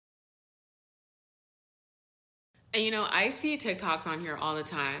And, I see TikToks on here all the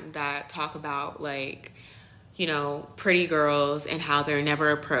time that talk about, like, pretty girls and how they're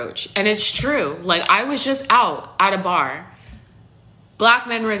never approached. And it's true. Like, I was just out at a bar. Black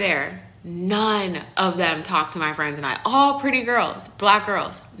men were there. None of them talked to my friends and I. All pretty girls, black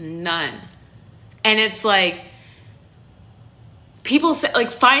girls, none. And it's like, people say,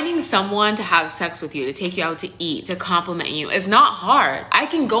 like, finding someone to have sex with you, to take you out to eat, to compliment you is not hard. I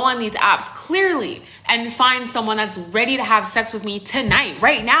can go on these apps clearly and find someone that's ready to have sex with me tonight,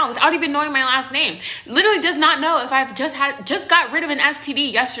 right now, without even knowing my last name. Literally does not know if I've just got rid of an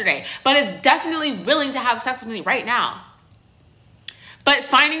STD yesterday, but is definitely willing to have sex with me right now. But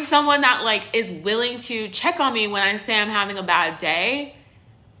finding someone that, like, is willing to check on me when I say I'm having a bad day,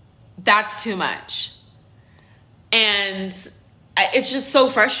 that's too much. And it's just so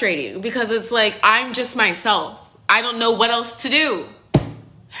frustrating because it's like, I'm just myself. I don't know what else to do.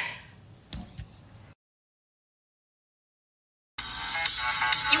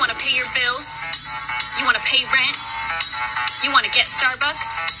 You want to pay your bills? You want to pay rent? You want to get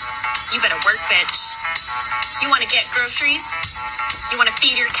Starbucks? You better work, bitch. You want to get groceries? You want to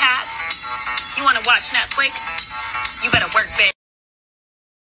feed your cats? You want to watch Netflix? You better work, bitch.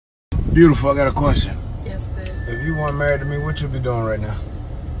 Beautiful, I got a question. Yes, babe. If you weren't married to me, what you be doing right now?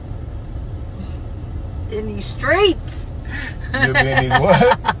 In these streets. You'll be in these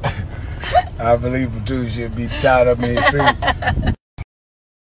what? I believe it too. She'll be tied up in these streets.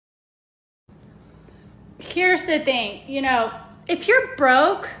 Here's the thing, if you're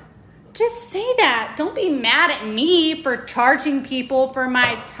broke, just say that. Don't be mad at me for charging people for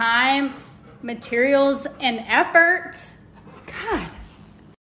my time, materials, and effort. God.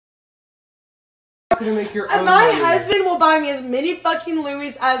 To make your own my money. husband will buy me as many fucking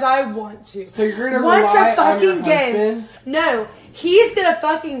Louis as I want to. So you're gonna Once rely a fucking on your husband? No, he's gonna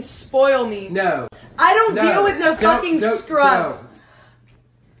fucking spoil me. No. I don't deal with no fucking scrubs. Don't.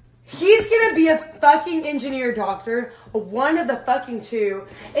 He's gonna be a fucking engineer, doctor, one of the fucking two,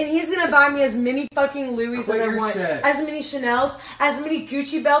 and he's gonna buy me as many fucking Louis as I want, as many Chanel's, as many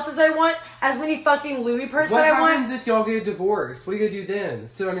Gucci belts as I want, as many fucking Louis purses What I want. What happens if y'all get divorced? What are you gonna do then?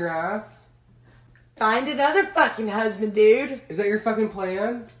 Sit on your ass? Find another fucking husband, dude. Is that your fucking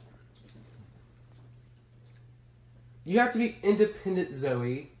plan? You have to be independent,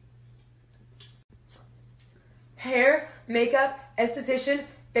 Zoe. Hair, makeup, esthetician,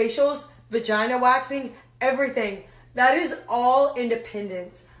 facials, vagina waxing, everything. That is all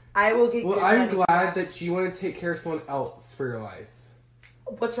independence. I will get. Well, good I'm money for glad that you want to take care of someone else for your life.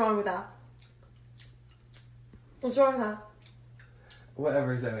 What's wrong with that? What's wrong with that?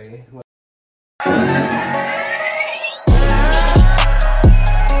 Whatever, Zoe.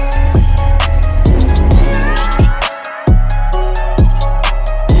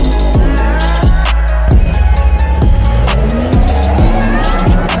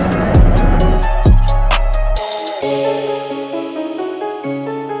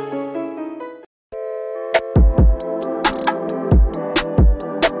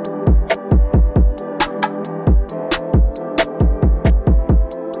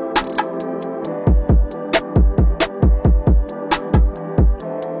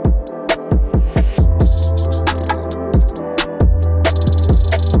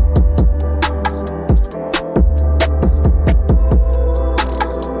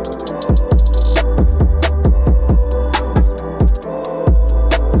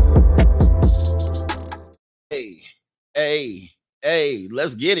 Hey,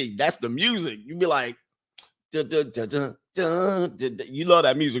 let's get it. That's the music. You be like, dun, dun, dun, dun, dun, dun, dun. You love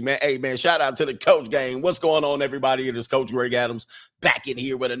that music, man. Hey, man, shout out to the Coach Gang. What's going on, everybody? It is Coach Greg Adams back in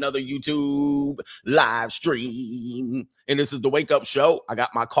here with another YouTube live stream. And this is the Wake Up Show. I got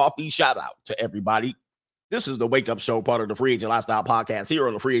my coffee. Shout out to everybody. This is the Wake Up Show, part of the Free Agent Lifestyle podcast here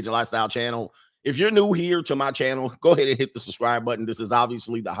on the Free Agent Lifestyle channel. If you're new here to my channel, go ahead and hit the subscribe button. This is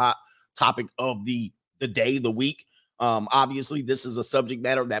obviously the hot topic of the day, the week. Obviously, this is a subject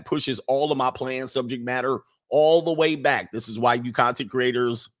matter that pushes all of my planned subject matter all the way back. This is why you content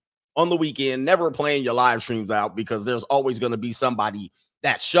creators on the weekend never plan your live streams out, because there's always going to be somebody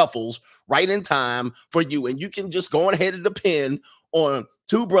that shuffles right in time for you. And you can just go ahead and depend on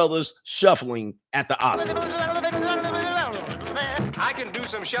two brothers shuffling at the Oscars. I can do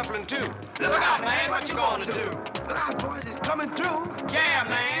some shuffling too. Look out, man, what you going to do? Look out, boys, it's coming through. Yeah,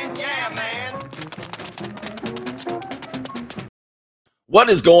 man, yeah, man. What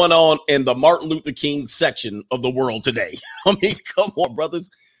is going on in the Martin Luther King section of the world today? I mean, come on, brothers.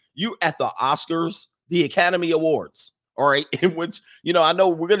 You at the Oscars, the Academy Awards, all right, in which, I know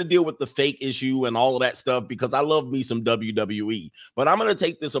we're going to deal with the fake issue and all of that stuff because I love me some WWE, but I'm going to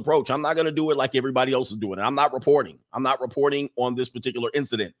take this approach. I'm not going to do it like everybody else is doing it. I'm not reporting on this particular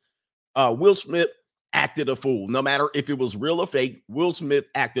incident. Will Smith acted a fool. No matter if it was real or fake, Will Smith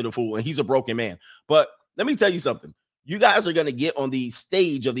acted a fool, and he's a broken man. But let me tell you something. You guys are going to get on the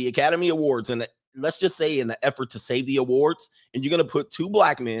stage of the Academy Awards, and let's just say in the effort to save the awards, and you're going to put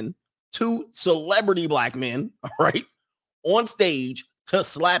two celebrity black men, all right, on stage to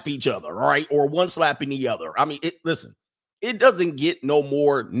slap each other, all right, or one slapping the other. I mean, listen, it doesn't get no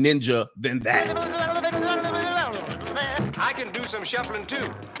more ninja than that. I can do some shuffling too.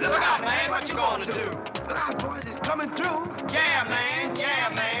 Look out, man, what you gonna do? Look out, boys, it's coming through. Yeah, man,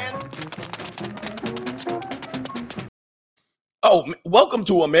 yeah, man. Oh, welcome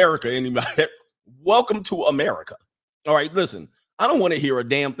to America, anybody. Welcome to America. All right, listen. I don't want to hear a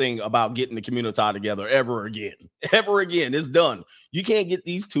damn thing about getting the community together ever again. Ever again. It's done. You can't get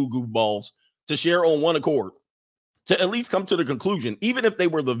these two goofballs to share on one accord, to at least come to the conclusion, even if they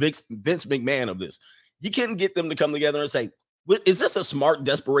were the Vince McMahon of this. You can't get them to come together and say, is this a smart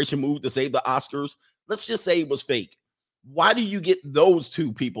desperation move to save the Oscars? Let's just say it was fake. Why do you get those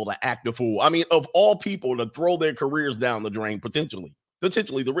two people to act a fool? I mean, of all people to throw their careers down the drain,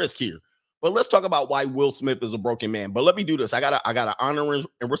 potentially the risk here. But let's talk about why Will Smith is a broken man. But let me do this. I gotta honor and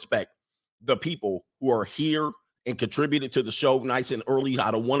respect the people who are here and contributed to the show nice and early. I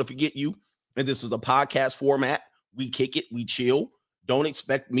don't want to forget you. And this is a podcast format. We kick it. We chill. Don't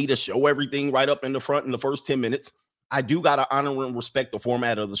expect me to show everything right up in the front in the first 10 minutes. I do got to honor and respect the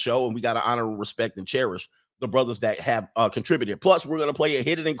format of the show. And we got to honor and respect and cherish the brothers that have contributed. Plus, we're going to play a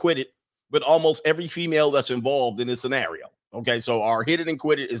hit it and quit it with almost every female that's involved in this scenario. Okay, so our hit it and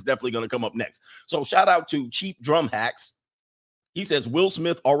quit it is definitely going to come up next. So shout out to Cheap Drum Hacks. He says Will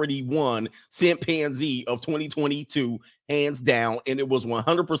Smith already won Chimpanzee of 2022, hands down, and it was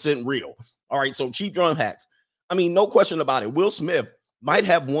 100% real. All right, so Cheap Drum Hacks. I mean, no question about it. Will Smith might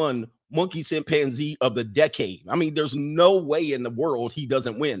have won Monkey Chimpanzee of the decade. I mean, there's no way in the world he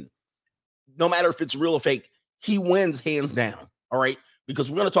doesn't win. No matter if it's real or fake, he wins hands down. All right, because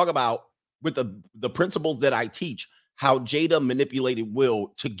we're going to talk about with the principles that I teach, how Jada manipulated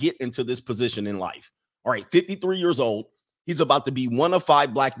Will to get into this position in life. All right, 53 years old. He's about to be one of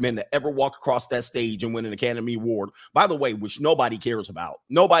 5 black men to ever walk across that stage and win an Academy Award, by the way, which nobody cares about.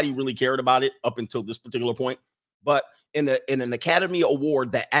 Nobody really cared about it up until this particular point. But in an Academy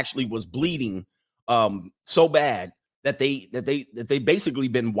Award that actually was bleeding so bad that they basically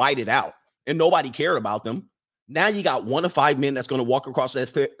been whited out and nobody cared about them. Now you got one of 5 men that's going to walk across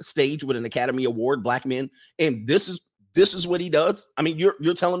that stage with an Academy Award, black men, and this is what he does. I mean,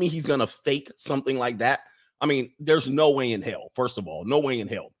 you're telling me he's going to fake something like that? I mean, there's no way in hell. First of all, no way in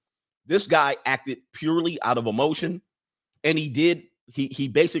hell. This guy acted purely out of emotion, and he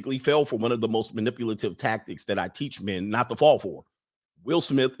basically fell for one of the most manipulative tactics that I teach men not to fall for. Will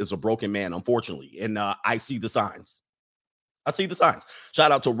Smith is a broken man, unfortunately, and I see the signs.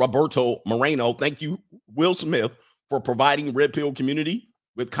 Shout out to Roberto Moreno. Thank you, Will Smith, for providing Red Pill community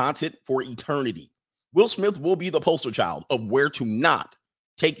with content for eternity. Will Smith will be the poster child of where to not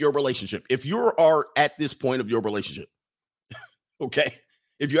take your relationship. If you are at this point of your relationship, okay,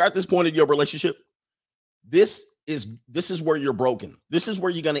 if you're at this point of your relationship, this is where you're broken. This is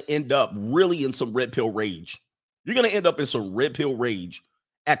where you're going to end up really in some red pill rage. You're going to end up in some red pill rage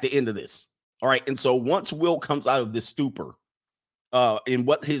at the end of this. All right. And so once Will comes out of this stupor, and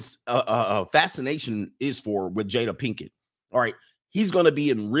what his fascination is for with Jada Pinkett, all right, he's going to be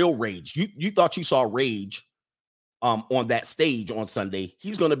in real rage. You thought you saw rage on that stage on Sunday.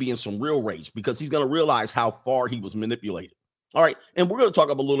 He's going to be in some real rage because he's going to realize how far he was manipulated. All right, and we're going to talk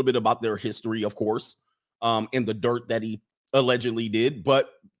a little bit about their history, of course, in the dirt that he allegedly did.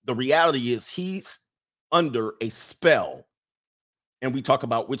 But the reality is he's under a spell, and we talk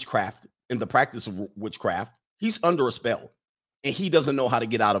about witchcraft and the practice of witchcraft. He's under a spell. And he doesn't know how to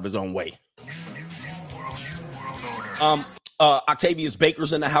get out of his own way. Octavius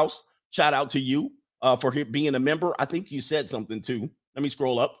Baker's in the house. Shout out to you for being a member. I think you said something too. Let me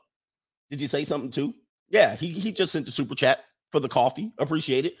scroll up. Did you say something too? Yeah, he just sent the super chat for the coffee.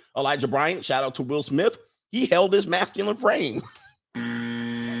 Appreciate it. Elijah Bryant. Shout out to Will Smith. He held his masculine frame.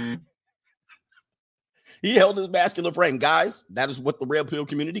 He held his masculine frame. Guys, that is what the Red Pill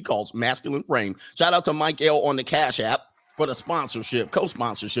community calls masculine frame. Shout out to Mike L on the Cash App for the sponsorship,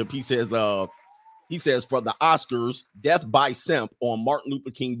 co-sponsorship. He says for the Oscars, Death by Simp on Martin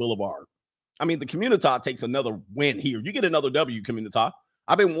Luther King Boulevard. I mean, the community takes another win here. You get another W, community.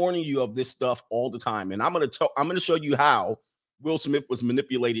 I've been warning you of this stuff all the time, and I'm gonna show you how Will Smith was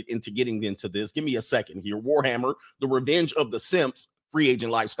manipulated into getting into this. Give me a second here. Warhammer, The Revenge of the Simps, free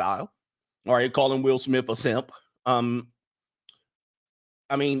agent lifestyle. All right, calling Will Smith a simp. I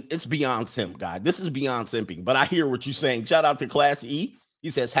mean, it's beyond simp, guy. This is beyond simping, but I hear what you're saying. Shout out to Class E. He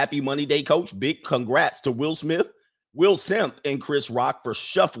says, happy Money Day, coach. Big congrats to Will Smith, Will Simp, and Chris Rock for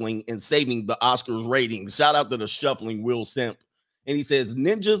shuffling and saving the Oscars ratings. Shout out to the shuffling Will Simp. And he says,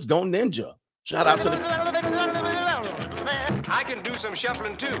 ninjas go ninja. Shout out to the... I can do some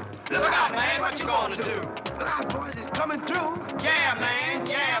shuffling too. Look out, man. What you going to do? Look out, boys. It's coming through. Yeah, man.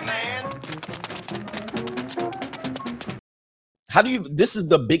 Yeah, man. How do you... This is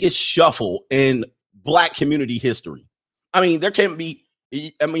the biggest shuffle in Black community history. I mean, there can't be...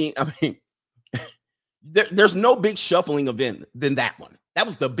 I mean, there's no big shuffling event than that one. That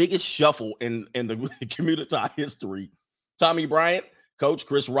was the biggest shuffle in the community history. Tommy Bryant, Coach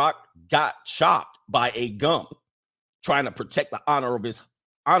Chris Rock got chopped by a gump trying to protect the honor of his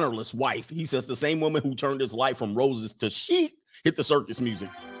honorless wife. He says the same woman who turned his life from roses to sheep hit the circus music.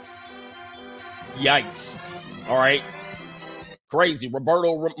 Yikes. All right. Crazy.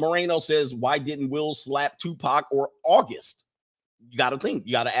 Roberto Moreno says, why didn't Will slap Tupac or August? You got to think.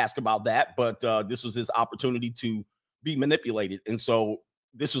 You got to ask about that. But this was his opportunity to be manipulated. And so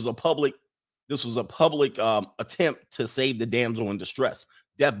this was a public attempt to save the damsel in distress.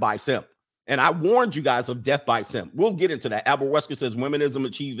 Death by simp. And I warned you guys of death by simp. We'll get into that. Albert Wesker says Womenism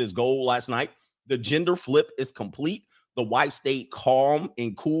achieved its goal last night. The gender flip is complete. The wife stayed calm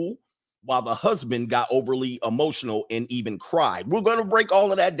and cool while the husband got overly emotional and even cried. We're going to break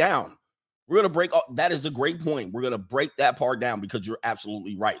all of that down. We're going to break all, that is a great point. We're going to break that part down because you're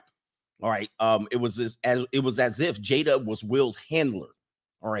absolutely right. All right. It was as if Jada was Will's handler.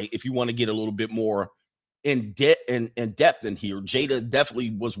 All right. If you want to get a little bit more in depth in here, Jada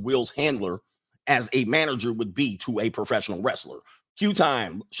definitely was Will's handler as a manager would be to a professional wrestler. Q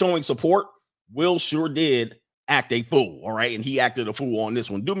time showing support. Will sure did act a fool. All right. And he acted a fool on this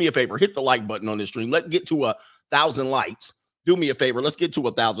one. Do me a favor. Hit the like button on this stream. Let's get to 1,000 likes. Do me a favor. Let's get to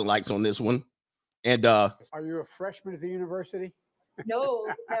 1,000 likes on this one. And are you a freshman at the university? No.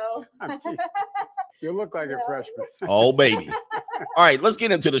 You look like a freshman. Oh, baby. All right, let's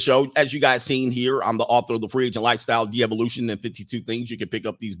get into the show. As you guys seen here, I'm the author of The Free Agent Lifestyle, De-Evolution, and 52 Things. You can pick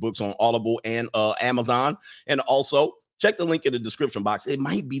up these books on Audible and Amazon. And also, check the link in the description box. It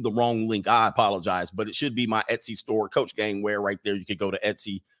might be the wrong link. I apologize, but it should be my Etsy store, Coach Gang Wear, right there. You can go to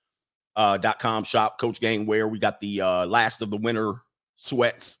Etsy.com, shop Coach Gang Wear. We got the last of the winter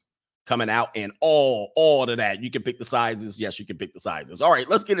sweats coming out and all of that. You can pick the sizes. Yes, you can pick the sizes. All right,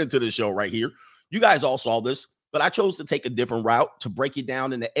 let's get into the show right here. You guys all saw this, but I chose to take a different route to break it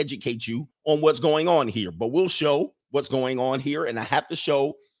down and to educate you on what's going on here. But we'll show what's going on here, and I have to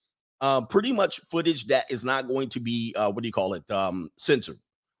show pretty much footage that is not going to be, censored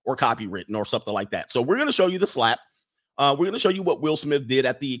or copywritten or something like that. So we're going to show you the slap. We're going to show you what Will Smith did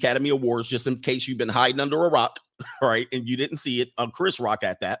at the Academy Awards, just in case you've been hiding under a rock, all right, and you didn't see it. Chris Rock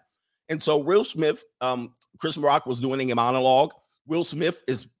at that. And so Will Smith, Chris Rock was doing a monologue. Will Smith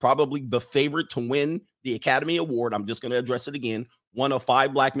is probably the favorite to win the Academy Award. I'm just going to address it again. One of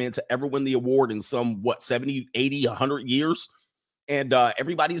 5 black men to ever win the award in some, 70, 80, 100 years. And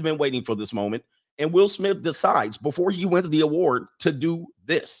everybody's been waiting for this moment. And Will Smith decides before he wins the award to do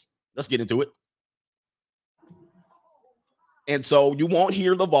this. Let's get into it. And so you won't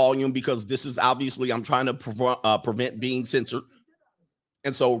hear the volume because this is obviously, I'm trying to prevent being censored.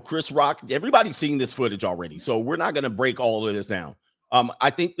 And so Chris Rock, everybody's seen this footage already. So we're not going to break all of this down.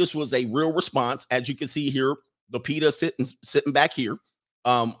 I think this was a real response. As you can see here, Lupita sitting back here.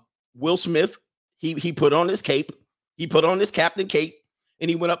 Will Smith, he put on his cape. He put on his captain cape and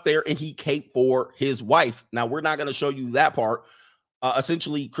he went up there and he caped for his wife. Now, we're not going to show you that part.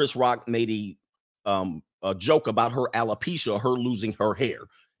 Essentially, Chris Rock made a joke about her alopecia, her losing her hair.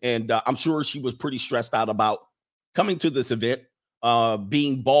 And I'm sure she was pretty stressed out about coming to this event.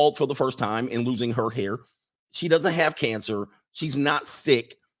 Being bald for the first time and losing her hair. She doesn't have cancer. She's not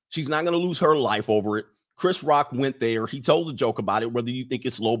sick. She's not going to lose her life over it. Chris Rock went there. He told a joke about it, whether you think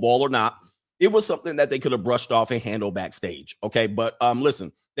it's lowball or not. It was something that they could have brushed off and handled backstage. Okay. But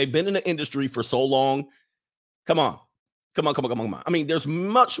listen, they've been in the industry for so long. Come on. I mean, there's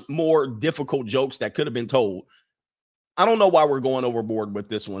much more difficult jokes that could have been told. I don't know why we're going overboard with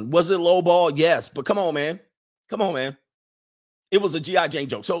this one. Was it lowball? Yes. But come on, man. It was a G.I. Jane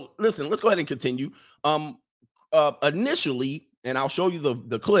joke. So listen, let's go ahead and continue. Initially, and I'll show you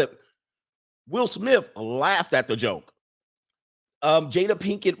the clip, Will Smith laughed at the joke. Jada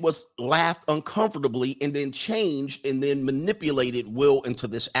Pinkett laughed uncomfortably and then changed and then manipulated Will into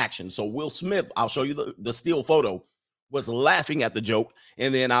this action. So Will Smith, I'll show you the still photo. was laughing at the joke.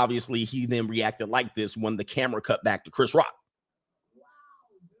 And then obviously he then reacted like this when the camera cut back to Chris Rock.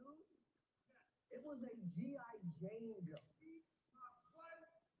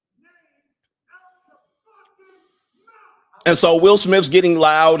 And so Will Smith's getting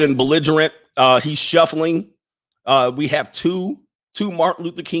loud and belligerent. He's shuffling. We have two Martin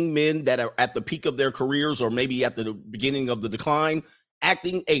Luther King men that are at the peak of their careers, or maybe at the beginning of the decline,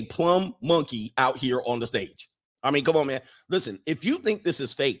 acting a plum monkey out here on the stage. I mean, come on, man. Listen, if you think this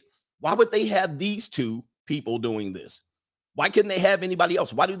is fake, why would they have these two people doing this? Why couldn't they have anybody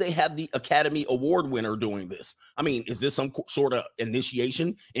else? Why do they have the Academy Award winner doing this? I mean, is this some sort of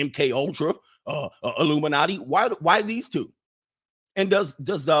initiation? MK Ultra, Illuminati? Why these two? And does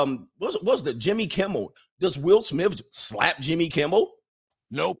what's the Jimmy Kimmel? Does Will Smith slap Jimmy Kimmel?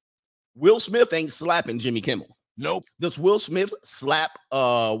 Nope. Will Smith ain't slapping Jimmy Kimmel. Nope. Does Will Smith slap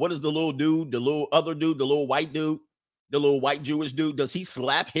what is the little dude, the little other dude, the little white dude, the little white Jewish dude? Does he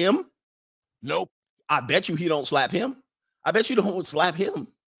slap him? Nope. I bet you he don't slap him. I bet you don't slap him.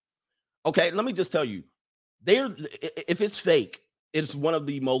 Okay, let me just tell you, if it's fake, it's one of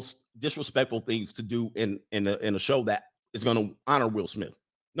the most disrespectful things to do in a show that is going to honor Will Smith.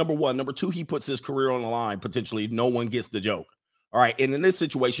 Number one. Number two, he puts his career on the line. Potentially, no one gets the joke. All right, and in this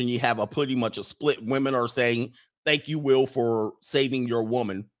situation, you have pretty much a split. Women are saying, "Thank you, Will, for saving your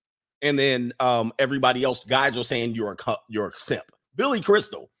woman," and then everybody else, guys, are saying you're a simp. Billy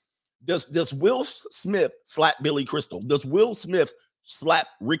Crystal. Does Will Smith slap Billy Crystal? Does Will Smith slap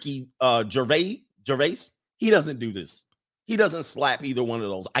Ricky Gervais? He doesn't do this. He doesn't slap either one of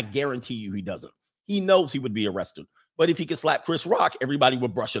those. I guarantee you he doesn't. He knows he would be arrested. But if he could slap Chris Rock, everybody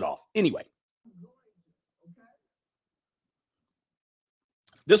would brush it off. Anyway.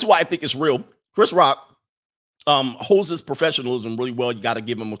 This is why I think it's real. Chris Rock holds his professionalism really well. You got to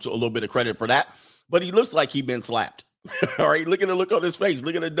give him a little bit of credit for that. But he looks like he's been slapped. All right, look at the look on his face.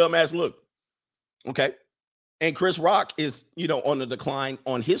 Look at the dumbass look. Okay. And Chris Rock is, on the decline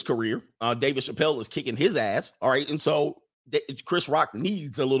on his career. David Chappelle is kicking his ass. All right. And so Chris Rock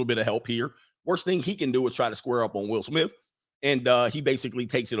needs a little bit of help here. Worst thing he can do is try to square up on Will Smith. And he basically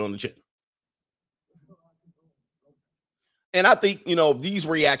takes it on the chin. And I think,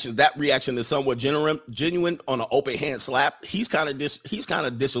 that reaction is somewhat genuine on an open hand slap. He's kind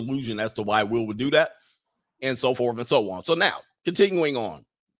of disillusioned as to why Will would do that. And so forth and so on. So now, continuing on,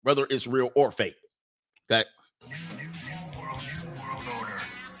 whether it's real or fake. Okay.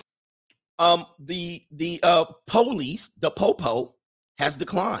 The police, the Popo, has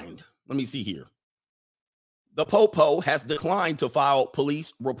declined. Let me see here. The Popo has declined to file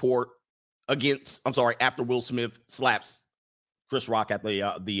police report after Will Smith slaps Chris Rock at the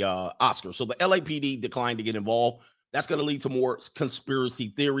Oscars. So the LAPD declined to get involved. That's going to lead to more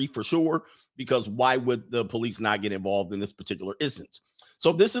conspiracy theory for sure. Because why would the police not get involved in this particular instance?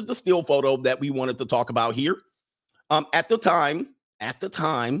 So this is the still photo that we wanted to talk about here. At the time,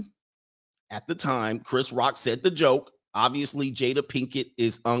 Chris Rock said the joke. Obviously, Jada Pinkett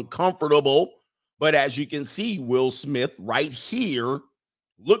is uncomfortable. But as you can see, Will Smith right here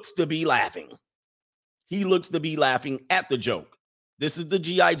looks to be laughing. He looks to be laughing at the joke. This is the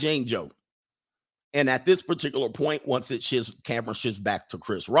G.I. Jane joke. And at this particular point, once camera shifts back to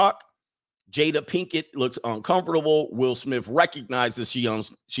Chris Rock, Jada Pinkett looks uncomfortable. Will Smith recognizes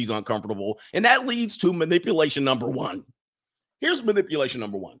she's uncomfortable. And that leads to manipulation number one. Here's manipulation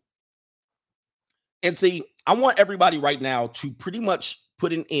number one. And see, I want everybody right now to pretty much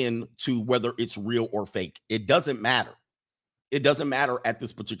put an end to whether it's real or fake. It doesn't matter. It doesn't matter at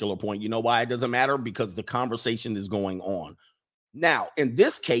this particular point. You know why it doesn't matter? Because the conversation is going on. Now, in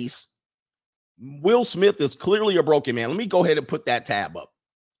this case, Will Smith is clearly a broken man. Let me go ahead and put that tab up.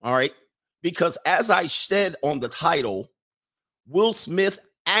 All right. Because as I said on the title, Will Smith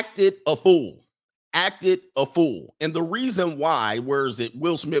acted a fool. And the reason why,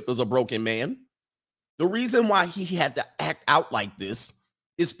 Will Smith is a broken man. The reason why he had to act out like this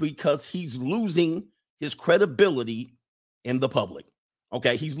is because he's losing his credibility in the public.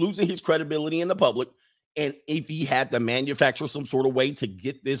 Okay, he's losing his credibility in the public. And if he had to manufacture some sort of way to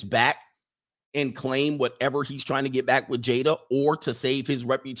get this back and claim whatever he's trying to get back with Jada, or to save his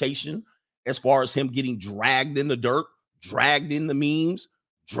reputation, as far as him getting dragged in the dirt, dragged in the memes,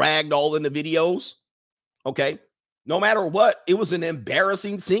 dragged all in the videos. Okay. No matter what, it was an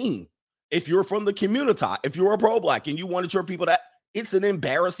embarrassing scene. If you're from the community, if you're a pro-black and you wanted your people it's an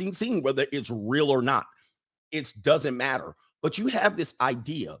embarrassing scene, whether it's real or not. It doesn't matter. But you have this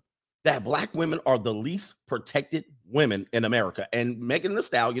idea that black women are the least protected women in America. And Megan Thee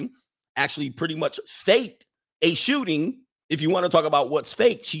Stallion actually pretty much faked a shooting. If you want to talk about what's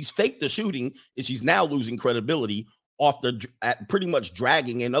fake, she's faked the shooting and she's now losing credibility pretty much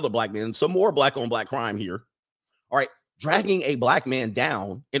dragging another black man, some more black on black crime here. All right, dragging a black man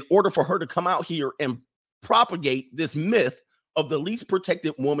down in order for her to come out here and propagate this myth of the least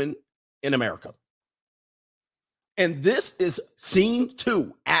protected woman in America. And this is scene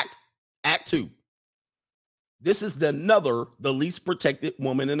 2, act 2. This is the least protected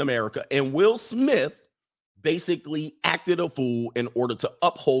woman in America. And Will Smith basically acted a fool in order to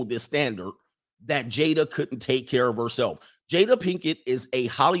uphold this standard that Jada couldn't take care of herself. Jada Pinkett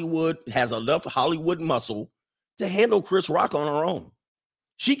has enough Hollywood muscle to handle Chris Rock on her own.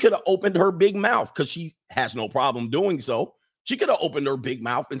 She could have opened her big mouth because she has no problem doing so. She could have opened her big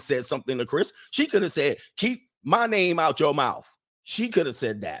mouth and said something to Chris. She could have said, keep my name out your mouth. She could have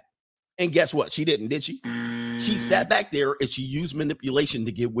said that. And guess what? She didn't, did she? She sat back there and she used manipulation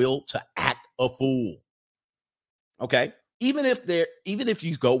to get Will to act a fool. Okay? Even if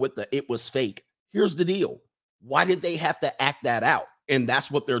you go with it was fake, here's the deal. Why did they have to act that out? And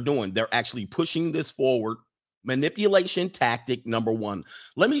that's what they're doing. They're actually pushing this forward. Manipulation tactic number 1.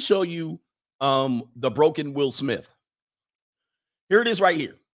 Let me show you the broken Will Smith. Here it is right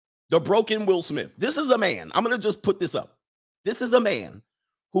here. The broken Will Smith. This is a man. I'm going to just put this up. This is a man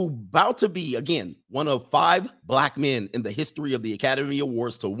who about to be, again, one of 5 black men in the history of the Academy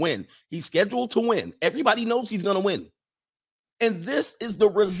Awards to win. He's scheduled to win. Everybody knows he's going to win. And this is the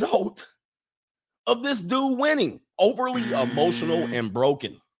result of this dude winning. Overly emotional and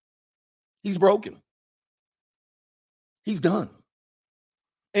broken. He's broken. He's done.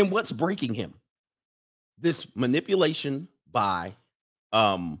 And what's breaking him? This manipulation by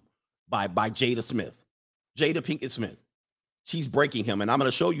Jada Pinkett Smith. She's breaking him, and I'm going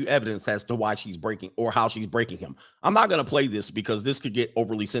to show you evidence as to why she's breaking or how she's breaking him. I'm not going to play this because this could get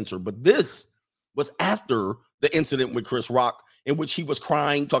overly censored, but this was after the incident with Chris Rock in which he was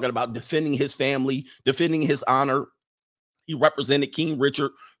crying, talking about defending his family, defending his honor. He represented King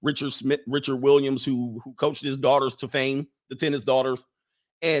Richard Williams, who coached his daughters to fame, the tennis daughters.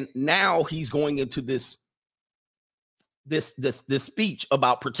 And now he's going into this speech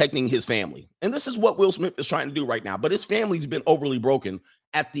about protecting his family. And this is what Will Smith is trying to do right now. But his family's been overly broken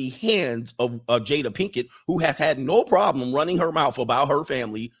at the hands of Jada Pinkett, who has had no problem running her mouth about her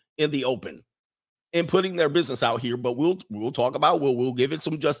family in the open and putting their business out here. But we'll talk about we'll give it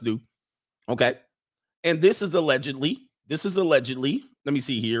some just due. Okay. And this is allegedly, let me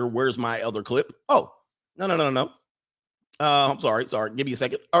see here. Where's my other clip? Oh, no. I'm sorry. Give me a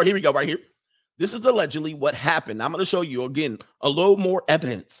second. All right, here we go right here. This is allegedly what happened. I'm going to show you again a little more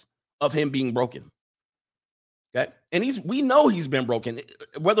evidence of him being broken. Okay. And we know he's been broken.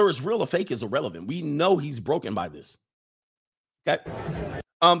 Whether it's real or fake is irrelevant. We know he's broken by this. Okay.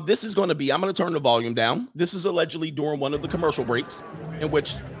 This is going to be, I'm going to turn the volume down. This is allegedly during one of the commercial breaks in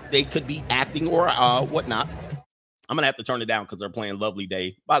which they could be acting or whatnot. I'm going to have to turn it down because they're playing Lovely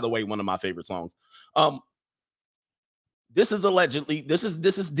Day. By the way, one of my favorite songs. This is allegedly, this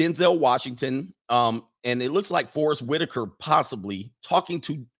is Denzel Washington. And it looks like Forrest Whitaker possibly talking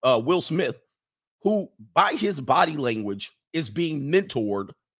to Will Smith, who by his body language is being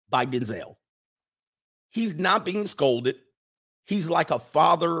mentored by Denzel. He's not being scolded. He's like a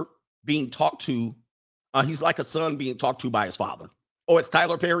father being talked to. He's like a son being talked to by his father. Oh, it's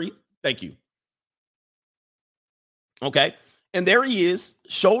Tyler Perry. Thank you. Okay. And there he is,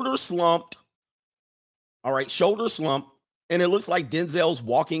 shoulder slumped. All right. Shoulder slump. And it looks like Denzel's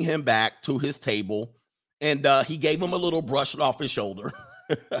walking him back to his table. And he gave him a little brush off his shoulder.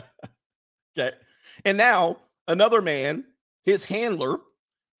 Okay. And now another man, his handler,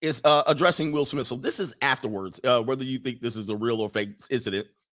 is addressing Will Smith. So this is afterwards, whether you think this is a real or fake incident.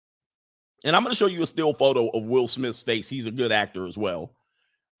 And I'm going to show you a still photo of Will Smith's face. He's a good actor as well.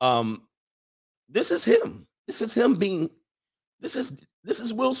 This is him. This is him being, this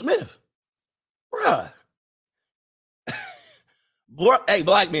is Will Smith. Bruh. Hey,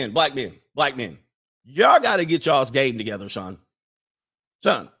 black men. Y'all got to get y'all's game together, Sean.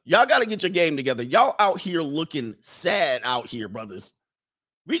 Y'all got to get your game together. Y'all out here looking sad out here, brothers.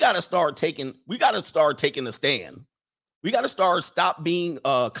 We got to start taking a stand. We got to stop being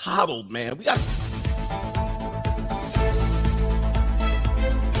coddled, man. We got to.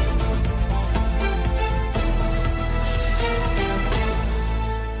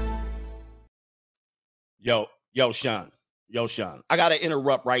 Yo, Sean. I got to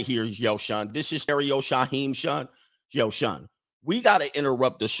interrupt right here, yo, Sean. This is Stereo Shaheem, Sean. Yo, Sean. We got to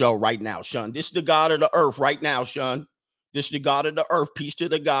interrupt the show right now, Sean. This is the God of the earth right now, Sean. This is the God of the earth. Peace to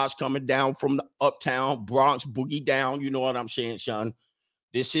the gods coming down from the uptown, Bronx, boogie down. You know what I'm saying, Sean.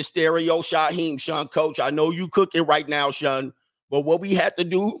 This is Stereo Shaheem, Sean. Coach, I know you cooking right now, Sean. But what we have to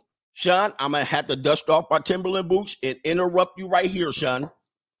do Sean, I'm going to have to dust off my Timberland boots and interrupt you right here, Sean.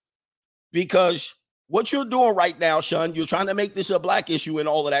 Because what you're doing right now, Sean, you're trying to make this a black issue and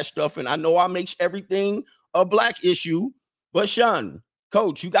all of that stuff. And I know I make everything a black issue. But, Sean,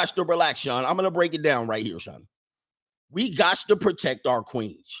 Coach, you got to relax, Sean. I'm going to break it down right here, Sean. We got to protect our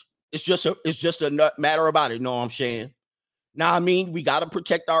queens. It's just a matter about it. You know what I'm saying? Now, I mean, we got to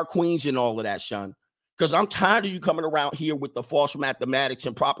protect our queens and all of that, Sean. Because I'm tired of you coming around here with the false mathematics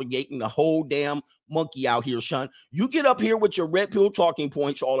and propagating the whole damn monkey out here, Sean. You get up here with your red pill talking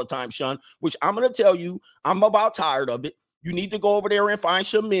points all the time, Sean, which I'm going to tell you, I'm about tired of it. You need to go over there and find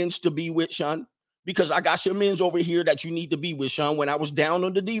some men's to be with, Sean, because I got some men's over here that you need to be with, Sean. When I was down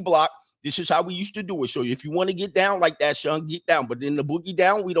on the D block, this is how we used to do it. So if you want to get down like that, Sean, get down. But in the boogie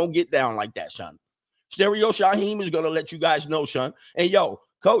down, we don't get down like that, Sean. Stereo Shaheem is going to let you guys know, Sean. And yo,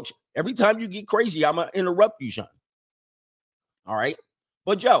 Coach, every time you get crazy, I'm going to interrupt you, Sean. All right?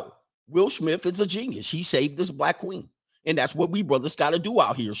 But yo, Will Smith is a genius. He saved this black queen. And that's what we brothers got to do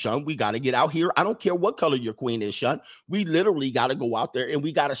out here, Sean. We got to get out here. I don't care what color your queen is, Sean. We literally got to go out there and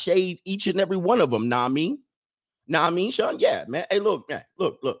we got to save each and every one of them. Know what I mean? Know what I mean, Sean? Yeah, man. Hey, look, man.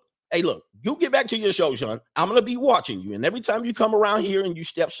 Look. Hey, look. You get back to your show, Sean. I'm going to be watching you. And every time you come around here and you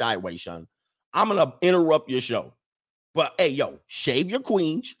step sideways, Sean, I'm going to interrupt your show. But, hey, yo, shave your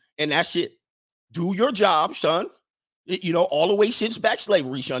queens, and that's it. Do your job, son. You know, all the way since back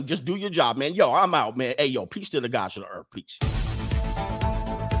slavery, son. Just do your job, man. Yo, I'm out, man. Hey, yo, peace to the gods of the earth. Peace.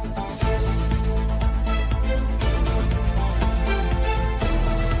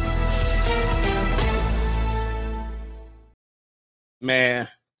 Man,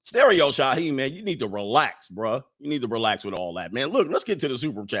 Stereo Shaheem, man, you need to relax, bro. You need to relax with all that, man. Look, let's get to the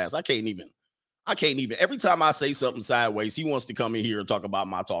super chats. I can't even. Every time I say something sideways, he wants to come in here and talk about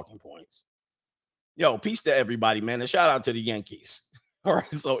my talking points. Yo, peace to everybody, man. And shout out to the Yankees. All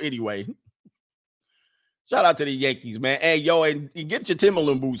right. So anyway, shout out to the Yankees, man. Hey, yo, and get your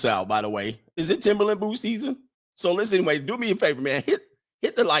Timberland boots out, by the way. Is it Timberland boot season? So listen, anyway, do me a favor, man.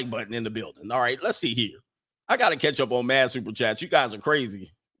 Hit the like button in the building. All right. Let's see here. I got to catch up on mad super chats. You guys are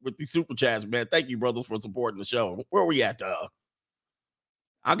crazy with these super chats, man. Thank you, brothers, for supporting the show. Where are we at,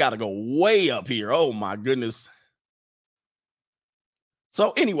 I got to go way up here. Oh, my goodness.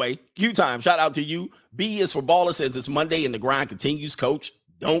 So anyway, Q time. Shout out to you. B is for Baller, says it's Monday and the grind continues, Coach.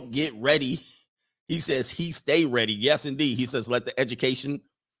 Don't get ready. He says he stay ready. Yes, indeed. He says let the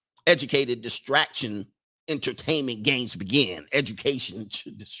educated distraction entertainment games begin. Education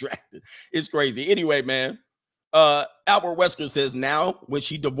distracted. It's crazy. Anyway, man. Albert Wesker says now when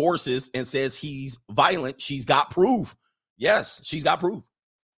she divorces and says he's violent, she's got proof. Yes, she's got proof.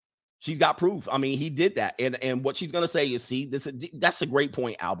 She's got proof. I mean, he did that. And what she's going to say is, see, that's a great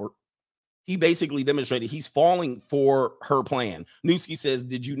point, Albert. He basically demonstrated he's falling for her plan. Newski says,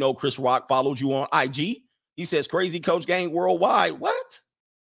 did you know Chris Rock followed you on IG? He says, crazy coach gang worldwide. What?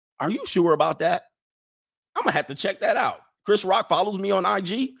 Are you sure about that? I'm going to have to check that out. Chris Rock follows me on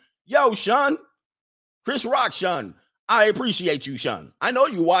IG. Yo, Sean. Chris Rock, Sean. I appreciate you, Sean. I know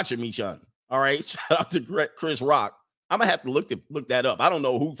you're watching me, Sean. All right. Shout out to Chris Rock. I'm going to have to look that up. I don't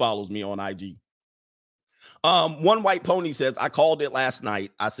know who follows me on IG. One White Pony says, I called it last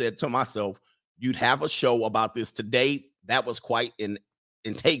night. I said to myself, you'd have a show about this today. That was quite an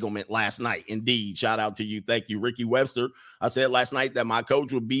entanglement last night. Indeed. Shout out to you. Thank you, Ricky Webster. I said last night that my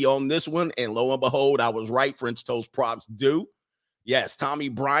coach would be on this one. And lo and behold, I was right. French toast props due. Yes, Tommy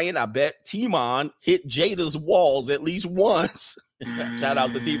Bryant. I bet T-Mon hit Jada's walls at least once. Shout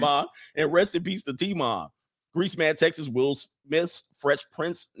out to T-Mon. And rest in peace to T-Mon. Greaseman, Texas, Will Smith's Fresh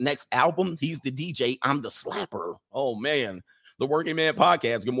Prince next album. He's the DJ. I'm the slapper. Oh, man. The Working Man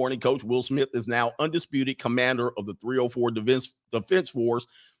Podcast. Good morning, Coach. Will Smith is now undisputed commander of the 304 Defense Force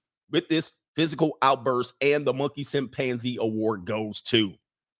with this physical outburst, and the Monkey Chimpanzee Award goes to.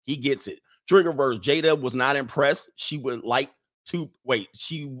 He gets it. Triggerverse. Jada was not impressed. She was like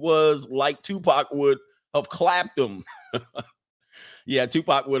Tupac would have clapped him. Yeah,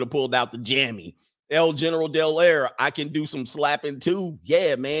 Tupac would have pulled out the jammy. El General Del Air, I can do some slapping too.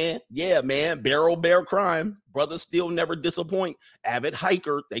 Yeah, man. Barrel Bear Crime. Brother still never disappoint. Avid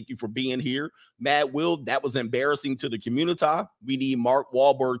Hiker, thank you for being here. Mad Will, that was embarrassing to the community. We need Mark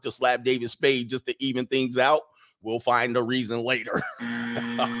Wahlberg to slap David Spade just to even things out. We'll find a reason later.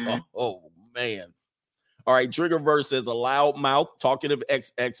 Oh, man. All right, Triggerverse says a loud mouth, talkative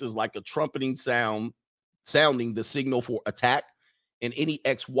XX is like a trumpeting sound, sounding the signal for attack. And any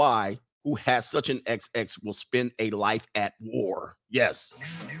XY who has such an XX will spend a life at war. Yes.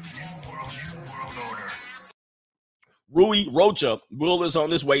 Rui Rocha, Will is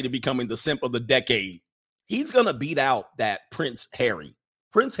on his way to becoming the simp of the decade. He's going to beat out that Prince Harry.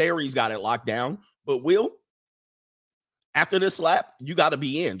 Prince Harry's got it locked down, but Will, after this slap, you got to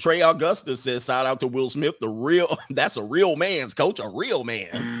be in. Trey Augustus says, shout out to Will Smith, that's a real man's coach, a real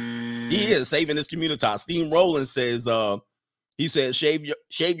man. He is saving his community. Steve Rowland says, he says, shave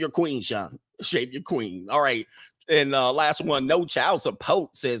your queen, Sean. Shave your queen. All right. And last one, No Child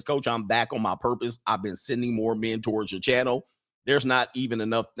Support says, Coach, I'm back on my purpose. I've been sending more men towards your channel. There's not even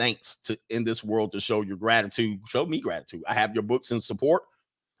enough thanks in this world to show your gratitude. Show me gratitude. I have your books and support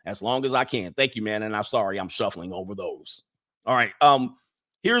as long as I can. Thank you, man. And I'm sorry I'm shuffling over those. All right.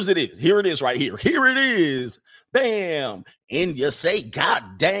 Here it is right here. Here it is. Bam. And you say, God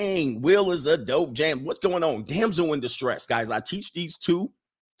dang, Will is a dope jam. What's going on? Damsel in distress, guys. I teach these two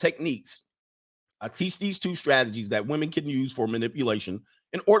techniques. I teach these two strategies that women can use for manipulation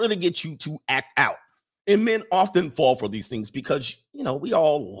in order to get you to act out. And men often fall for these things because, we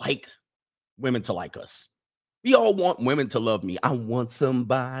all like women to like us. We all want women to love me. I want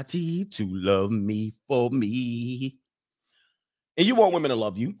somebody to love me for me. And you want women to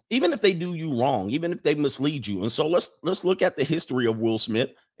love you, even if they do you wrong, even if they mislead you. And so let's look at the history of Will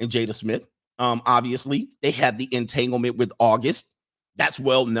Smith and Jada Smith. Obviously, they had the entanglement with August. That's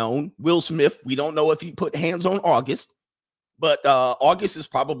well known. Will Smith, we don't know if he put hands on August, but August is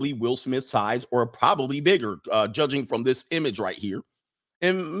probably Will Smith's size or probably bigger, judging from this image right here.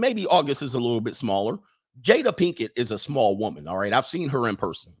 And maybe August is a little bit smaller. Jada Pinkett is a small woman. All right. I've seen her in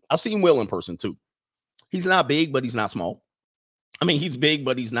person. I've seen Will in person too. He's not big, but he's not small. I mean, he's big,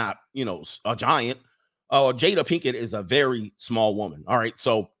 but he's not, a giant. Jada Pinkett is a very small woman. All right.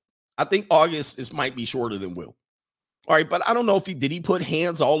 So I think August might be shorter than Will. All right. But I don't know if did he put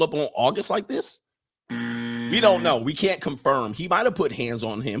hands all up on August like this? We don't know. We can't confirm. He might have put hands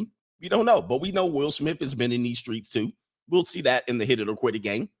on him. We don't know. But we know Will Smith has been in these streets too. We'll see that in the Hit It or Quit It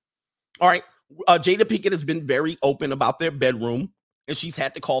game. All right. Jada Pinkett has been very open about their bedroom, and she's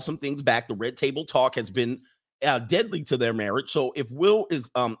had to call some things back. The red table talk has been deadly to their marriage. So if Will is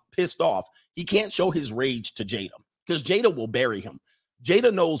pissed off, he can't show his rage to Jada because Jada will bury him.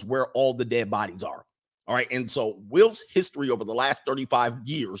 Jada knows where all the dead bodies are. All right. And so Will's history over the last 35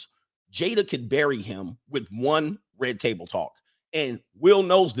 years, Jada could bury him with one red table talk. And Will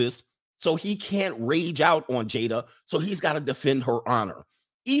knows this, so he can't rage out on Jada. So he's got to defend her honor.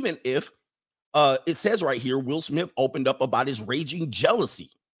 Even if it says right here, Will Smith opened up about his raging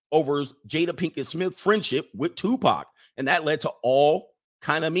jealousy over Jada Pinkett Smith's friendship with Tupac. And that led to all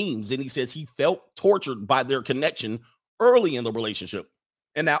kind of memes. And he says he felt tortured by their connection early in the relationship.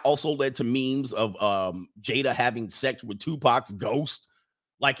 And that also led to memes of Jada having sex with Tupac's ghost,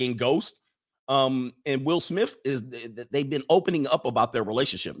 like in Ghost. And Will Smith they've been opening up about their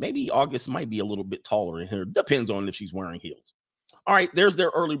relationship. Maybe August might be a little bit taller in here. Depends on if she's wearing heels. All right, there's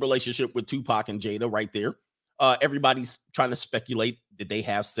their early relationship with Tupac and Jada right there. Everybody's trying to speculate, did they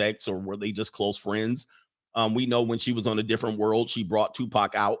have sex or were they just close friends? We know when she was on A Different World, she brought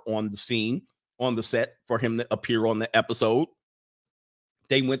Tupac out on the scene, on the set for him to appear on the episode.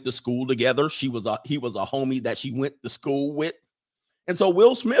 They went to school together. He was a homie that she went to school with. And so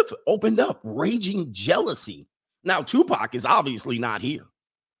Will Smith opened up raging jealousy. Now, Tupac is obviously not here.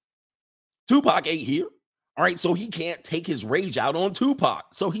 Tupac ain't here. All right, so he can't take his rage out on Tupac.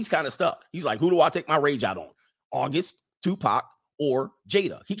 So he's kind of stuck. He's like, who do I take my rage out on? August, Tupac, or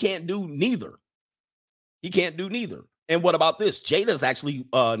Jada? He can't do neither. And what about this? Jada's actually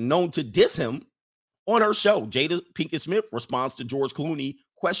known to diss him on her show. Jada Pinkett Smith responds to George Clooney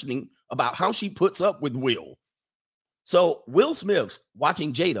questioning about how she puts up with Will. So Will Smith's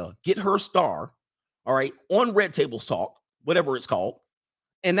watching Jada get her star, all right, on Red Tables Talk, whatever it's called.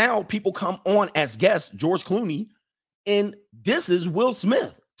 And now people come on as guests, George Clooney, and this is Will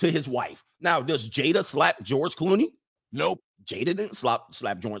Smith to his wife. Now, does Jada slap George Clooney? Nope. Jada didn't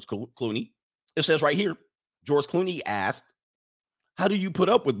slap George Clooney. It says right here, George Clooney asked, how do you put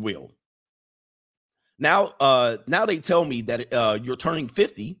up with Will? Now they tell me that you're turning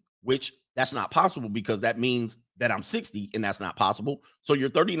 50, which that's not possible because that means that I'm 60 and that's not possible. So you're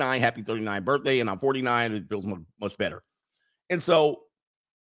 39, happy 39th birthday, and I'm 49. It feels much better. And so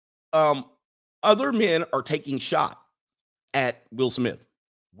other men are taking shot at Will Smith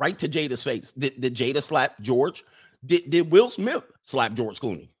right to Jada's face. Did Jada slap George? Did Will Smith slap George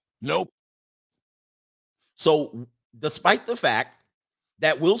Clooney? Nope. So despite the fact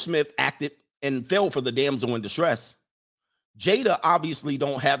that Will Smith acted and fell for the damsel in distress, Jada obviously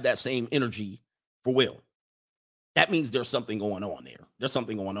don't have that same energy for Will. That means there's something going on there. There's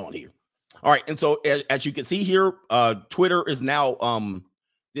something going on here. All right. And so as you can see here, Twitter is now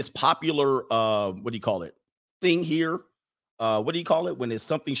this popular, what do you call it? Thing here. What do you call it? When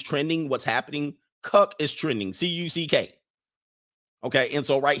something's trending, what's happening? Cuck is trending. C-U-C-K. Okay. And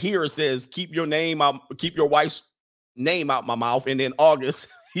so right here it says, keep your wife's name out my mouth. And then August,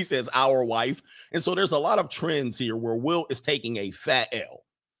 he says, our wife. And so there's a lot of trends here where Will is taking a fat L.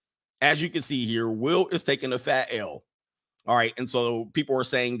 As you can see here, Will is taking a fat L. All right. And so people are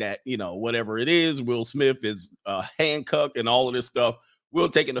saying that, whatever it is, Will Smith is handcuffed and all of this stuff. Will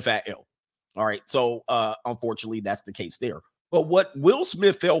taking a fat L. All right. So unfortunately, that's the case there. But what Will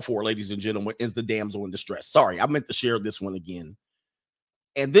Smith fell for, ladies and gentlemen, is the damsel in distress. Sorry, I meant to share this one again.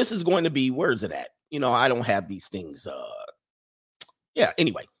 And this is going to be, where's it at? I don't have these things.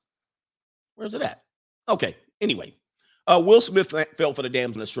 Anyway. Where's it at? Okay. Anyway. Will Smith fell for the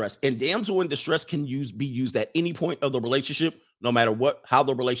damsel in distress. And damsel in distress can be used at any point of the relationship, no matter how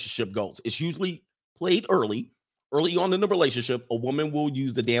the relationship goes. It's usually played early on in the relationship. A woman will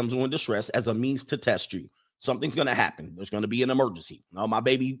use the damsel in distress as a means to test you. Something's going to happen. There's going to be an emergency. Now, my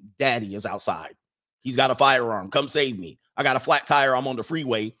baby daddy is outside. He's got a firearm. Come save me. I got a flat tire. I'm on the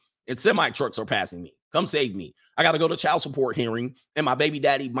freeway and semi trucks are passing me. Come save me. I got to go to child support hearing and my baby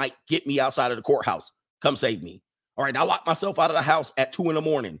daddy might get me outside of the courthouse. Come save me. All right. I locked myself out of the house at 2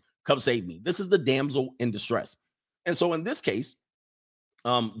 a.m. Come save me. This is the damsel in distress. And so in this case,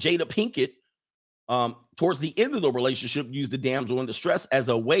 Jada Pinkett, towards the end of the relationship, used the damsel in distress as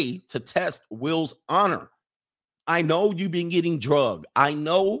a way to test Will's honor. I know you've been getting drugged. I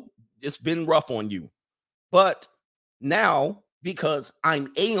know it's been rough on you. But now, because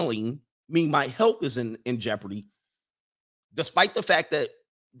I'm ailing, meaning my health is in jeopardy, despite the fact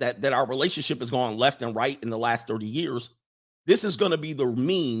that our relationship has gone left and right in the last 30 years, this is going to be the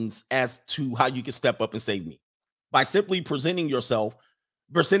means as to how you can step up and save me. By simply presenting myself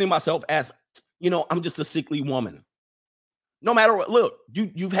as, I'm just a sickly woman. No matter what, look,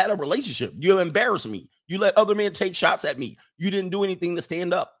 you've had a relationship. You embarrassed me. You let other men take shots at me. You didn't do anything to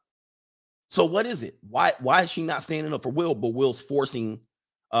stand up. So what is it? Why is she not standing up for Will, but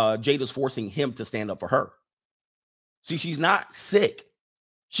Jada's forcing him to stand up for her? See, she's not sick.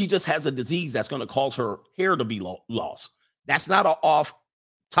 She just has a disease that's going to cause her hair to be lost. That's not an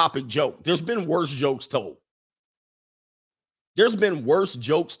off-topic joke. There's been worse jokes told. There's been worse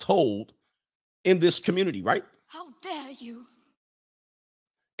jokes told in this community, right? How dare you?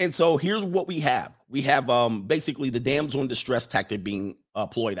 And so here's what we have. We have basically the damsel in distress tactic being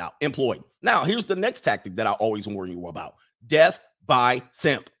employed. Now, here's the next tactic that I always warn you about. Death by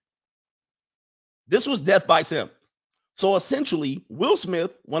simp. This was death by simp. So essentially, Will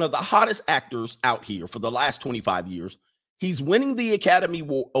Smith, one of the hottest actors out here for the last 25 years, he's winning the Academy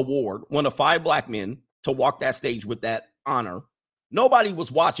Award, one of 5 black men to walk that stage with that honor. Nobody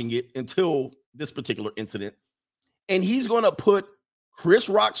was watching it until this particular incident. And he's going to put Chris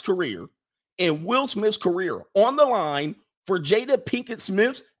Rock's career and Will Smith's career on the line for Jada Pinkett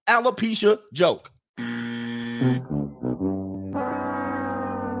Smith's alopecia joke.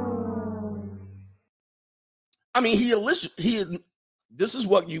 I mean, this is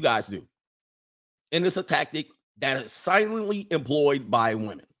what you guys do. And it's a tactic that is silently employed by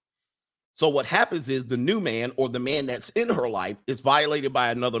women. So what happens is the new man or the man that's in her life is violated by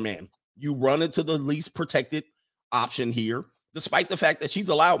another man. You run into the least protected option here, despite the fact that she's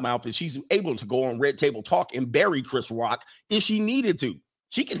a loudmouth and she's able to go on Red Table Talk and bury Chris Rock if she needed to.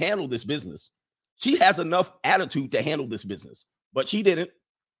 She can handle this business. She has enough attitude to handle this business, but she didn't.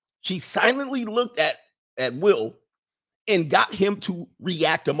 She silently looked at Will and got him to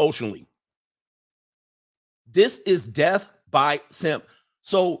react emotionally. This is death by simp.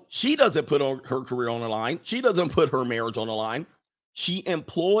 So she doesn't put her career on the line. She doesn't put her marriage on the line. She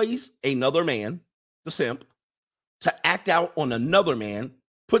employs another man, the simp, to act out on another man,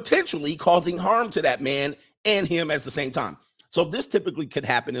 potentially causing harm to that man and him at the same time. So this typically could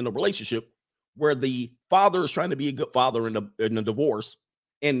happen in a relationship where the father is trying to be a good father in a divorce,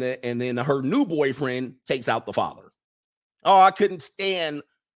 and then her new boyfriend takes out the father. Oh, I couldn't stand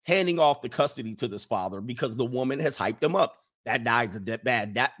handing off the custody to this father because the woman has hyped him up. That guy's a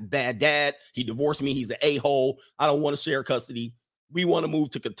bad dad. He divorced me. He's an a-hole. I don't want to share custody. We want to move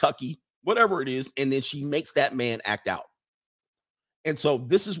to Kentucky, whatever it is. And then she makes that man act out. And so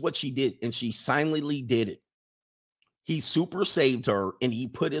this is what she did. And she silently did it. He super saved her, and he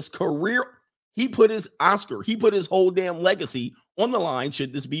put his career, he put his Oscar, he put his whole damn legacy on the line,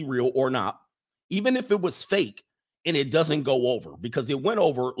 should this be real or not, even if it was fake and it doesn't go over, because it went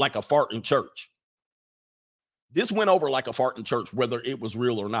over like a fart in church. This went over like a fart in church, whether it was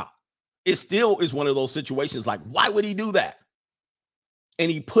real or not. It still is one of those situations like, why would he do that? And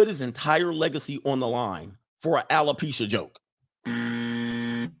he put his entire legacy on the line for an alopecia joke.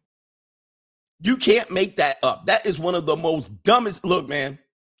 You can't make that up. That is one of the most dumbest. Look, man,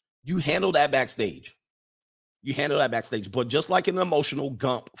 you handle that backstage. You handle that backstage. But just like an emotional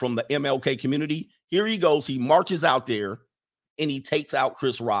Gump from the MLK community, here he goes. He marches out there and he takes out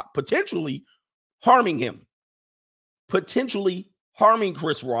Chris Rock, potentially harming him, potentially harming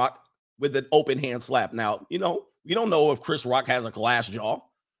Chris Rock with an open hand slap. Now, we don't know if Chris Rock has a glass jaw.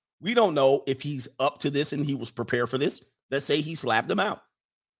 We don't know if he's up to this and he was prepared for this. Let's say he slapped him out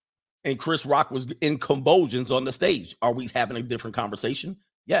and Chris Rock was in convulsions on the stage. Are we having a different conversation?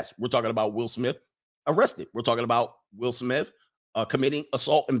 Yes, we're talking about Will Smith arrested. We're talking about Will Smith committing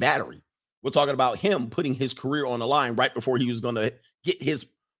assault and battery. We're talking about him putting his career on the line right before he was going to get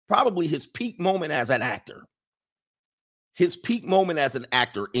probably his peak moment as an actor. His peak moment as an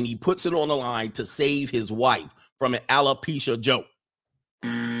actor, and he puts it on the line to save his wife from an alopecia joke.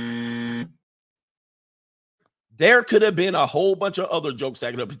 There could have been a whole bunch of other jokes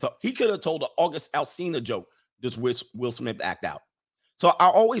that he could have told the August Alsina joke. Does Will Smith act out? So I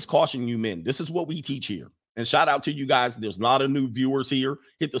always caution you men. This is what we teach here. And shout out to you guys. There's a lot of new viewers here.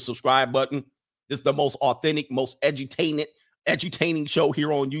 Hit the subscribe button. This is the most authentic, most edutaining show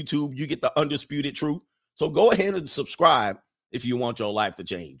here on YouTube. You get the undisputed truth. So go ahead and subscribe if you want your life to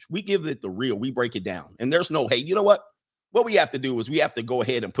change. We give it the real. We break it down. And there's no hate. You know what? What we have to do is we have to go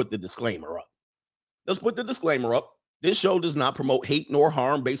ahead and put the disclaimer up. Let's put the disclaimer up. This show does not promote hate nor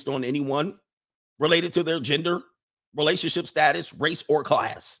harm based on anyone related to their gender, relationship status, race, or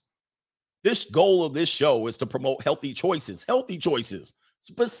class. This goal of this show is to promote healthy choices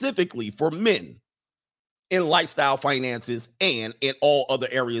specifically for men in lifestyle, finances, and in all other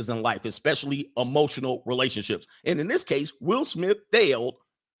areas in life, especially emotional relationships. And in this case, Will Smith failed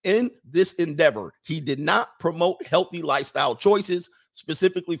in this endeavor. He did not promote healthy lifestyle choices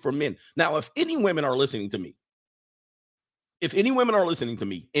specifically for men. Now, if any women are listening to me,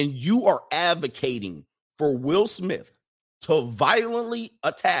 and you are advocating for Will Smith to violently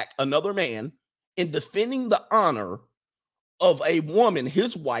attack another man in defending the honor of a woman,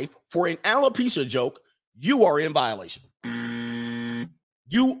 his wife, for an alopecia joke, you are in violation.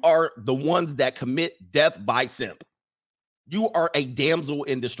 You are the ones that commit death by simp. You are a damsel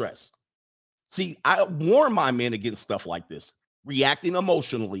in distress. See, I warn my men against stuff like this, reacting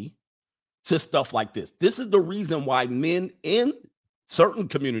emotionally to stuff like this. This is the reason why men in certain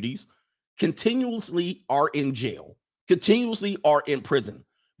communities continuously are in jail, continuously are in prison,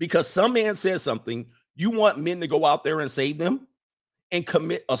 because some man says something. You want men to go out there and save them and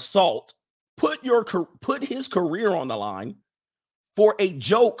commit assault, put his career on the line for a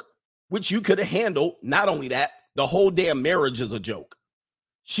joke, which you could have handled. Not only that, the whole damn marriage is a joke.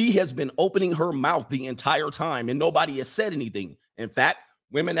 She has been opening her mouth the entire time and nobody has said anything. In fact,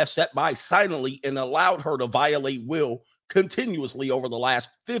 women have sat by silently and allowed her to violate Will continuously over the last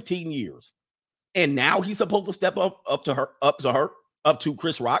 15 years. And now he's supposed to step up to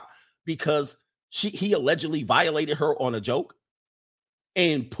Chris Rock because he allegedly violated her on a joke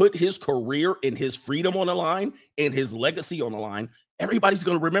and put his career and his freedom on the line and his legacy on the line. Everybody's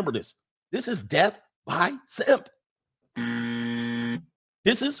going to remember this. This is death by simp.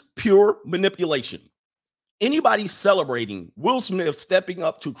 This is pure manipulation. Anybody celebrating Will Smith stepping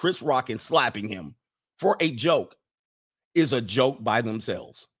up to Chris Rock and slapping him for a joke is a joke by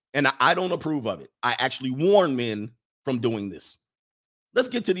themselves. And I don't approve of it. I actually warn men from doing this. Let's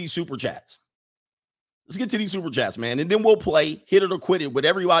get to these super chats. Man. And then we'll play Hit It or Quit It with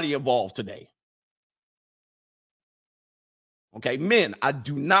everybody involved today. Okay, men, I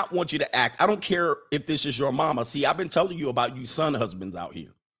do not want you to act. I don't care if this is your mama. See, I've been telling you about you son husbands out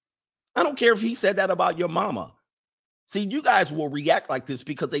here. I don't care if he said that about your mama. See, you guys will react like this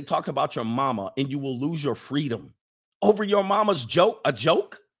because they talked about your mama and you will lose your freedom over your mama's joke. A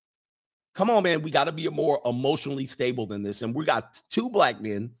joke? Come on, man. We got to be more emotionally stable than this. And we got two black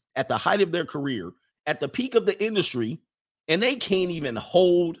men at the height of their career, at the peak of the industry, and they can't even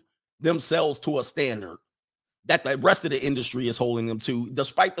hold themselves to a standard that the rest of the industry is holding them to,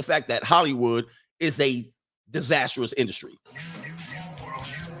 despite the fact that Hollywood is a disastrous industry.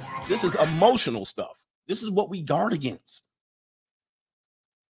 This is emotional stuff. This is what we guard against.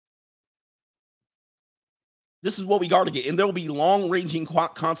 And there'll be long-ranging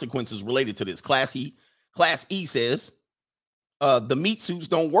consequences related to this. Class E says, the meat suits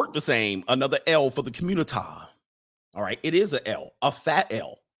don't work the same. Another L for the community. All right, it is an L, a fat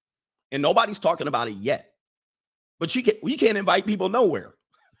L. And nobody's talking about it yet. But we can't invite people nowhere.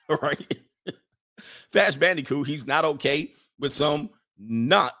 All right. Fash Bandicoot, he's not okay with some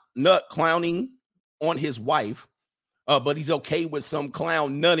nut clowning on his wife, but he's okay with some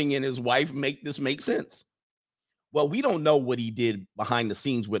clown nutting in his wife. Make this make sense? Well, we don't know what he did behind the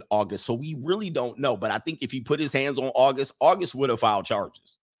scenes with August, so we really don't know. But I think if he put his hands on August would have filed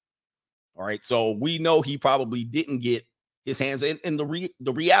charges. All right. So we know he probably didn't get his hands in. And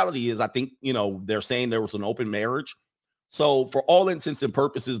the reality is, I think, they're saying there was an open marriage. So for all intents and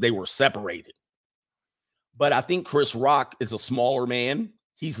purposes, they were separated. But I think Chris Rock is a smaller man.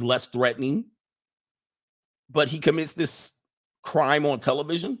 He's less threatening. But he commits this crime on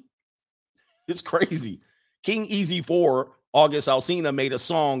television. It's crazy. King Easy 4, August Alsina, made a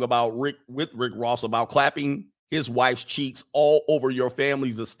song about Rick Ross about clapping his wife's cheeks all over your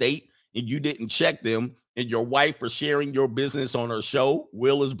family's estate, and you didn't check them, and your wife for sharing your business on her show.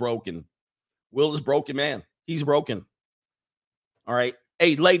 Will is broken. Will is broken, man. He's broken. All right.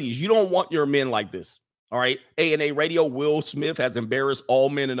 Hey, ladies, you don't want your men like this. All right. A&A Radio, Will Smith has embarrassed all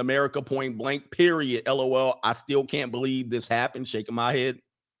men in America, point blank, period. LOL. I still can't believe this happened. Shaking my head.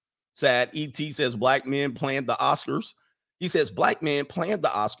 Sad. ET says black men planned the Oscars. He says black men planned the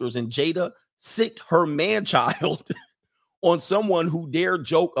Oscars, and Jada sicked her man-child on someone who dared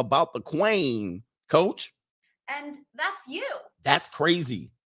joke about the Queen, coach. And that's you. That's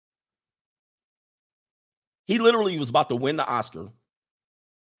crazy. He literally was about to win the Oscar,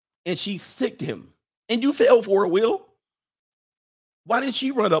 and she sicked him. And you fell for it, Will. Why did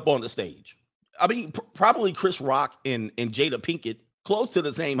she run up on the stage? I mean, probably Chris Rock and Jada Pinkett, close to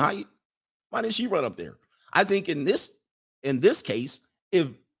the same height. Why did she run up there? I think in this case, if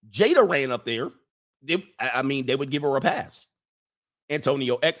Jada ran up there, they would give her a pass.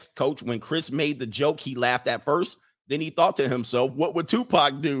 Antonio X, coach, when Chris made the joke, he laughed at first. Then he thought to himself, what would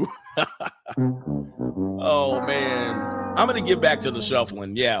Tupac do? Oh, man. I'm going to get back to the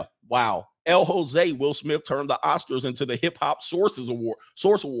shuffling. Yeah. Wow. El Jose, Will Smith turned the Oscars into the Hip Hop Source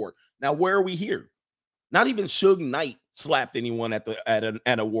Award. Now, where are we here? Not even Suge Knight slapped anyone at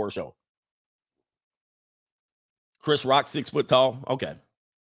an award show. Chris Rock, 6 foot tall. Okay.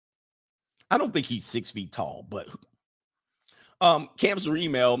 I don't think he's 6 feet tall, but Camster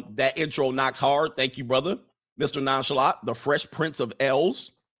email, that intro knocks hard. Thank you, brother. Mr. Nonchalant, the Fresh Prince of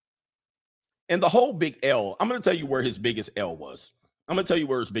L's. And the whole big L, I'm going to tell you where his biggest L was. I'm going to tell you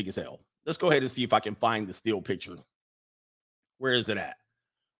where his biggest L. Let's go ahead and see if I can find the still picture. Where is it at?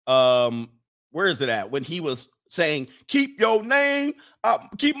 Where is it at? When he was saying, keep your name,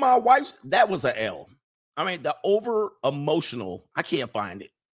 keep my wife's, that was an L. I mean, the over emotional, I can't find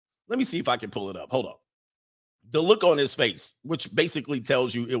it. Let me see if I can pull it up. Hold up. The look on his face, which basically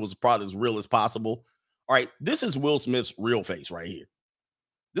tells you it was probably as real as possible. All right, this is Will Smith's real face right here.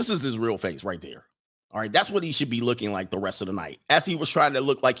 This is his real face right there. All right, that's what he should be looking like the rest of the night. As he was trying to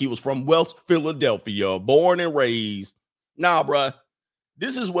look like he was from West Philadelphia, born and raised. Nah, bruh.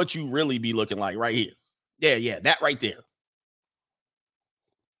 This is what you really be looking like right here. Yeah, that right there.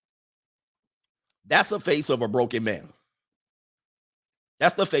 That's the face of a broken man.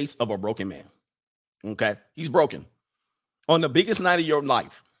 That's the face of a broken man. Okay? He's broken. On the biggest night of your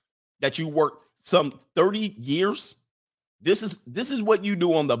life that you worked some 30 years, this is what you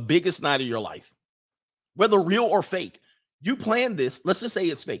do on the biggest night of your life. Whether real or fake, you plan this. Let's just say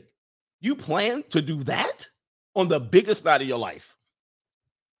it's fake. You plan to do that on the biggest night of your life.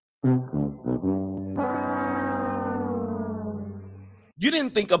 You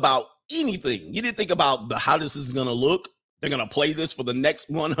didn't think about anything. You didn't think about how this is going to look. They're going to play this for the next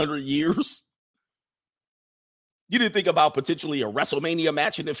 100 years. You didn't think about potentially a WrestleMania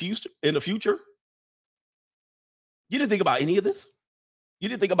match in the future. You didn't think about any of this. You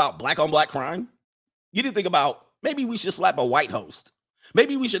didn't think about black on black crime. You didn't think about maybe we should slap a white host.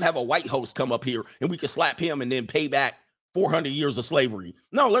 Maybe we should have a white host come up here and we could slap him and then pay back 400 years of slavery.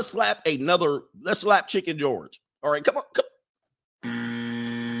 No, let's slap Chicken George. All right, come on.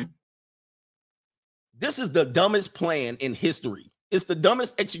 This is the dumbest plan in history. It's the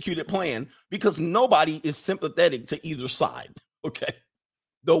dumbest executed plan because nobody is sympathetic to either side. Okay.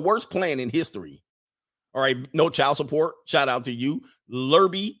 The worst plan in history. All right. No child support. Shout out to you.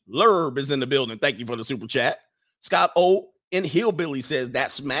 Lerb is in the building. Thank you for the super chat. Scott O in Hillbilly says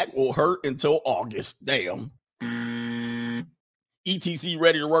that smack will hurt until August. Damn. ETC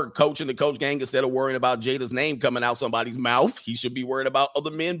ready to work. Coach and the coach gang, instead of worrying about Jada's name coming out somebody's mouth, he should be worried about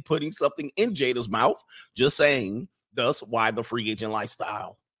other men putting something in Jada's mouth. Just saying. Thus, why the free agent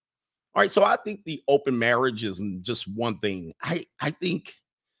lifestyle? All right, so I think the open marriage isn't just one thing. I think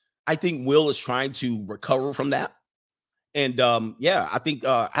Will is trying to recover from that, and I think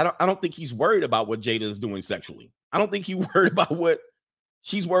I don't think he's worried about what Jada is doing sexually. I don't think he's worried about what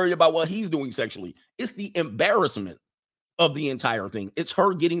she's worried about what he's doing sexually. It's the embarrassment of the entire thing. It's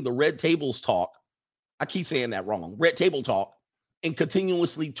her getting the red tables talk. I keep saying that wrong. Red table talk, and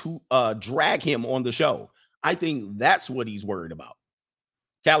continuously to drag him on the show. I think that's what he's worried about.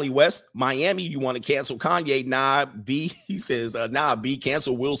 Cali West, Miami, you want to cancel Kanye? Nah, B. He says, nah, B.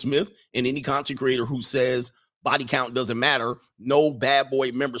 Cancel Will Smith and any content creator who says body count doesn't matter. No bad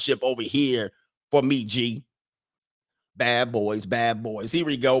boy membership over here for me, G. Bad boys, bad boys. Here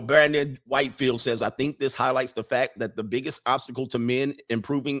we go. Brandon Whitefield says, I think this highlights the fact that the biggest obstacle to men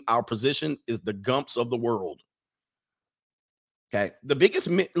improving our position is the Gumps of the world. Okay. The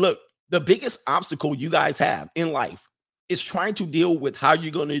biggest obstacle you guys have in life is trying to deal with how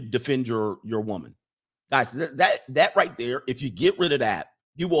you're going to defend your woman. Guys, that right there, if you get rid of that,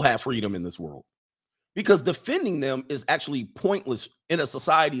 you will have freedom in this world. Because defending them is actually pointless in a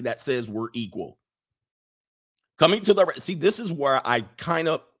society that says we're equal. Coming to the see, this is where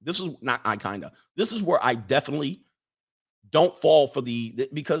this is where I definitely don't fall for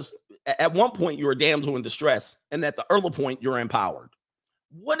because at one point you're a damsel in distress, and at the other point you're empowered.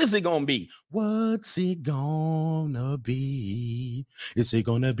 What is it gonna be? What's it gonna be? Is it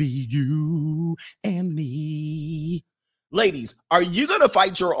gonna be you and me? Ladies, are you gonna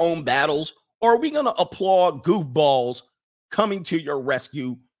fight your own battles, or are we gonna applaud goofballs coming to your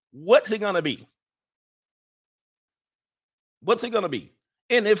rescue? What's it gonna be? What's it going to be?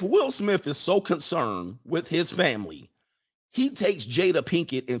 And if Will Smith is so concerned with his family, he takes Jada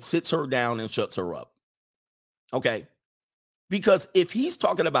Pinkett and sits her down and shuts her up. Okay? Because if he's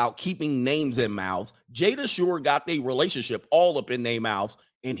talking about keeping names in mouths, Jada sure got their relationship all up in their mouths,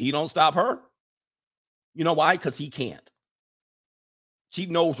 and he don't stop her. You know why? Because he can't. She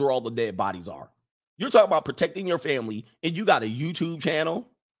knows where all the dead bodies are. You're talking about protecting your family, and you got a YouTube channel.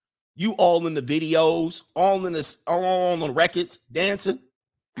 You all in the videos, all on the records, dancing.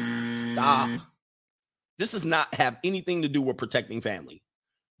 Stop. This does not have anything to do with protecting family.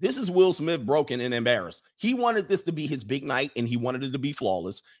 This is Will Smith broken and embarrassed. He wanted this to be his big night, and he wanted it to be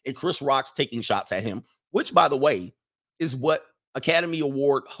flawless. And Chris Rock's taking shots at him, which, by the way, is what Academy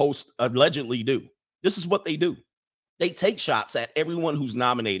Award hosts allegedly do. This is what they do. They take shots at everyone who's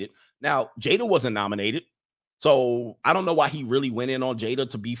nominated. Now, Jada wasn't nominated. So I don't know why he really went in on Jada,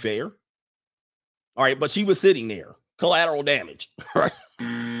 to be fair. All right, but she was sitting there. Collateral damage. Right?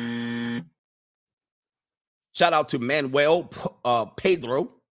 Shout out to Manuel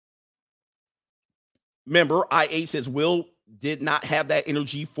Pedro. Remember, IA says Will did not have that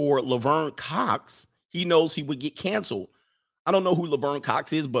energy for Laverne Cox. He knows he would get canceled. I don't know who Laverne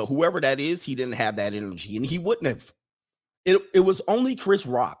Cox is, but whoever that is, he didn't have that energy, and he wouldn't have. It was only Chris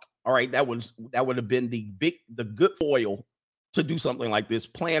Rock. All right, that would have been the good foil to do something like this,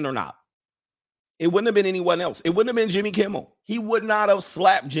 planned or not. It wouldn't have been anyone else. It wouldn't have been Jimmy Kimmel. He would not have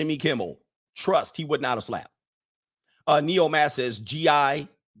slapped Jimmy Kimmel. Trust, he would not have slapped. Neo Mass says J.I.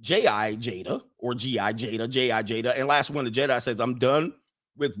 Jada, or G.I. Jada, J.I. Jada. And last one, the Jedi says, I'm done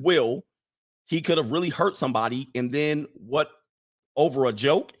with Will. He could have really hurt somebody. And then what, over a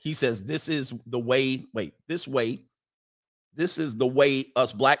joke? He says, this is the way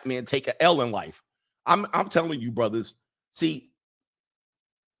us black men take an L in life. I'm telling you, brothers. See,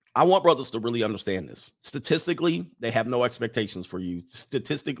 I want brothers to really understand this. Statistically, they have no expectations for you.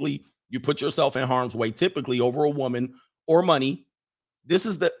 Statistically, you put yourself in harm's way, typically over a woman or money. This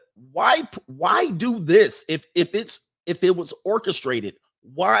is the why do this if it was orchestrated?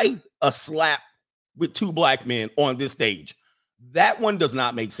 Why a slap with two black men on this stage? That one does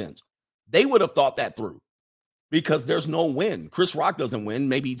not make sense. They would have thought that through. Because there's no win. Chris Rock doesn't win.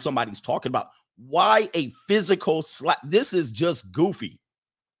 Maybe somebody's talking about why a physical slap. This is just goofy.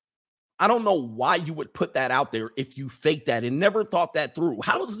 I don't know why you would put that out there if you fake that and never thought that through.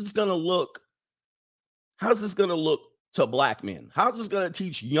 How is this going to look? How is this going to look to black men? How is this going to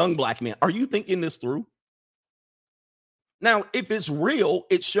teach young black men? Are you thinking this through? Now, if it's real,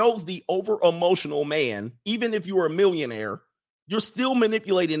 it shows the over-emotional man. Even if you're a millionaire, you're still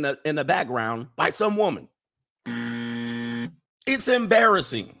manipulated in the background by some woman. It's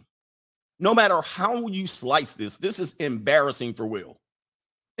embarrassing. No matter how you slice this is embarrassing for Will.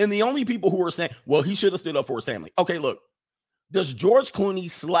 And the only people who are saying, well, he should have stood up for his family. Okay, look. Does George Clooney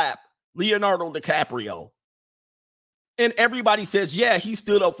slap Leonardo DiCaprio? And everybody says, yeah, he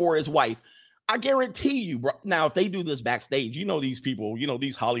stood up for his wife. I guarantee you, bro. Now, if they do this backstage, these people,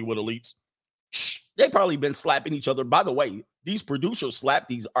 these Hollywood elites, they probably been slapping each other. By the way, these producers slap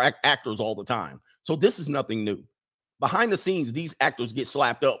these actors all the time. So this is nothing new. Behind the scenes, these actors get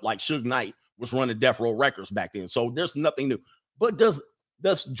slapped up like Suge Knight was running Death Row Records back then. So there's nothing new. But does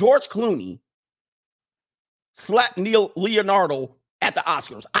George Clooney slap Leonardo at the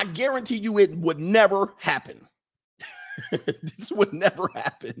Oscars? I guarantee you it would never happen. This would never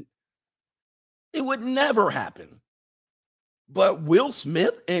happen. It would never happen. But Will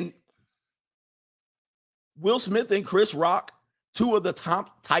Smith and Chris Rock, two of the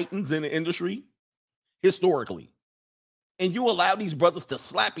top titans in the industry historically, and you allow these brothers to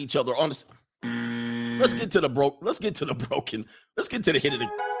slap each other on this. Let's get to the broken. Let's get to the hit of the.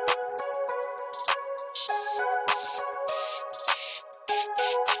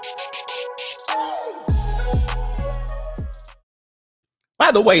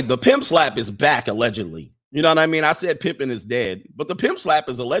 By the way, the pimp slap is back allegedly. You know what I mean? I said pimping is dead, but the pimp slap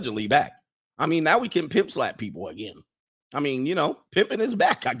is allegedly back. I mean, now we can pimp slap people again. I mean, you know, pimping is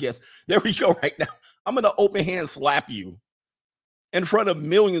back, I guess. There we go right now. I'm going to open hand slap you in front of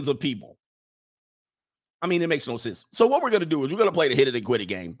millions of people. I mean, it makes no sense. So what we're going to do is we're going to play the hit it and quit it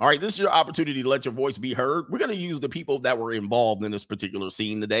game. All right, this is your opportunity to let your voice be heard. We're going to use the people that were involved in this particular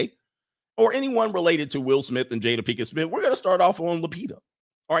scene today, or anyone related to Will Smith and Jada Pinkett Smith. We're going to start off on Lupita.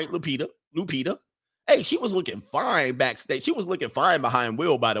 All right, Lupita. Hey, she was looking fine backstage. She was looking fine behind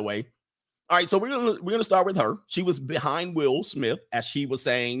Will, by the way. All right, so we're gonna start with her. She was behind Will Smith as she was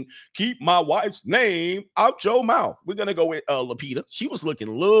saying, "Keep my wife's name out your mouth." We're gonna go with Lupita. She was looking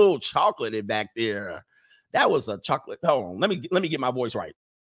a little chocolatey back there. That was a chocolate. Hold on, let me get my voice right.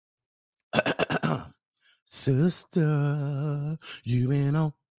 Sister, you been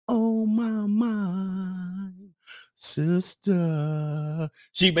on my mind. Sister,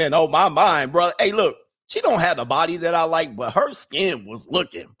 she been on my mind, brother. Hey, look. She don't have the body that I like, but her skin was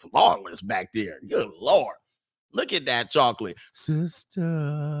looking flawless back there. Good Lord. Look at that chocolate.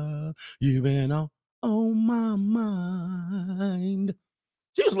 Sister, you been on my mind.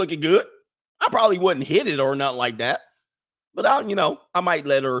 She was looking good. I probably wouldn't hit it or nothing like that. But I might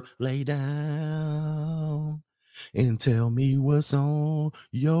let her lay down and tell me what's on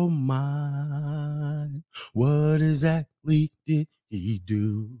your mind. What exactly did he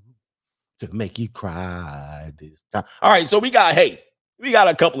do to make you cry this time? All right, so we got a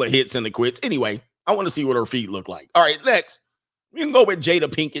couple of hits in the quits. Anyway, I want to see what her feet look like. All right, next, we can go with Jada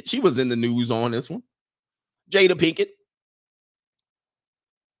Pinkett. She was in the news on this one. Jada Pinkett.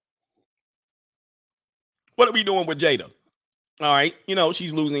 What are we doing with Jada? All right,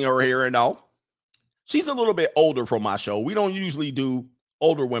 she's losing her hair and all. She's a little bit older for my show. We don't usually do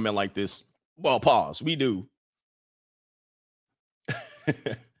older women like this. Well, pause. We do.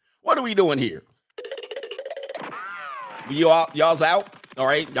 What are we doing here? Y'all's out. All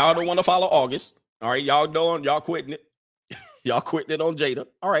right. Y'all don't want to follow August. All right. Y'all quitting it. Y'all quitting it on Jada.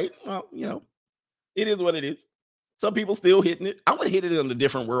 All right. Well, it is what it is. Some people still hitting it. I would hit it in a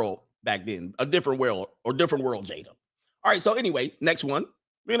different world back then. A different world Jada. All right. So anyway, next one.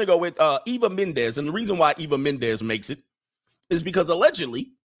 We're going to go with Eva Mendes. And the reason why Eva Mendes makes it is because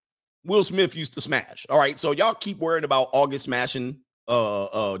allegedly Will Smith used to smash. All right. So y'all keep worrying about August smashing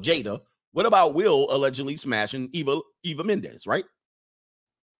Jada. What about Will allegedly smashing Eva Mendes, right?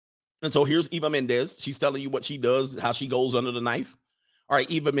 And so here's Eva Mendes. She's telling you what she does, how she goes under the knife. All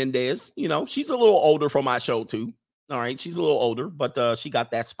right, Eva Mendes, she's a little older for my show too. All right, she's a little older, but she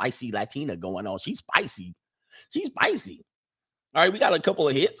got that spicy Latina going on. She's spicy. All right, we got a couple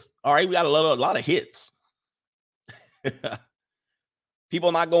of hits. All right, we got a lot of hits.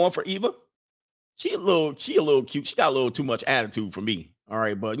 People not going for Eva. She a little cute. She got a little too much attitude for me. All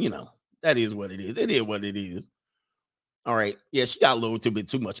right, but that is what it is. It is what it is. All right. Yeah, she got a little bit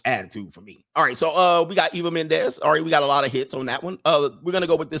too much attitude for me. All right, so we got Eva Mendes. All right, we got a lot of hits on that one. We're gonna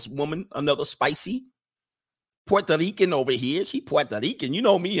go with this woman, another spicy Puerto Rican over here. She Puerto Rican. You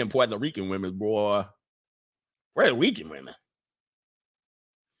know me and Puerto Rican women, boy. Puerto Rican women.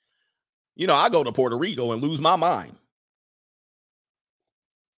 I go to Puerto Rico and lose my mind.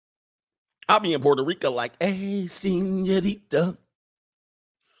 I'll be in Puerto Rico like, hey, señorita,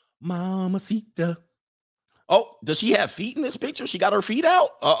 mamacita. Oh, does she have feet in this picture? She got her feet out?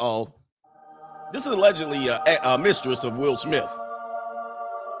 Uh-oh. This is allegedly a mistress of Will Smith.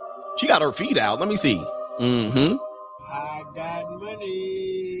 She got her feet out. Let me see. Mm-hmm. I got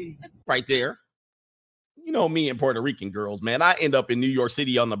money. Right there. Me and Puerto Rican girls, man. I end up in New York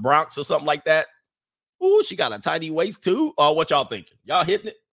City on the Bronx or something like that. Ooh, she got a tiny waist too. Oh, what y'all thinking? Y'all hitting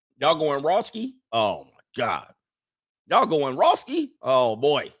it? Y'all going Roski? Oh, my God. Y'all going Roski? Oh,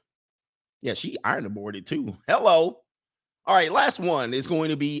 boy. Yeah, she iron boarded too. Hello. All right, last one is going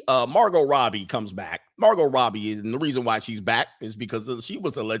to be Margot Robbie comes back. Margot Robbie, and the reason why she's back is because she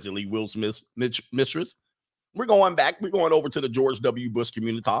was allegedly Will Smith's mistress. We're going back. We're going over to the George W. Bush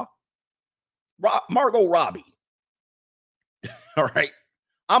community. Margot Robbie. All right.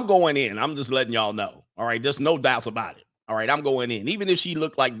 I'm going in. I'm just letting y'all know. All right. There's no doubts about it. All right. I'm going in. Even if she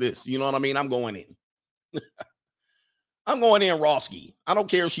looked like this, you know what I mean? I'm going in. I'm going in Roski. I don't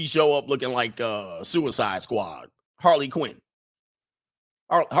care if she show up looking like Suicide Squad. Harley Quinn.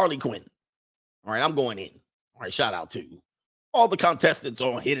 Harley Quinn. All right. I'm going in. All right. Shout out to you. All the contestants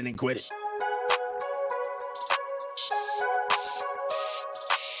on Hit It and Quit It.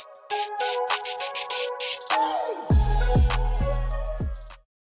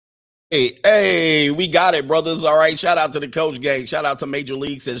 Hey, we got it, brothers. All right, shout out to the Coach Gang. Shout out to Major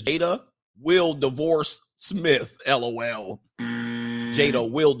League. Says Jada will divorce Smith. LOL. Jada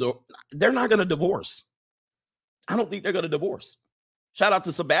will. They're not going to divorce. I don't think they're going to divorce. Shout out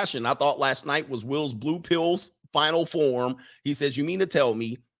to Sebastian. I thought last night was Will's blue pill's final form. He says, you mean to tell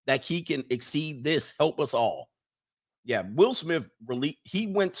me that he can exceed this? Help us all. Yeah, Will Smith, he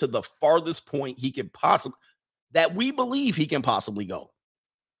went to the farthest point he could possibly, that we believe he can possibly go.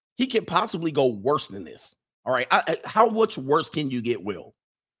 He can possibly go worse than this. All right. How much worse can you get, Will?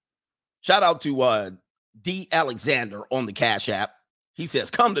 Shout out to D. Alexander on the Cash App. He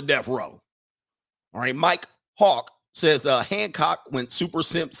says, come to death row. All right. Mike Hawk says Hancock went Super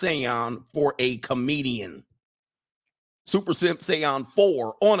Simp Saiyan for a comedian. Super Simp Saiyan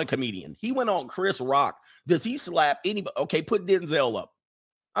 4 on a comedian. He went on Chris Rock. Does he slap anybody? Okay, put Denzel up.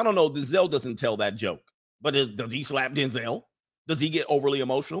 I don't know. Denzel doesn't tell that joke. But does he slap Denzel? Does he get overly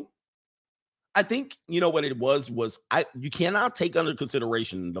emotional? I think, you know what it was you cannot take under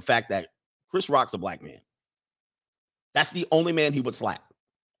consideration the fact that Chris Rock's a black man. That's the only man he would slap.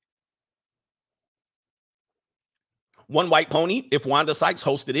 One White Pony, if Wanda Sykes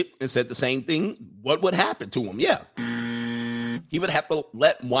hosted it and said the same thing, what would happen to him? Yeah. He would have to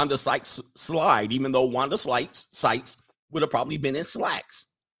let Wanda Sykes slide, even though Wanda Sykes would have probably been in slacks.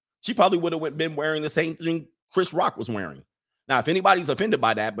 She probably would have been wearing the same thing Chris Rock was wearing. Now, if anybody's offended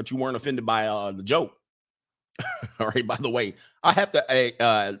by that, but you weren't offended by the joke, all right, by the way, I have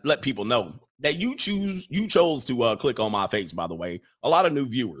to let people know that you chose to click on my face, by the way. A lot of new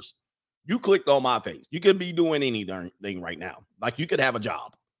viewers. You clicked on my face. You could be doing anything right now. Like you could have a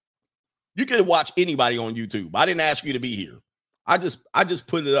job. You could watch anybody on YouTube. I didn't ask you to be here. I just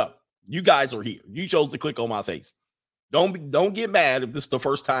put it up. You guys are here. You chose to click on my face. Don't get mad if this is the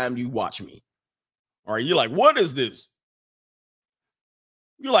first time you watch me. All right, you're like, what is this?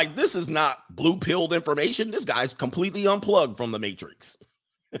 You're like, this is not blue-pilled information. This guy's completely unplugged from the Matrix.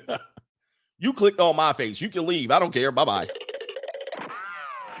 You clicked on my face. You can leave. I don't care. Bye-bye.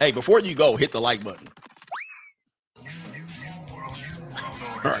 Hey, before you go, hit the like button.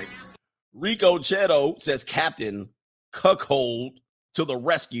 All right. Rico Cheto says, Captain Cuckold to the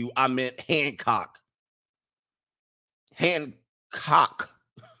rescue. I meant Hancock. Hancock.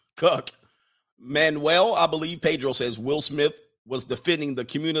 Cuck. Manuel, I believe Pedro says, Will Smith was defending the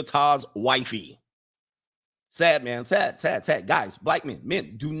Communitas wifey. Sad, man. Sad. Guys, black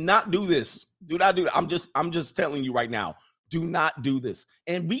men, do not do this. Do not do it. I'm just telling you right now. Do not do this.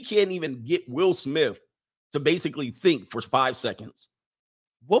 And we can't even get Will Smith to basically think for 5 seconds.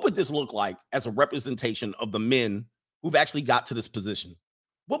 What would this look like as a representation of the men who've actually got to this position?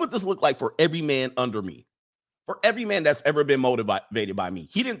 What would this look like for every man under me? For every man that's ever been motivated by me?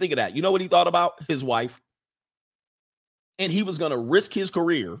 He didn't think of that. You know what he thought about? His wife. And he was going to risk his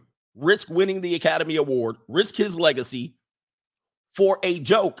career, risk winning the Academy Award, risk his legacy for a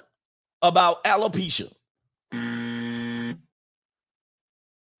joke about alopecia.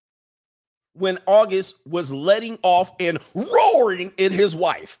 When August was letting off and roaring at his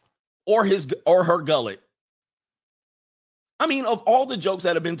wife or her gullet. I mean, of all the jokes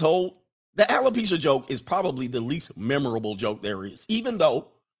that have been told, the alopecia joke is probably the least memorable joke there is, even though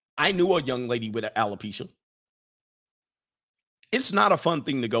I knew a young lady with alopecia. It's not a fun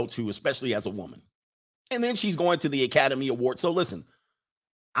thing to go to, especially as a woman. And then she's going to the Academy Award. So listen,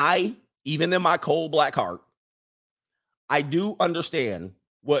 even in my cold black heart, I do understand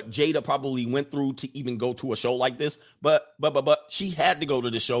what Jada probably went through to even go to a show like this. But she had to go to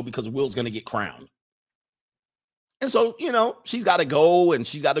the show because Will's going to get crowned. And so, you know, she's got to go and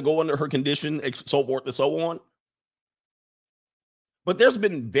she's got to go under her condition, and so forth and so on. But there's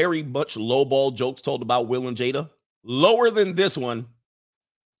been very much lowball jokes told about Will and Jada. Lower than this one.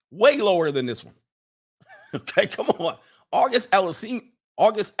 Way lower than this one. Okay, come on.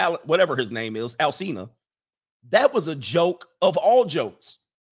 Whatever his name is, Alsina. That was a joke of all jokes.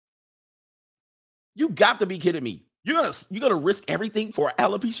 You got to be kidding me. You're gonna risk everything for an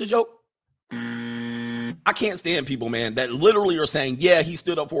alopecia joke? I can't stand people, man, that literally are saying, yeah, he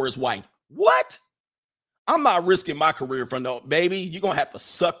stood up for his wife. What? I'm not risking my career for no, baby. You're going to have to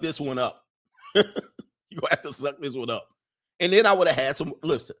suck this one up. You're going to have to suck this one up. And then I would have had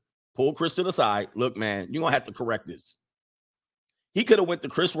listen, pull Chris to the side. Look, man, you're going to have to correct this. He could have went to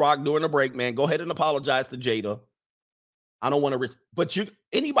Chris Rock during the break, man. Go ahead and apologize to Jada. I don't want to risk, but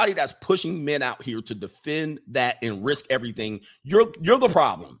anybody that's pushing men out here to defend that and risk everything, you're the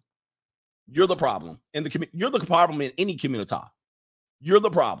problem. You're the problem in the community. You're the problem in any community. You're the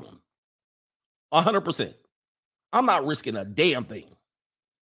problem. 100%. I'm not risking a damn thing.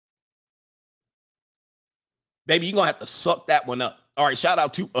 Baby, you're going to have to suck that one up. All right, shout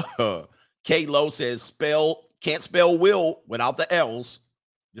out to K. Lowe says, can't spell will without the L's.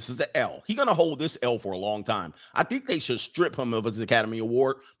 This is the L. He's going to hold this L for a long time. I think they should strip him of his Academy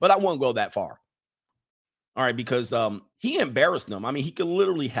Award, but I won't go that far. All right, because he embarrassed them. I mean, he could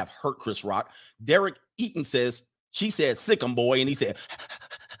literally have hurt Chris Rock. Derek Eaton says, she said, sick 'em, boy. And he said,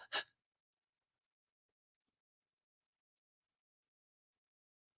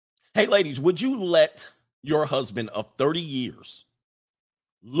 hey, ladies, would you let your husband of 30 years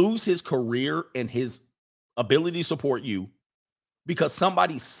lose his career and his ability to support you because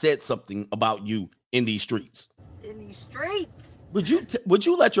somebody said something about you in these streets? In these streets. Would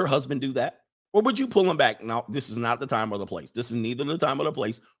you let your husband do that? Or would you pull him back? No, this is not the time or the place. This is neither the time or the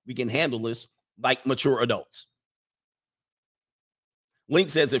place. We can handle this like mature adults. Link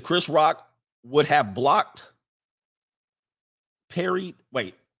says if Chris Rock would have blocked Perry,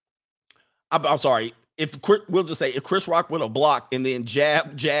 I'm sorry. We'll just say if Chris Rock would have blocked and then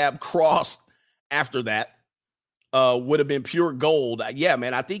jab, crossed after that, would have been pure gold. Yeah,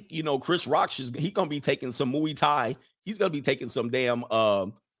 man. I think, Chris Rock, he's going to be taking some Muay Thai. He's going to be taking some damn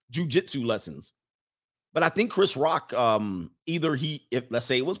jiu-jitsu lessons. But I think Chris Rock, if let's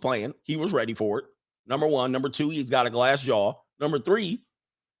say it was playing, he was ready for it. Number one. Number two, he's got a glass jaw. Number three,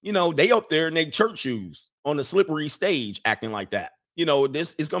 they up there in their church shoes on the slippery stage acting like that.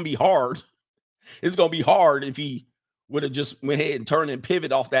 This is going to be hard. It's going to be hard if he would have just went ahead and turned and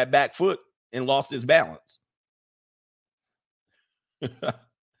pivot off that back foot and lost his balance.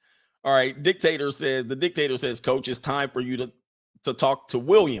 All right. The dictator says, Coach, it's time for you to talk to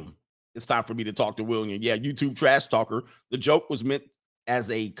William. It's time for me to talk to William. Yeah, YouTube trash talker. The joke was meant as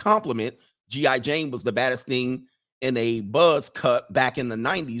a compliment. G.I. Jane was the baddest thing in a buzz cut back in the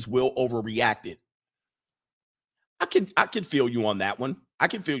 90s. Will overreacted. I could feel you on that one.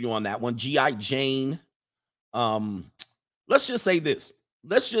 G.I. Jane. Let's just say this.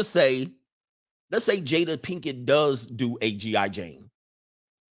 Let's say Jada Pinkett does do a G.I. Jane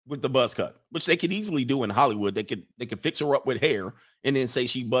with the buzz cut, which they could easily do in Hollywood. They could fix her up with hair and then say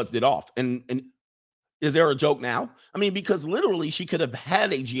she buzzed it off. And is there a joke now? I mean, because literally she could have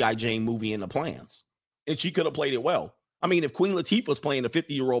had a G.I. Jane movie in the plans and she could have played it well. I mean, if Queen Latifah was playing a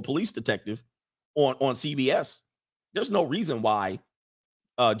 50-year-old police detective on CBS, there's no reason why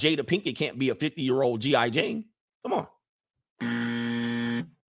Jada Pinkett can't be a 50-year-old G.I. Jane. Come on.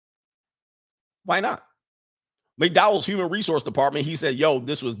 Why not? McDowell's Human Resource Department, he said, yo,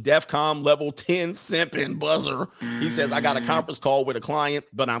 this was DEFCON level 10 simping buzzer. He says, I got a conference call with a client,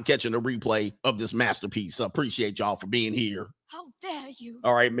 but I'm catching a replay of this masterpiece. I appreciate y'all for being here. How dare you?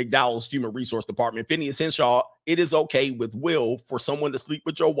 All right, McDowell's Human Resource Department. Phineas Henshaw, it is okay with Will for someone to sleep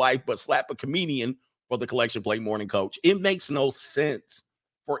with your wife, but slap a comedian for the collection plate morning coach. It makes no sense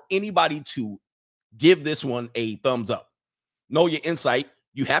for anybody to give this one a thumbs up. Know your insight.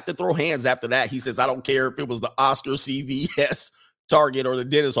 You have to throw hands after that. He says, I don't care if it was the Oscar, CVS, Target, or the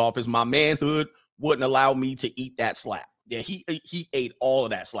dentist office. My manhood wouldn't allow me to eat that slap. Yeah, he ate all of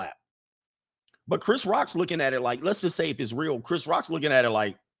that slap. But Chris Rock's looking at it like, let's just say if it's real, Chris Rock's looking at it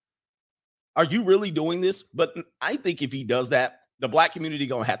like, are you really doing this? But I think if he does that, the black community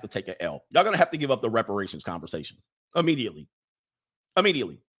going to have to take an L. Y'all going to have to give up the reparations conversation immediately.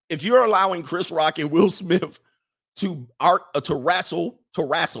 If you're allowing Chris Rock and Will Smith to wrestle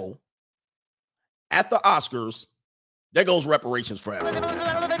at the Oscars, there goes reparations forever.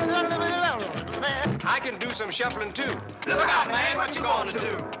 I can do some shuffling too. Look out, man, what you gonna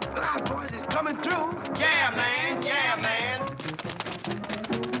do? Look out, boys, it's coming through. Yeah, man,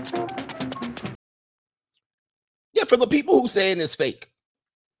 Yeah, for the people who saying it's fake,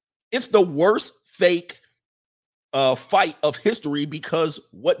 it's the worst fake fight of history because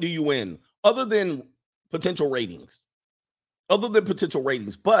what do you win? Other than potential ratings.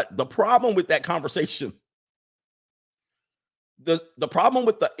 But the problem with that conversation, the problem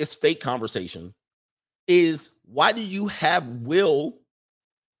with the it's fake conversation is why do you have Will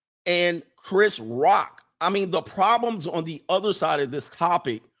and Chris Rock? I mean, the problems on the other side of this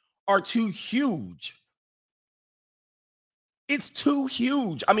topic are too huge. It's too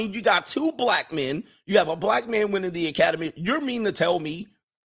huge. I mean, you got two black men. You have a black man winning the Academy. You're mean to tell me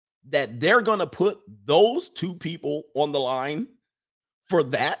that they're going to put those two people on the line for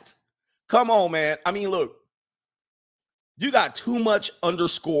that? Come on, man. I mean, look, you got too much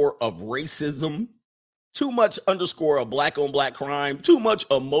underscore of racism, too much underscore of black on black crime, too much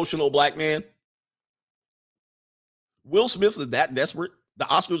emotional black man. Will Smith is that desperate The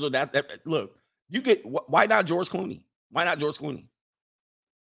Oscars are that look, you get, why not George Clooney? Why not George Clooney?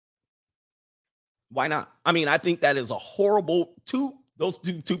 Why not? I mean, I think that is a horrible, those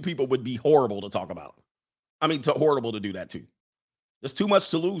two people would be horrible to talk about. I mean, horrible to do that too. There's too much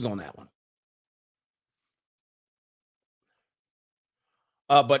to lose on that one.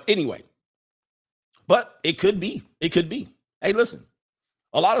 But anyway, but it could be. It could be. Hey, listen,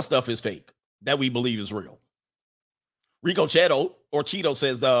 a lot of stuff is fake that we believe is real. Rico Cheeto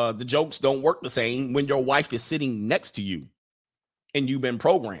says the jokes don't work the same when your wife is sitting next to you and you've been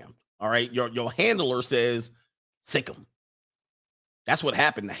programmed. All right. Your handler says, sick him. That's what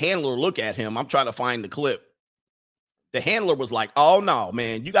happened. The handler looked at him. I'm trying to find the clip. The handler was like, oh, no,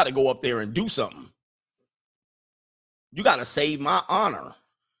 man, you got to go up there and do something. You got to save my honor.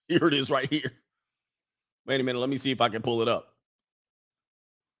 Here it is right here. Wait a minute. Let me see if I can pull it up.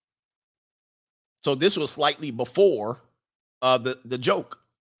 So this was slightly before the joke.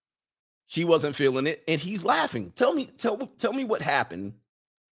 She wasn't feeling it, and he's laughing. Tell me what happened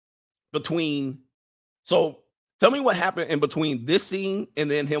between. So tell me what happened in between this scene and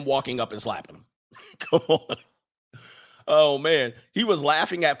then him walking up and slapping him. Come on. Oh man, he was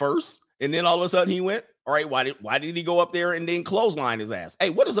laughing at first, and then all of a sudden he went, all right, why did he go up there and then clothesline his ass? Hey,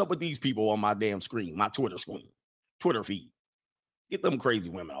 what is up with these people on my damn screen, my Twitter feed? Get them crazy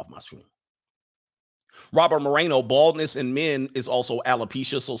women off my screen. Robert Moreno, baldness in men is also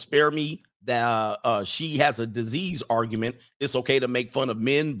alopecia, so spare me that she has a disease argument. It's okay to make fun of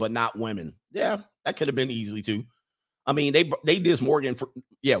men, but not women. Yeah, that could have been easily too. I mean, they did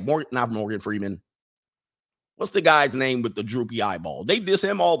not Morgan Freeman. What's the guy's name with the droopy eyeball? They diss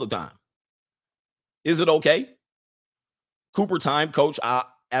him all the time. Is it okay? Cooper time, coach.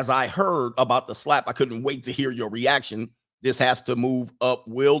 As I heard about the slap, I couldn't wait to hear your reaction. This has to move up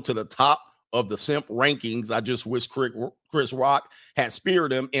Will to the top of the simp rankings. I just wish Chris Rock had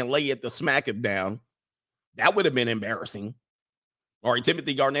speared him and lay it to smack him down. That would have been embarrassing. All right,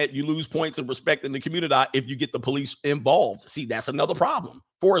 Timothy Garnett, you lose points of respect in the community if you get the police involved. See, that's another problem.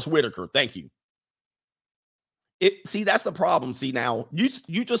 Forrest Whitaker, thank you. See, that's the problem. See, now you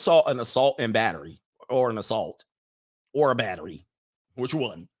just saw an assault and battery, or an assault or a battery. Which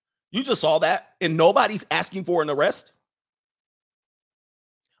one? You just saw that and nobody's asking for an arrest.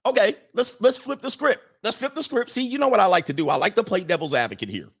 Okay, let's flip the script. Let's flip the script. See, you know what I like to do? I like to play devil's advocate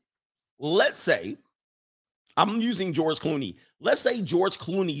here. Let's say I'm using George Clooney. Let's say George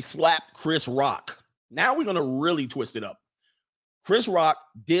Clooney slapped Chris Rock. Now we're going to really twist it up. Chris Rock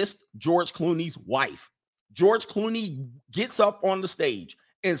dissed George Clooney's wife. George Clooney gets up on the stage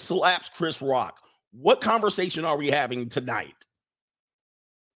and slaps Chris Rock. What conversation are we having tonight?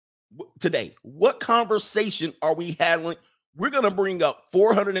 Today, what conversation are we having? We're going to bring up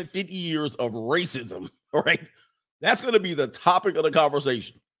 450 years of racism, all right? That's going to be the topic of the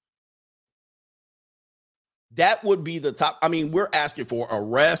conversation. That would be the top. I mean, we're asking for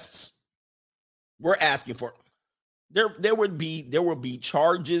arrests. We're asking for, there would be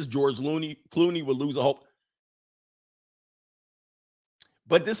charges. George Clooney would lose a hope.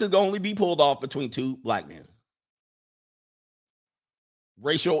 But this would only be pulled off between two black men.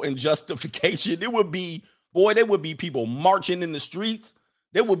 Racial injustification. There would be people marching in the streets.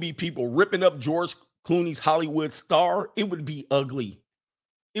 There would be people ripping up George Clooney's Hollywood star. It would be ugly.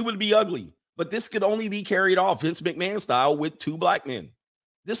 It would be ugly. But this could only be carried off Vince McMahon style with two black men.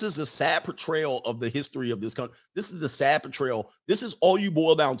 This is the sad portrayal of the history of this country. This is the sad portrayal. This is all you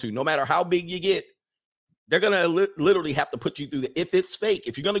boil down to. No matter how big you get, they're going to literally have to put you through if it's fake.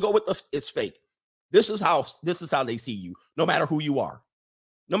 If you're going to go with it's fake. This is how they see you, no matter who you are.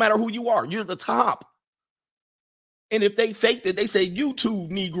 No matter who you are, you're the top. And if they faked it, they say, you two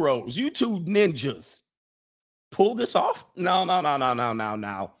Negroes, you two ninjas, pull this off?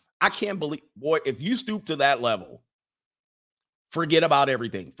 No. I can't believe, boy, if you stoop to that level, forget about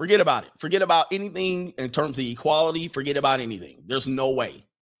everything. Forget about it. Forget about anything in terms of equality. Forget about anything. There's no way.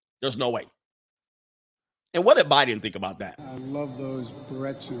 There's no way. And what did Biden think about that? I love those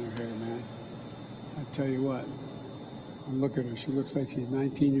barrettes in her hair, man. I tell you what. Look at her. She looks like she's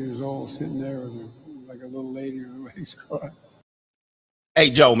 19 years old, sitting there with her, like a little lady with her legs crossed. Hey,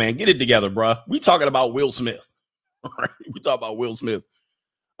 Joe, man, get it together, bro. We talking about Will Smith. All right? We talking about Will Smith.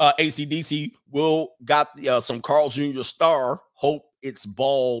 AC/DC, Will got some Carl Jr. star. Hope it's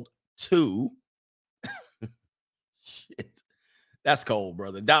bald, too. Shit. That's cold,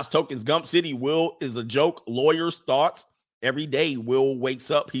 brother. Das Tokens, Gump City, Will is a joke. Lawyers' thoughts. Every day Will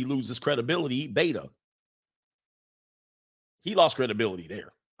wakes up, he loses credibility. Beta. He lost credibility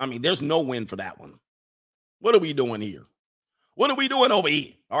there. I mean, there's no win for that one. What are we doing here? What are we doing over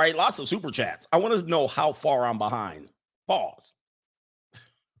here? All right, lots of super chats. I want to know how far I'm behind. Pause.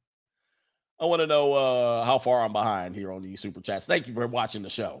 I want to know how far I'm behind here on these super chats. Thank you for watching the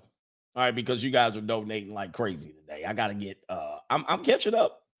show. All right, because you guys are donating like crazy today. I got to get I'm catching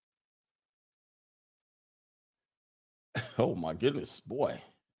up. Oh my goodness, boy.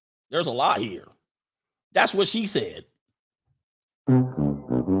 There's a lot here. That's what she said. All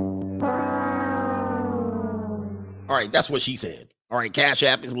right, that's what she said. All right, Cash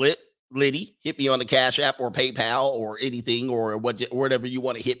App is lit. Liddy, hit me on the Cash App or PayPal or anything or whatever you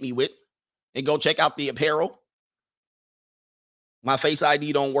want to hit me with. And go check out the apparel. My Face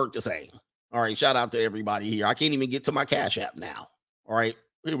ID don't work the same. All right, shout out to everybody here. I can't even get to my Cash App now. All right,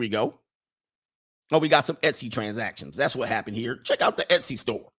 here we go. Oh, we got some Etsy transactions. That's what happened here. Check out the Etsy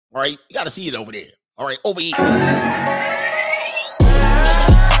store. All right, you got to see it over there. All right, over here.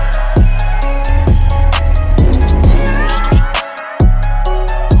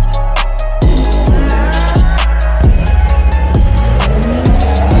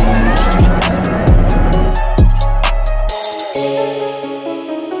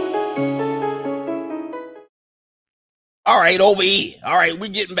 All right, over here. All right, we're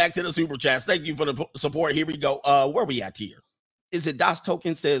getting back to the super chats. Thank you for the support. Here we go. Where we at here? Is it Das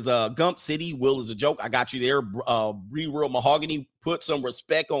Token says Gump City? Will is a joke. I got you there. Real Mahogany, put some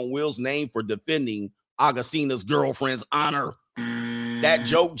respect on Will's name for defending Augustina's girlfriend's honor. That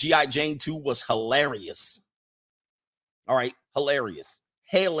joke, G.I. Jane 2, was hilarious. All right, hilarious.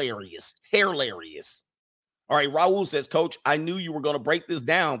 All right, Raul says, Coach, I knew you were going to break this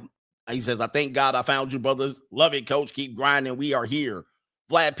down. He says, I thank God I found you, brothers. Love it, Coach. Keep grinding. We are here.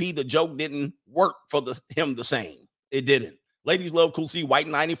 Vlad P, the joke didn't work for him the same. It didn't. Ladies love Cool C. White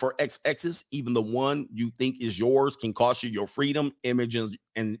 90 for XXs. Even the one you think is yours can cost you your freedom, image,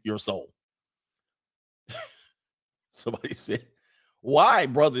 and your soul. Somebody said, why,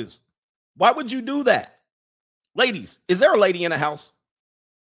 brothers? Why would you do that? Ladies, is there a lady in the house?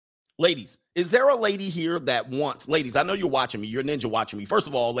 Ladies, is there a lady here that wants, ladies, I know you're watching me. You're a ninja watching me. First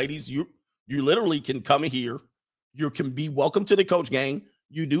of all, ladies, you literally can come in here. You can be welcome to the Coach Gang.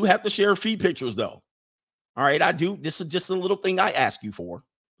 You do have to share feed pictures, though. All right, I do. This is just a little thing I ask you for.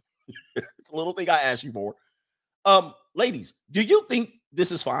 It's a little thing I ask you for. Ladies, do you think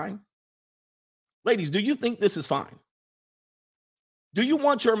this is fine? Ladies, do you think this is fine? Do you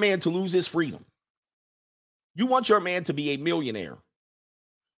want your man to lose his freedom? You want your man to be a millionaire?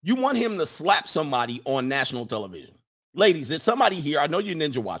 You want him to slap somebody on national television? Ladies, there's somebody here. I know you're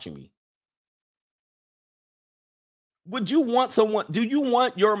ninja watching me. Would you want someone? Do you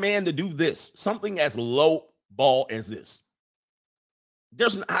want your man to do this? Something as low ball as this?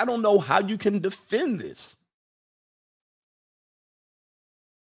 I don't know how you can defend this.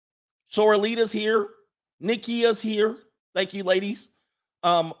 Soralita's here. Nikia's here. Thank you, ladies.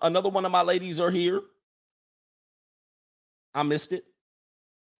 Another one of my ladies are here. I missed it.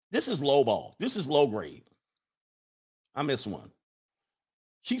 This is low ball. This is low grade. I missed one.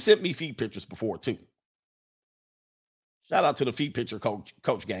 She sent me feed pictures before, too. Shout out to the feed picture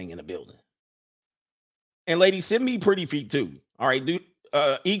coach gang in the building. And ladies, send me pretty feet, too. All right, dude.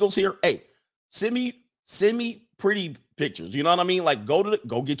 Eagles here. Hey, send me pretty pictures. You know what I mean? Like, go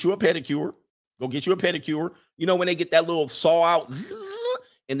get you a pedicure. Go get you a pedicure. You know when they get that little saw out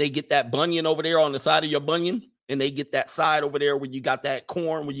and they get that bunion over there on the side of your bunion? And they get that side over there where you got that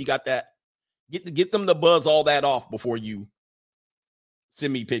corn, where you got that. Get them to buzz all that off before you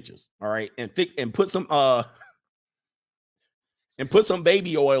send me pictures. All right. And put some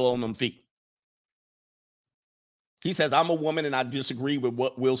baby oil on them feet. He says, I'm a woman and I disagree with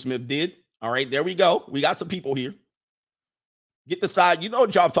what Will Smith did. All right, there we go. We got some people here. Get the side. You know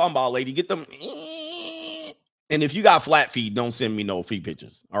what y'all talking about, lady. Get them. And if you got flat feet, don't send me no feet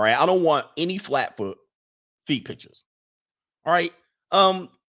pictures. All right. I don't want any flat foot feet pictures. All right.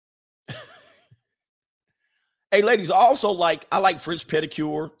 Hey, ladies, I like French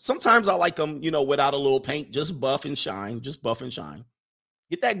pedicure. Sometimes I like them, without a little paint, just buff and shine.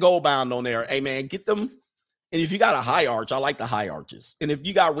 Get that gold bound on there. Hey, man, get them. And if you got a high arch, I like the high arches. And if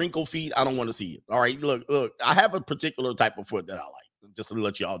you got wrinkled feet, I don't want to see it. All right, look, I have a particular type of foot that I like, just to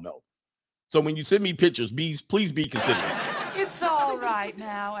let y'all know. So when you send me pictures, please be considerate. It's all right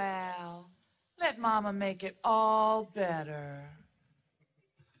now, Al. Let Mama make it all better.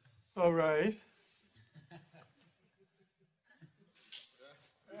 All right.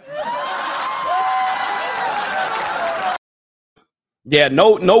 Yeah,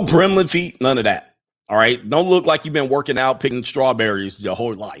 no gremlin feet, none of that. All right. Don't look like you've been working out picking strawberries your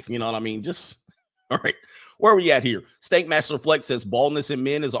whole life. You know what I mean? Just all right. Where are we at here? Steak Master Flex says baldness in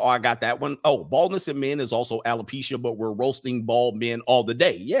men is I got that one. Oh, baldness in men is also alopecia, but we're roasting bald men all the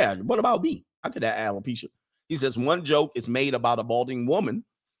day. Yeah. What about me? I could have alopecia. He says one joke is made about a balding woman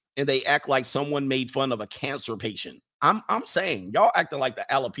and they act like someone made fun of a cancer patient. I'm saying y'all acting like the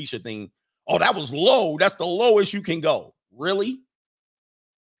alopecia thing. Oh, that was low. That's the lowest you can go. Really?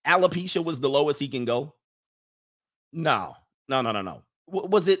 Alopecia was the lowest he can go? No.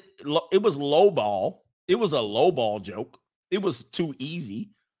 Was it? It was low ball. It was a low ball joke. It was too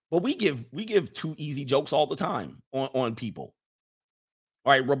easy. But we give too easy jokes all the time on people.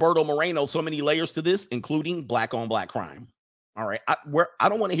 All right, Roberto Moreno. So many layers to this, including black on black crime. All right, I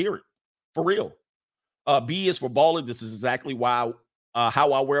don't want to hear it for real. B is for baller. This is exactly why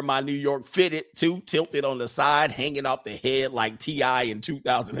how I wear my New York fitted too, tilted on the side, hanging off the head like T.I. in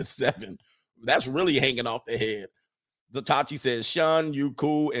 2007. That's really hanging off the head. Zatachi says, Sean, you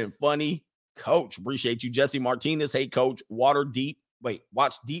cool and funny. Coach, appreciate you. Jesse Martinez, hey, coach, watch Deep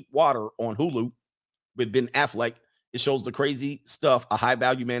Water on Hulu with Ben Affleck. It shows the crazy stuff a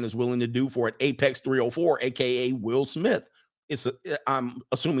high-value man is willing to do for an Apex 304, a.k.a. Will Smith. I'm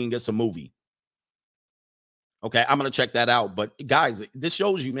assuming it's a movie. Okay, I'm going to check that out. But, guys, this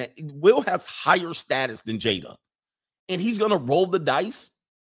shows you, man, Will has higher status than Jada. And he's going to roll the dice.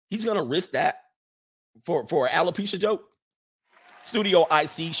 He's going to risk that for an alopecia joke. Studio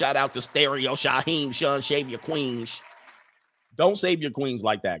IC, shout out to Stereo, Shaheem, Sean, save your queens. Don't save your queens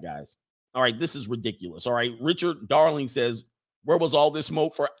like that, guys. All right, this is ridiculous. All right, Richard Darling says, where was all this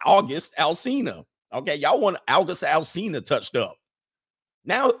smoke for August Alsina? Okay, y'all want August Alsina touched up.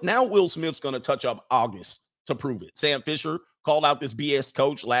 Now Will Smith's going to touch up August to prove it. Sam Fisher called out this BS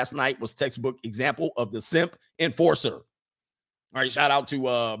coach last night, was textbook example of the simp enforcer. All right, shout out to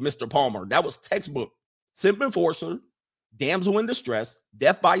Mr. Palmer. That was textbook. Simp enforcer, damsel in distress,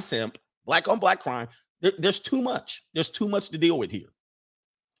 death by simp, black on black crime. There's too much. There's too much to deal with here.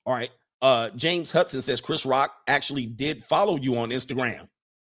 All right. James Hudson says Chris Rock actually did follow you on Instagram.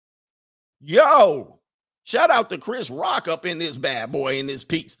 Yo, shout out to Chris Rock up in this bad boy in this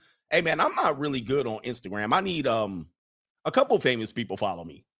piece. Hey, man, I'm not really good on Instagram. I need a couple famous people follow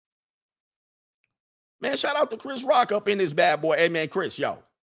me. Man, shout out to Chris Rock up in this bad boy. Hey, man, Chris, yo,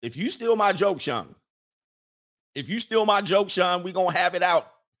 if you steal my joke, Sean, we going to have it out.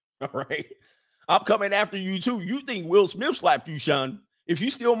 All right. I'm coming after you, too. You think Will Smith slapped you, Sean? If you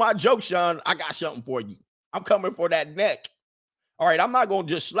steal my joke, Sean, I got something for you. I'm coming for that neck. All right. I'm not going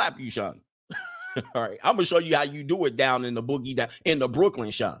to just slap you, Sean. All right. I'm going to show you how you do it down in the boogie, down in the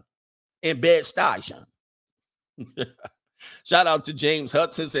Brooklyn, Sean. In Bed-Stuy, Sean. Shout out to James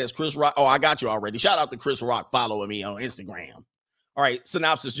Hudson, says Chris Rock. Oh, I got you already. Shout out to Chris Rock following me on Instagram. All right.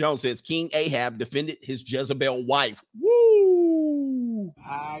 Synopsis Jones says King Ahab defended his Jezebel wife. Woo!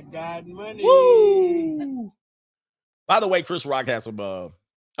 I got money. Woo! By the way, Chris Rock has some,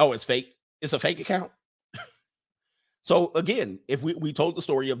 it's fake. It's a fake account. So again, if we told the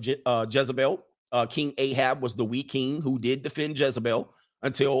story of Jezebel, King Ahab was the weak king who did defend Jezebel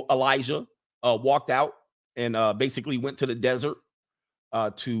until Elijah walked out and basically went to the desert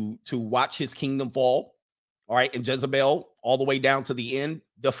to watch his kingdom fall. All right. And Jezebel, all the way down to the end,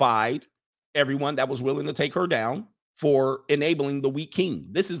 defied everyone that was willing to take her down for enabling the weak king.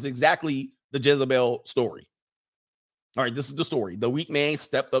 This is exactly the Jezebel story. All right. This is the story. The weak man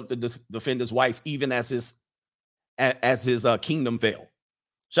stepped up to defend his wife, even as his kingdom fell.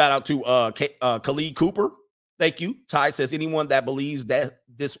 Shout out to Khalid Cooper. Thank you. Ty says anyone that believes that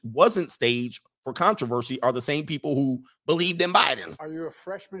this wasn't staged for controversy are the same people who believed in Biden. Are you a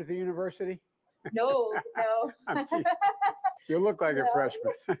freshman at the university? No. You look like a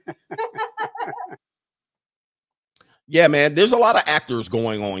freshman. Yeah, man, there's a lot of actors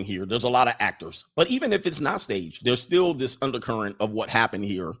going on here. There's a lot of actors. But even if it's not staged, there's still this undercurrent of what happened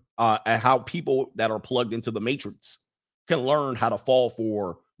here and how people that are plugged into the matrix can learn how to fall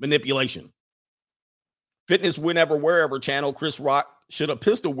for manipulation. Fitness Whenever Wherever channel, Chris Rock should have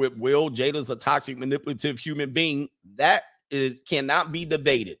pistol whipped Will. Jada's a toxic, manipulative human being. That cannot be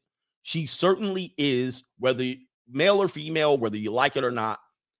debated. She certainly is, whether male or female, whether you like it or not,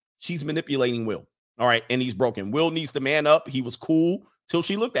 she's manipulating Will. All right, and he's broken. Will needs to man up. He was cool till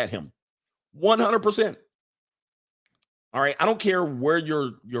she looked at him. 100%. All right, I don't care where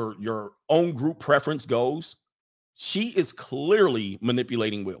your own group preference goes. She is clearly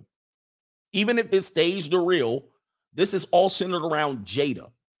manipulating Will. Even if it's staged or real, this is all centered around Jada.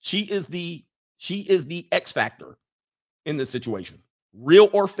 She is the X factor in this situation. Real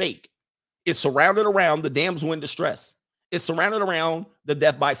or fake. It's surrounded around the damsel in distress. It's surrounded around the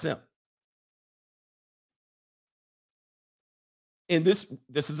death by simp. And this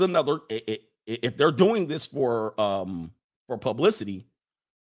is another, if they're doing this for publicity,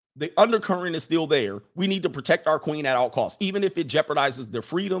 the undercurrent is still there. We need to protect our queen at all costs, even if it jeopardizes their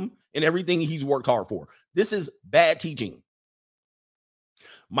freedom and everything he's worked hard for. This is bad teaching.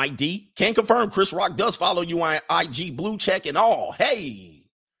 Mike D can confirm Chris Rock does follow you on IG, blue check and all. Hey,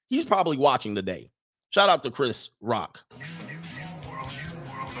 he's probably watching today. Shout out to Chris Rock.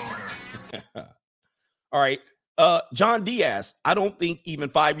 All right. John Diaz, I don't think even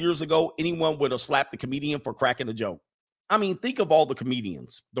 5 years ago anyone would have slapped the comedian for cracking a joke. I mean, think of all the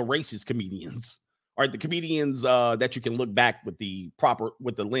comedians, the racist comedians, all right, the comedians that you can look back with the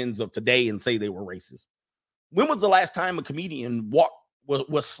lens of today and say they were racist. When was the last time a comedian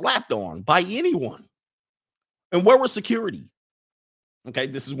was slapped on by anyone? And where was security? Okay,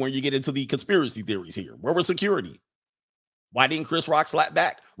 this is when you get into the conspiracy theories here. Where was security? Why didn't Chris Rock slap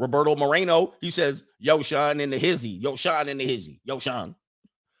back? Roberto Moreno, he says, yo, Sean in the hizzy. Yo, Sean in the hizzy. Yo, Sean.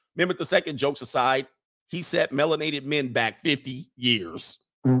 Mehmet II, jokes aside, he set melanated men back 50 years.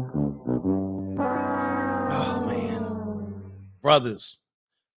 Oh, man. Brothers.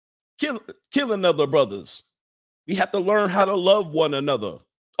 Killing other brothers. We have to learn how to love one another.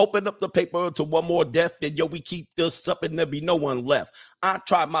 Open up the paper to one more death, and yo, we keep this up and there be no one left. I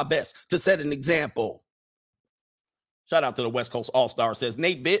try my best to set an example. Shout out to the West Coast All-Star, says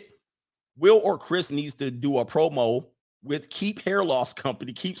Nate Bitt, Will or Chris needs to do a promo with Keeps Hair Loss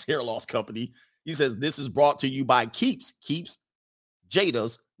Company. He says this is brought to you by Keeps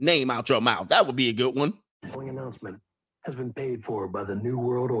Jada's name out your mouth. That would be a good one. Announcement has been paid for by the New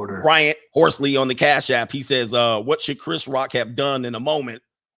World Order. Bryant Horsley on the Cash App. He says, what should Chris Rock have done in a moment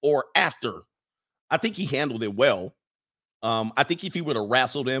or after? I think he handled it well. I think if he would have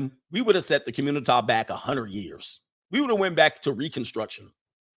wrestled him, we would have set the community back 100 years. We would have went back to Reconstruction.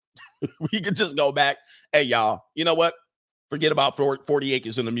 We could just go back. Hey, y'all, you know what? Forget about 40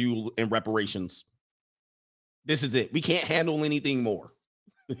 acres and a mule and reparations. This is it. We can't handle anything more.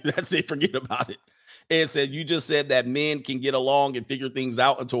 That's it. Forget about it. And said, you just said that men can get along and figure things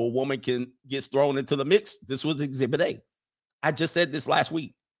out until a woman gets thrown into the mix. This was Exhibit A. I just said this last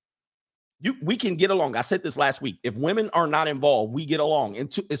week. We can get along. I said this last week. If women are not involved, we get along.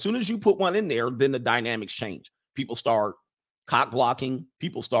 And as soon as you put one in there, then the dynamics change. People start cock blocking.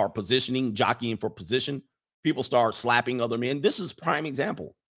 People start positioning, jockeying for position. People start slapping other men. This is a prime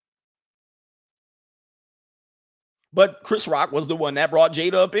example. But Chris Rock was the one that brought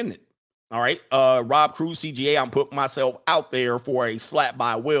Jada up in it. All right. Rob Cruz, CGA, I'm putting myself out there for a slap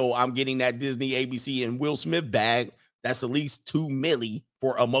by Will. I'm getting that Disney, ABC, and Will Smith bag. That's at least $2 million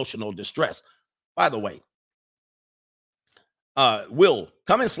for emotional distress. By the way, Will,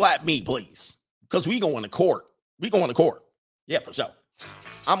 come and slap me, please. Because we going to court. Yeah, for sure.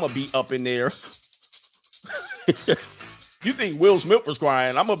 I'm going to be up in there. You think Will Smith was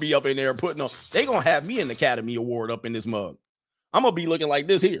crying? I'm going to be up in there putting on. They going to have me an Academy Award up in this mug. I'm going to be looking like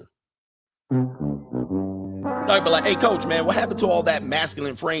this here. I'd be like, hey, coach, man, what happened to all that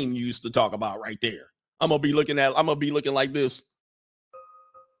masculine frame you used to talk about right there? I'm going to be looking like this.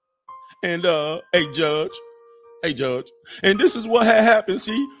 And, hey, Judge. And this is what had happened.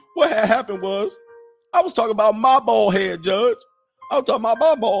 See, what had happened was I was talking about my bald head, Judge. I was talking about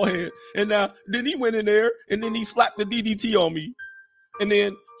my bald head. And then he went in there and then he slapped the DDT on me. And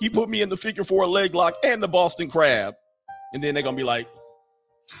then he put me in the figure 4 leg lock and the Boston Crab. And then they're going to be like,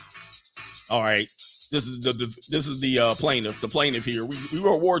 all right, this is the plaintiff here. We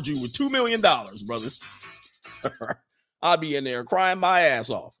will award you with $2 million, brothers. I'll be in there crying my ass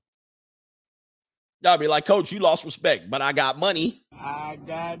off. Y'all be like, Coach, you lost respect, but I got money. I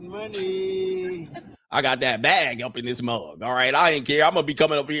got that bag up in this mug. All right, I ain't care. I'm going to be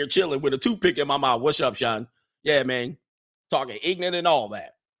coming up here chilling with a toothpick in my mouth. What's up, Sean? Yeah, man. Talking ignorant and all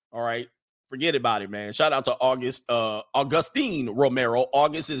that. All right. Forget about it, man. Shout out to Augustine Romero.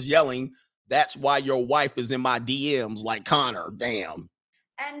 August is yelling, that's why your wife is in my DMs like Connor. Damn.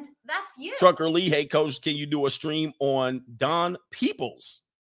 And that's you. Trucker Lee, hey, Coach, can you do a stream on Don Peoples?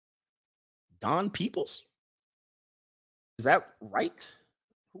 Don Peoples? Is that right?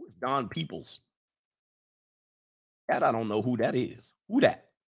 Who is Don Peoples? That I don't know who that is. Who that?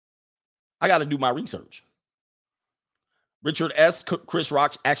 I got to do my research. Richard S. Chris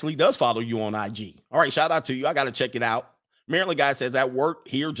Rock actually does follow you on IG. All right, shout out to you. I got to check it out. Maryland guy says, at work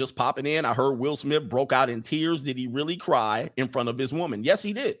here, just popping in. I heard Will Smith broke out in tears. Did he really cry in front of his woman? Yes,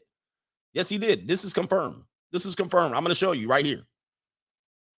 he did. Yes, he did. This is confirmed. I'm going to show you right here.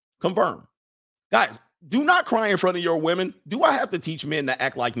 Confirmed. Guys, do not cry in front of your women. Do I have to teach men to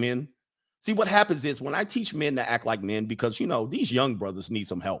act like men? See, what happens is when I teach men to act like men, because, you know, these young brothers need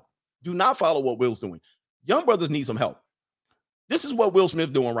some help. Do not follow what Will's doing. Young brothers need some help. This is what Will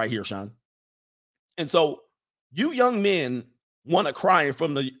Smith doing right here, Sean. And so you young men want to cry in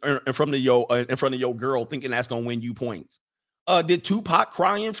front of your girl thinking that's going to win you points. Did Tupac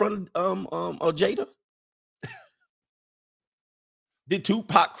cry in front of Jada? Did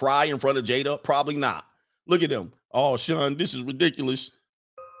Tupac cry in front of Jada? Probably not. Look at him. Oh, Sean, this is ridiculous.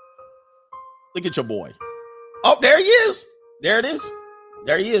 Look at your boy. Oh, there he is. There it is.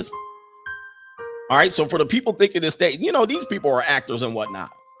 There he is. All right, so for the people thinking this day, you know, these people are actors and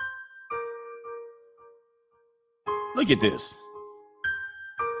whatnot. Look at this.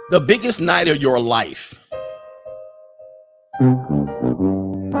 The biggest night of your life.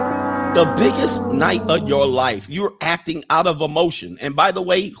 The biggest night of your life. You're acting out of emotion. And by the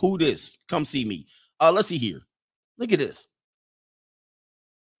way, who this? Come see me. Let's see here. Look at this.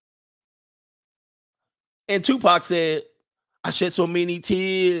 And Tupac said, I shed so many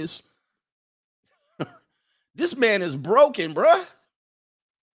tears. This man is broken, bruh.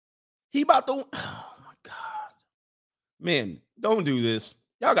 He about to, oh my God. Men, don't do this.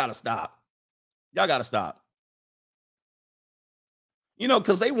 Y'all got to stop. Y'all got to stop. You know,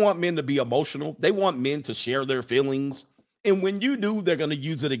 because they want men to be emotional. They want men to share their feelings. And when you do, they're going to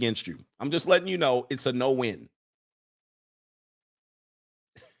use it against you. I'm just letting you know it's a no-win.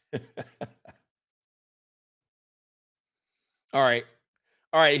 All right.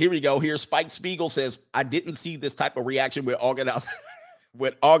 All right, here we go. Here, Spike Spiegel says, I didn't see this type of reaction with August,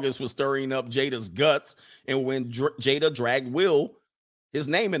 when August was stirring up Jada's guts. And when Jada dragged Will, his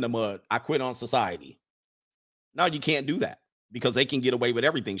name in the mud, I quit on society. No, you can't do that because they can get away with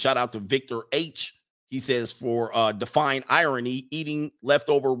everything. Shout out to Victor H. He says, for define irony, eating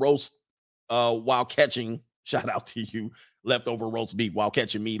leftover roast while catching, shout out to you, leftover roast beef while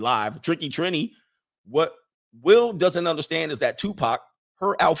catching me live. Tricky Trini, what Will doesn't understand is that Tupac,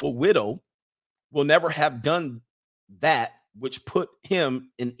 her alpha widow, will never have done that, which put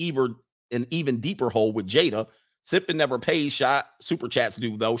him in an even deeper hole with Jada. Sippin never pays. Super chats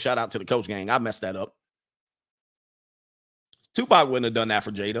do, though. Shout out to the Coach Gang. I messed that up. Tupac wouldn't have done that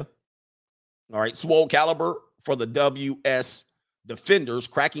for Jada. All right. Swole Caliber for the WS Defenders.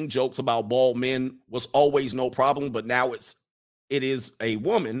 Cracking jokes about bald men was always no problem, but now it is a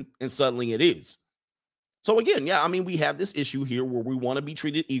woman, and suddenly it is. So again, yeah, I mean, we have this issue here where we want to be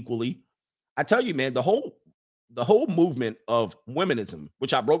treated equally. I tell you, man, the whole movement of womenism,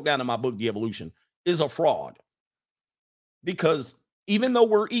 which I broke down in my book, The Evolution, is a fraud. Because even though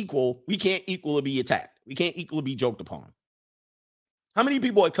we're equal, we can't equally be attacked. We can't equally be joked upon. How many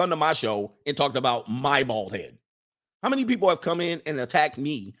people have come to my show and talked about my bald head? How many people have come in and attacked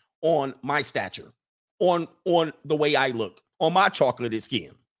me on my stature, on the way I look, on my chocolatey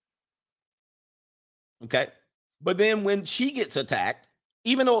skin? Okay. But then when she gets attacked,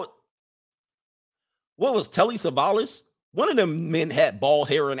 even though, what was Telly Savalas? One of them men had bald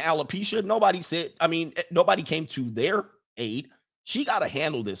hair and alopecia. Nobody came to their aid. She got to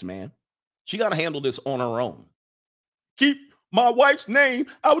handle this, man. She got to handle this on her own. Keep my wife's name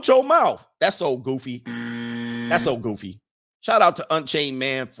out your mouth. That's so goofy. That's so goofy. Shout out to Unchained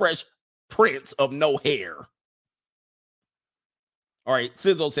Man, Fresh Prince of No Hair. All right,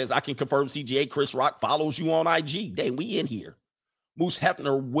 Sizzo says, I can confirm CGA Chris Rock follows you on IG. Dang, we in here. Moose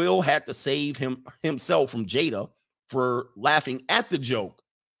Hefner will have to save himself from Jada for laughing at the joke.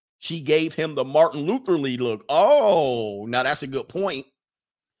 She gave him the Martin Luther Lee look. Oh, now that's a good point.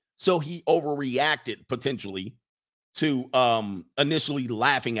 So he overreacted potentially to initially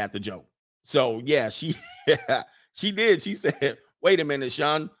laughing at the joke. So yeah, she did. She said, wait a minute,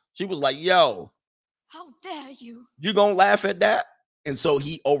 Sean. She was like, yo, how dare you? You gonna laugh at that? And so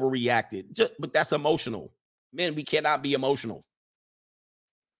he overreacted. But that's emotional. Man, we cannot be emotional.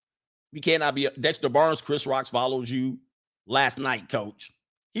 We cannot be. Dexter Barnes, Chris Rock follows you last night, coach.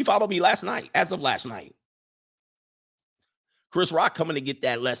 He followed me last night, as of last night. Chris Rock coming to get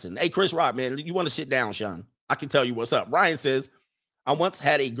that lesson. Hey, Chris Rock, man, you want to sit down, Sean? I can tell you what's up. Ryan says, I once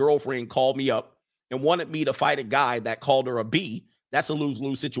had a girlfriend call me up and wanted me to fight a guy that called her a B. That's a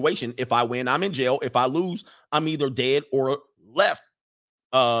lose-lose situation. If I win, I'm in jail. If I lose, I'm either dead or left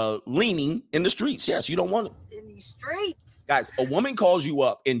leaning in the streets. Yes, you don't want it. In these streets. Guys, a woman calls you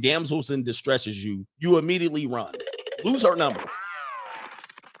up and damsels in distresses you, you immediately run. Lose her number.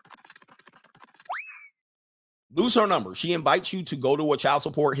 Lose her number. She invites you to go to a child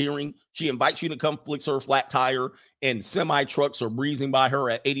support hearing. She invites you to come fix her flat tire, and semi trucks are breezing by her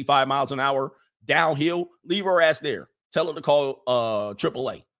at 85 miles an hour downhill. Leave her ass there. Tell her to call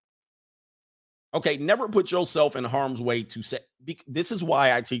AAA. Okay, never put yourself in harm's way to say. This is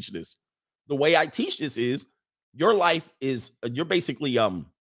why I teach this. The way I teach this is your life is you're basically your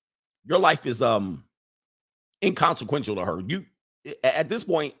life is inconsequential to her. You at this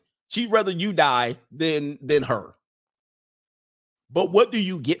point, she'd rather you die than her. But what do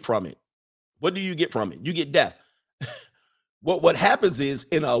you get from it? What do you get from it? You get death. What happens is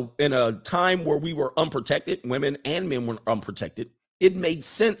in a time where we were unprotected, women and men were unprotected, it made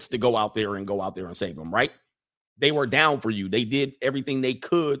sense to go out there and save them, right? They were down for you. They did everything they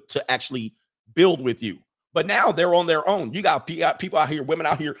could to actually build with you. But now they're on their own. You got people out here, women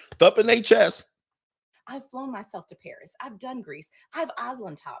out here, thumping their chest. I've flown myself to Paris. I've done Greece. I've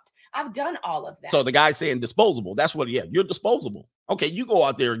island hopped. I've done all of that. So the guy's saying disposable. That's what, yeah, you're disposable. Okay, you go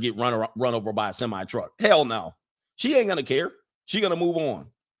out there and get run over by a semi-truck. Hell no. She ain't going to care. She going to move on.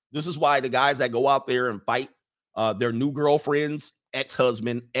 This is why the guys that go out there and fight their new girlfriend's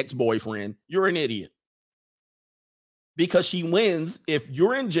ex-husband, ex-boyfriend, you're an idiot. Because she wins. If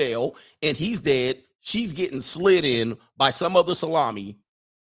you're in jail and he's dead, she's getting slid in by some other salami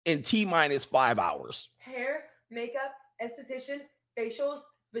in T-minus 5 hours. Hair, makeup, esthetician, facials,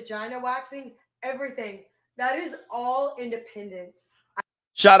 vagina waxing, everything. That is all independent.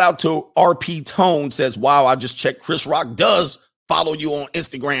 Shout out to RP Tone says, wow, I just checked. Chris Rock does follow you on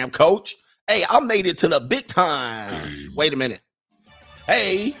Instagram, coach. Hey, I made it to the big time. Wait a minute.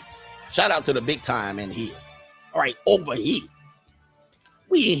 Hey, shout out to the big time in here. All right, over here.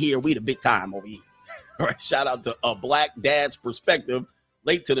 We in here. We the big time over here. All right, shout out to a Black Dad's Perspective.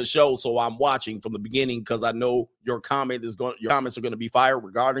 Late to the show, so I'm watching from the beginning because I know your comments are going to be fire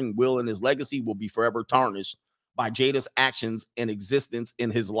regarding Will and his legacy will be forever tarnished by Jada's actions and existence in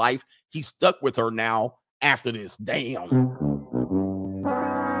his life. He's stuck with her now after this. Damn.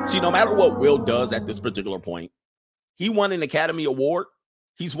 See, no matter what Will does at this particular point, he won an Academy Award.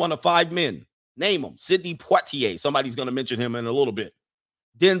 He's one of 5 men. Name them. Sidney Poitier. Somebody's going to mention him in a little bit.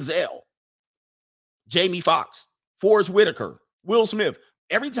 Denzel. Jamie Foxx. Forrest Whitaker. Will Smith.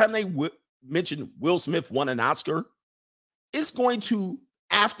 Every time they mention Will Smith won an Oscar, it's going to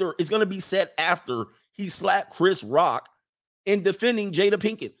be said after he slapped Chris Rock in defending Jada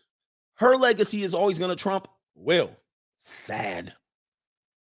Pinkett. Her legacy is always going to trump Will. Sad.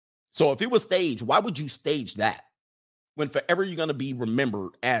 So if it was staged, why would you stage that when forever you're going to be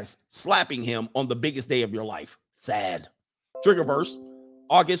remembered as slapping him on the biggest day of your life? Sad. Triggerverse.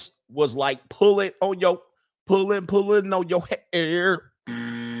 August was like pulling on your hair.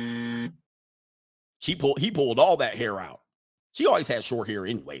 He pulled all that hair out. She always had short hair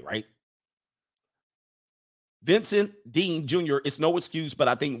anyway, right? Vincent Dean Jr., it's no excuse, but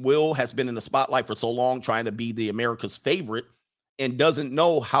I think Will has been in the spotlight for so long trying to be the America's favorite and doesn't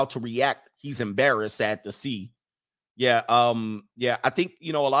know how to react. He's embarrassed, sad to see. Yeah, I think,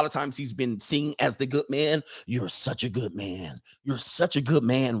 a lot of times he's been seen as the good man. You're such a good man. You're such a good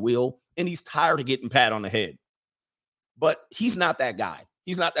man, Will. And he's tired of getting pat on the head. But he's not that guy.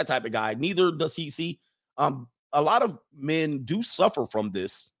 He's not that type of guy. Neither does he see. A lot of men do suffer from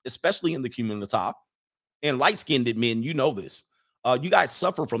this, especially in the community top. And light-skinned men, you know this. You guys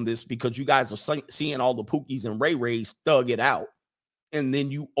suffer from this because you guys are seeing all the Pookies and Ray Rays thug it out. And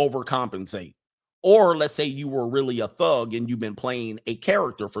then you overcompensate. Or let's say you were really a thug and you've been playing a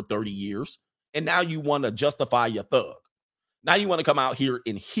character for 30 years. And now you want to justify your thug. Now you want to come out here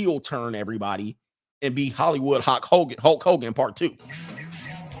and heel turn everybody and be Hollywood Hulk Hogan part 2.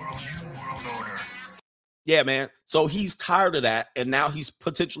 Yeah, man. So he's tired of that. And now he's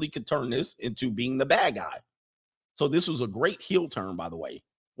potentially could turn this into being the bad guy. So this was a great heel turn, by the way.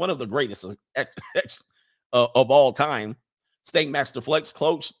 One of the greatest of all time. Stank Master Flex,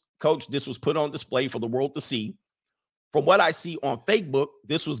 coach, this was put on display for the world to see. From what I see on Facebook,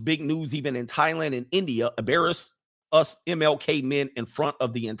 this was big news even in Thailand and India. Embarrass us MLK men in front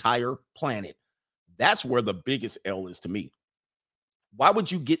of the entire planet. That's where the biggest L is to me. Why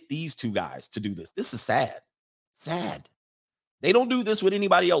would you get these two guys to do this? This is sad. Sad. They don't do this with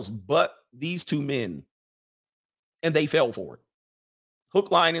anybody else but these two men. And they fell for it.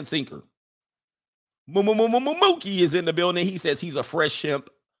 Hook, line, and sinker. Mookie is in the building. He says he's a fresh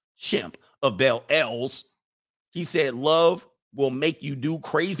shimp of Bel Els. He said love will make you do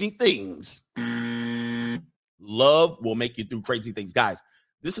crazy things. Love will make you do crazy things. Guys,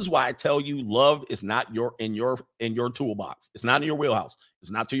 this is why I tell you love is not in your toolbox. It's not in your wheelhouse.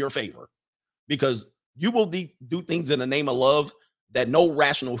 It's not to your favor. Because you will do things in the name of love that no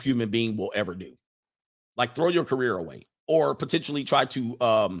rational human being will ever do. Like throw your career away or potentially try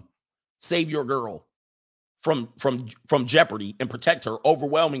to save your girl from jeopardy and protect her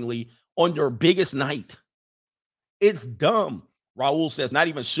overwhelmingly on your biggest night. It's dumb. Raul says, not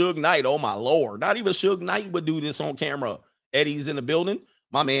even Suge Knight. Oh, my Lord. Not even Suge Knight would do this on camera. Eddie's in the building.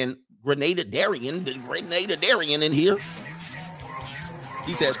 My man, Grenada Darian in here.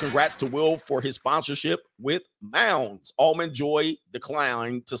 He says, congrats to Will for his sponsorship with Mounds. Almond Joy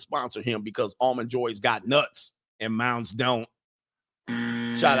declined to sponsor him because Almond Joy's got nuts and Mounds don't.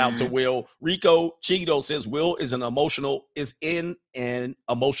 Shout out to Will. Rico Cheeto says Will is in an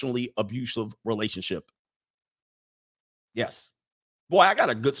emotionally abusive relationship. Yes. Boy, I got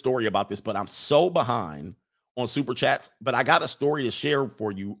a good story about this, but I'm so behind on super chats. But I got a story to share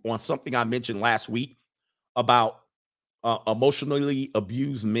for you on something I mentioned last week about emotionally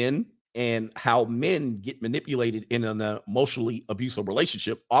abused men and how men get manipulated in an emotionally abusive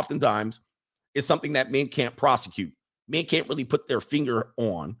relationship. Oftentimes, it's something that men can't prosecute. Men can't really put their finger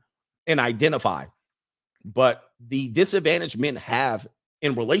on and identify. But the disadvantage men have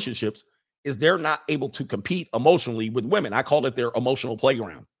in relationships is they're not able to compete emotionally with women. I call it their emotional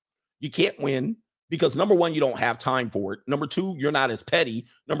playground. You can't win because, number one, you don't have time for it. Number two, you're not as petty.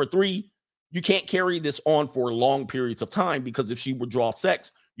 Number three, you can't carry this on for long periods of time because if she withdraws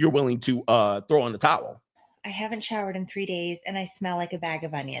sex, you're willing to throw in the towel. I haven't showered in 3 days and I smell like a bag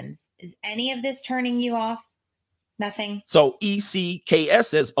of onions. Is any of this turning you off? Nothing. So ECKS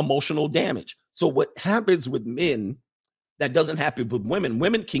says emotional damage. So what happens with men that doesn't happen with women?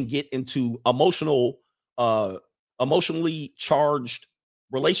 Women can get into emotionally charged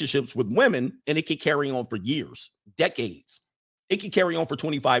relationships with women, and it can carry on for years, decades. It can carry on for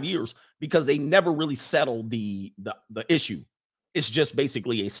 25 years because they never really settle the issue. It's just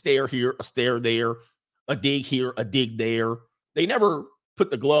basically a stare here, a stare there, a dig here, a dig there. They never put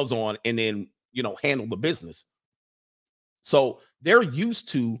the gloves on and then, handle the business. So they're used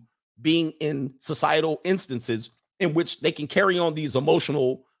to being in societal instances in which they can carry on these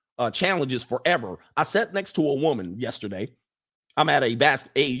emotional challenges forever. I sat next to a woman yesterday. I'm at a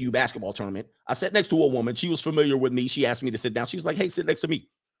AAU basketball tournament. I sat next to a woman. She was familiar with me. She asked me to sit down. She was like, hey, sit next to me.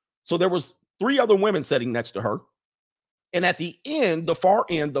 So there was 3 other women sitting next to her. And at the end, the far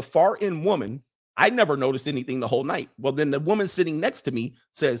end woman, I never noticed anything the whole night. Well, then the woman sitting next to me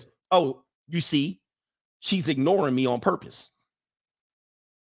says, oh, you see, she's ignoring me on purpose.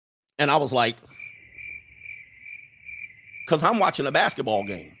 And I was like, because I'm watching a basketball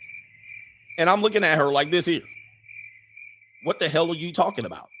game. And I'm looking at her like this here. What the hell are you talking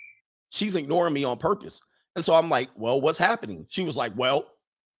about? She's ignoring me on purpose. And so I'm like, well, what's happening? She was like, well,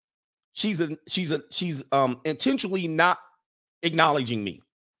 she's intentionally not acknowledging me.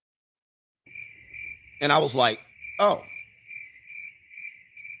 And I was like, oh,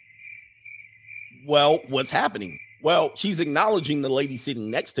 well, what's happening? Well, she's acknowledging the lady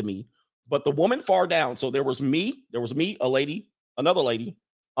sitting next to me, but the woman far down. So there was me, a lady, another lady,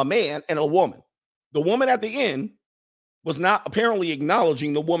 a man, and a woman. The woman at the end was not apparently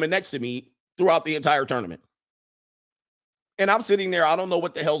acknowledging the woman next to me throughout the entire tournament. And I'm sitting there, I don't know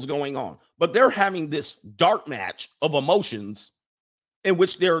what the hell's going on, but they're having this dark match of emotions in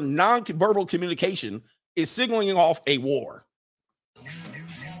which their non-verbal communication is signaling off a war.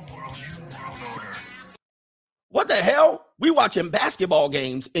 What the hell? We watching basketball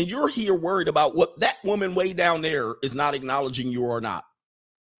games and you're here worried about what that woman way down there is not acknowledging you or not.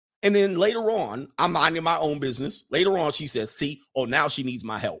 And then later on, I'm minding my own business. Later on, she says, see, oh, now she needs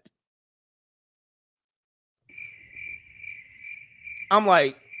my help. I'm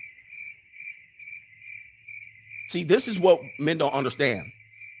like, see, this is what men don't understand,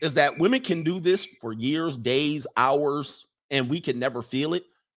 is that women can do this for years, days, hours, and we can never feel it.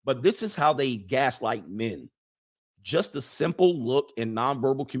 But this is how they gaslight men. Just a simple look in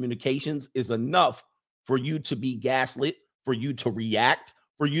nonverbal communications is enough for you to be gaslit, for you to react,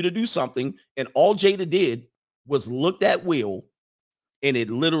 for you to do something. And all Jada did was looked at Will, and it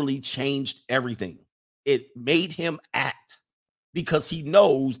literally changed everything. It made him act because he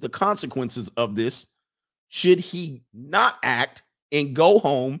knows the consequences of this. Should he not act and go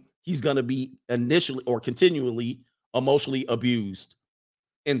home, he's going to be initially or continually emotionally abused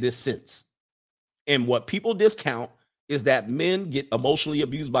in this sense. And what people discount is that men get emotionally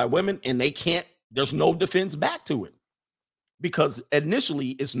abused by women and they can't, there's no defense back to it because initially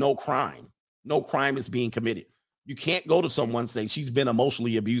it's no crime. No crime is being committed. You can't go to someone saying she's been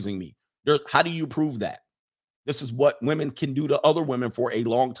emotionally abusing me. How do you prove that? This is what women can do to other women for a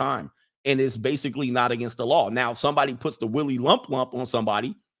long time. And it's basically not against the law. Now, if somebody puts the willy lump on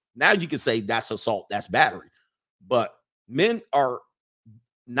somebody, now you can say that's assault, that's battery. But men are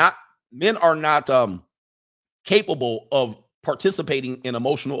not capable of participating in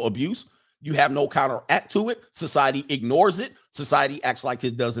emotional abuse. You have no counteract to it. Society ignores it. Society acts like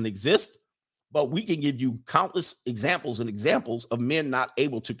it doesn't exist. But we can give you countless examples of men not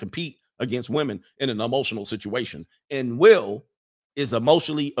able to compete against women in an emotional situation. And Will is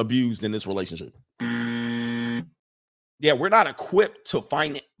emotionally abused in this relationship. Yeah, we're not equipped to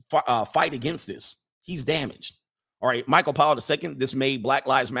fight against this. He's damaged. All right, Michael Powell II, this made Black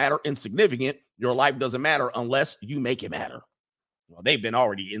Lives Matter insignificant. Your life doesn't matter unless you make it matter. Well, they've been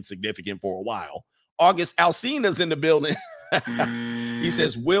already insignificant for a while. August Alsina's in the building. He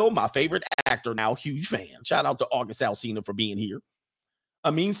says, Will, my favorite actor now, huge fan. Shout out to August Alsina for being here.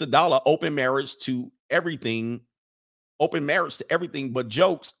 Amin Sadala, open marriage to everything but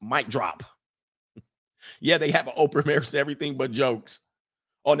jokes might drop. Yeah, they have an open marriage to everything but jokes.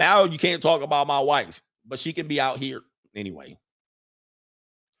 Oh, now you can't talk about my wife, but she can be out here anyway.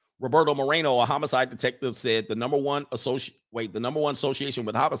 Roberto Moreno, a homicide detective, said the number one association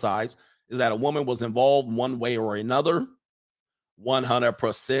with homicides is that a woman was involved one way or another.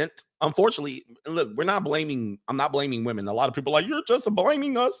 100%. Unfortunately, look, I'm not blaming women. A lot of people are like, you're just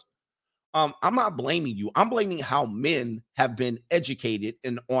blaming us. I'm not blaming you. I'm blaming how men have been educated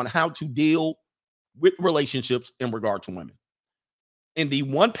on how to deal with relationships in regard to women. And the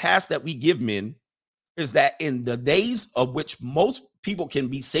one pass that we give men is that in the days of which most people can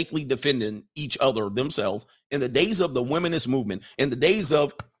be safely defending each other themselves, in the days of the womenist movement, in the days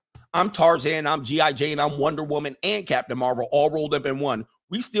of I'm Tarzan, I'm G.I. Jane, I'm Wonder Woman, and Captain Marvel all rolled up in one,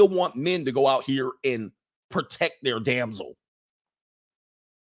 we still want men to go out here and protect their damsel.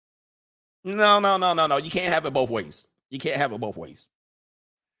 No. You can't have it both ways. You can't have it both ways.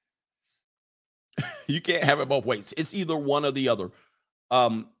 You can't have it both ways. It's either one or the other.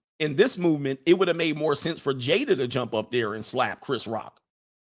 In this movement, it would have made more sense for Jada to jump up there and slap Chris Rock.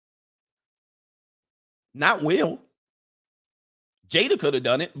 Not Will. Jada could have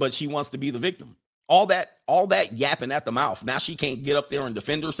done it, but she wants to be the victim. All that yapping at the mouth. Now she can't get up there and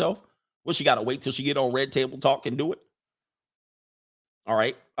defend herself. Well, she got to wait till she get on Red Table Talk and do it. All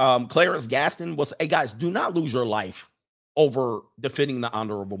right. Clarence Gaston was, hey guys, do not lose your life over defending the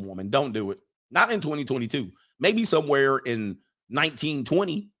honor of a woman. Don't do it. Not in 2022. Maybe somewhere in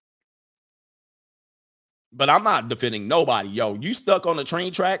 1920. But I'm not defending nobody. Yo, you stuck on the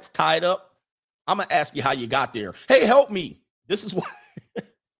train tracks, tied up. I'm going to ask you how you got there. Hey, help me. This is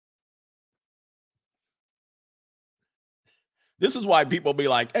why people be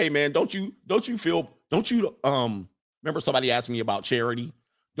like, hey man, don't you remember somebody asked me about charity?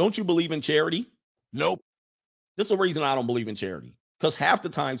 Don't you believe in charity? Nope. This is the reason I don't believe in charity. Because half the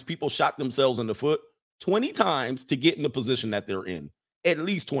times people shot themselves in the foot 20 times to get in the position that they're in. At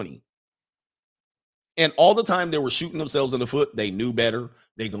least 20. And all the time they were shooting themselves in the foot, they knew better.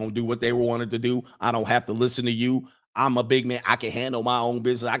 They going to do what they wanted to do. I don't have to listen to you. I'm a big man. I can handle my own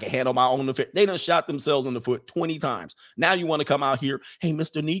business. I can handle my own affairs. They done shot themselves in the foot 20 times. Now you want to come out here, hey,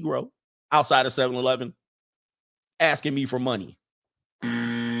 Mr. Negro, outside of 7-Eleven, asking me for money.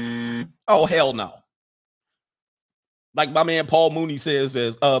 Oh, hell no. Like my man Paul Mooney says,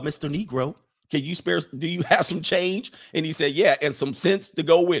 Mr. Negro, can you do you have some change? And he said, yeah, and some sense to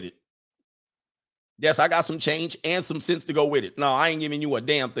go with it. Yes, I got some change and some sense to go with it. No, I ain't giving you a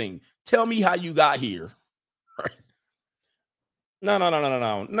damn thing. Tell me how you got here. No.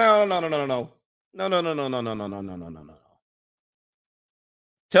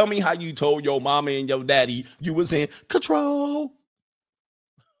 Tell me how you told your mama and your daddy you was in control.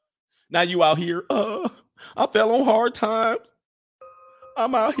 Now you out here, I fell on hard times.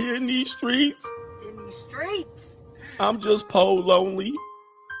 I'm out here in these streets. I'm just lonely.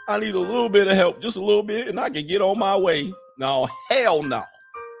 I need a little bit of help, just a little bit, and I can get on my way. No, hell no.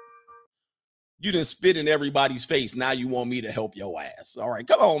 You done spit in everybody's face. Now you want me to help your ass. All right,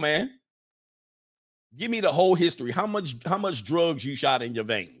 come on, man. Give me the whole history. How much drugs you shot in your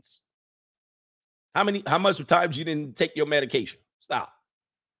veins? How much times you didn't take your medication? Stop.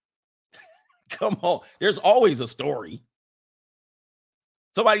 Come on. There's always a story.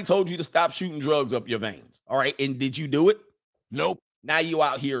 Somebody told you to stop shooting drugs up your veins. All right. And did you do it? Nope. Now you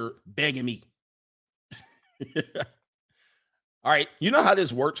out here begging me. All right. You know how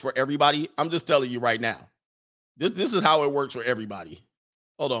this works for everybody? I'm just telling you right now. This is how it works for everybody.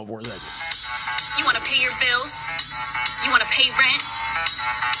 Hold on for a second. You want to pay your bills? You want to pay rent?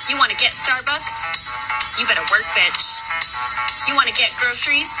 You want to get Starbucks? You better work, bitch. You want to get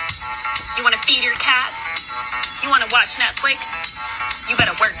groceries? You want to feed your cats? You want to watch Netflix? You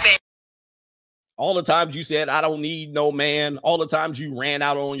better work, bitch. All the times you said, I don't need no man. All the times you ran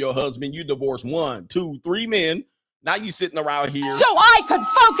out on your husband. You divorced 1, 2, 3 men. Now you sitting around here. So I could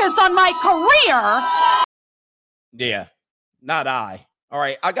focus on my career. Yeah, not I. All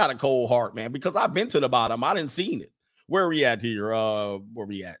right, I got a cold heart, man, because I've been to the bottom. I didn't seen it. Where are we at here? Where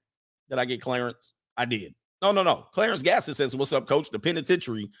we at? Did I get Clarence? I did. No. Clarence Gaston says, what's up, coach? The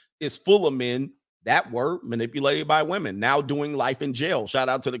penitentiary is full of men that were manipulated by women, now doing life in jail. Shout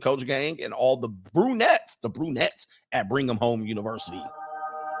out to the Coach Gang and all the brunettes at Brigham Home University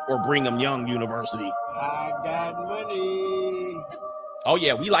or Brigham Young University. I got money. Oh,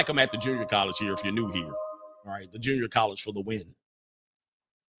 yeah, we like them at the junior college here if you're new here. All right, the junior college for the win.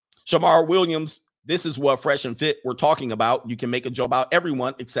 Shamar Williams, this is what Fresh and Fit we're talking about. You can make a joke about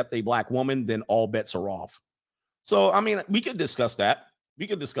everyone except a black woman, then all bets are off. So, I mean, we could discuss that. We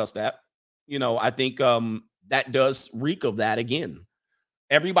could discuss that. You know, I think that does reek of that again.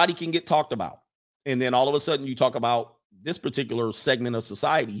 Everybody can get talked about. And then all of a sudden you talk about this particular segment of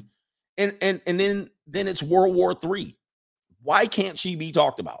society. And then it's World War III. Why can't she be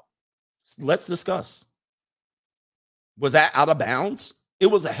talked about? Let's discuss. Was that out of bounds? It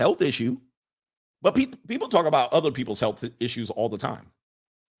was a health issue. But people talk about other people's health issues all the time.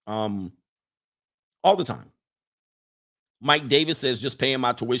 All the time. Mike Davis says, just paying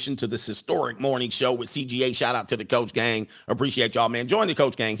my tuition to this historic morning show with CGA. Shout out to the Coach Gang. Appreciate y'all, man. Join the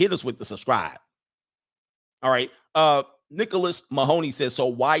Coach Gang. Hit us with the subscribe. All right. Nicholas Mahoney says, so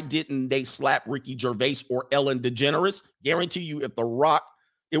why didn't they slap Ricky Gervais or Ellen DeGeneres? Guarantee you if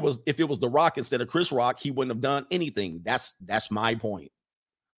it was The Rock instead of Chris Rock, he wouldn't have done anything. That's my point.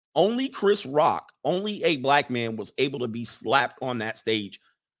 Only Chris Rock, only a black man was able to be slapped on that stage.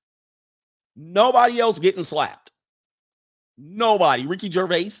 Nobody else getting slapped. Nobody. Ricky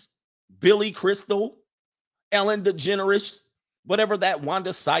Gervais, Billy Crystal, Ellen DeGeneres, whatever that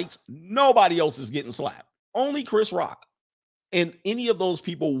Wanda Sykes, nobody else is getting slapped. Only Chris Rock. And any of those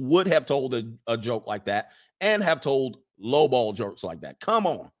people would have told a joke like that and have told lowball jokes like that. Come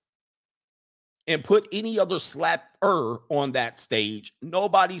on. And put any other slapper on that stage.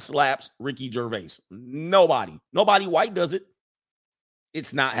 Nobody slaps Ricky Gervais. Nobody. Nobody white does it.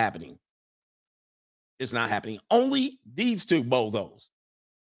 It's not happening. It's not happening. Only these two bozos.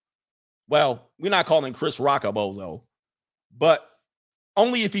 Well, we're not calling Chris Rock a bozo, but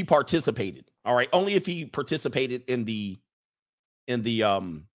only if he participated. All right. Only if he participated in the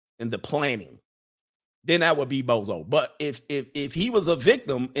planning, then that would be bozo. But if he was a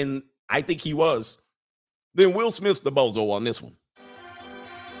victim, and I think he was, then Will Smith's the bozo on this one.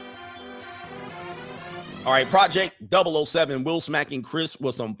 All right. Project 007. Will smacking Chris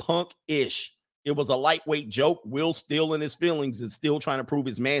was some punk-ish. It was a lightweight joke. Will still in his feelings and still trying to prove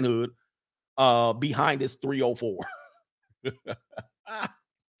his manhood behind his 304.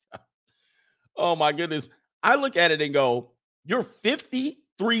 Oh, my goodness. I look at it and go, you're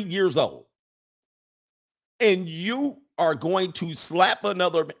 53 years old, and you are going to slap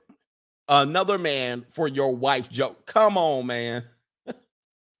another man for your wife's joke. Come on, man.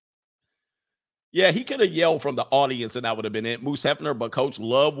 Yeah, he could have yelled from the audience and that would have been it. Moose Hefner, but Coach,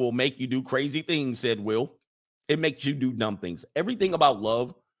 love will make you do crazy things, said Will. It makes you do dumb things. Everything about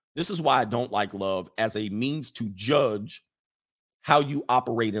love, this is why I don't like love as a means to judge how you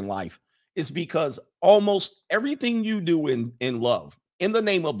operate in life. It's because almost everything you do in love, in the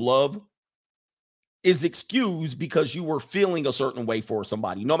name of love, is excused because you were feeling a certain way for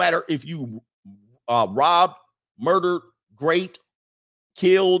somebody. No matter if you robbed, murdered, raped,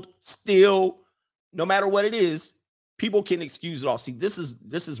 killed, steal, no matter what it is, people can excuse it all. See, this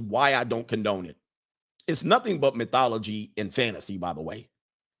is why I don't condone it. It's nothing but mythology and fantasy, by the way.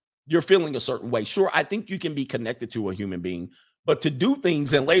 You're feeling a certain way. Sure, I think you can be connected to a human being, but to do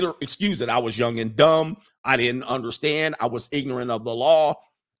things and later excuse it. I was young and dumb. I didn't understand. I was ignorant of the law.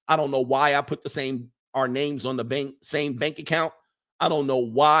 I don't know why I put our names on the same bank account. I don't know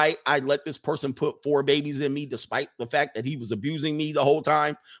why I let this person put 4 babies in me, despite the fact that he was abusing me the whole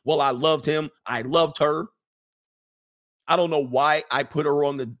time. Well, I loved him. I loved her. I don't know why I put her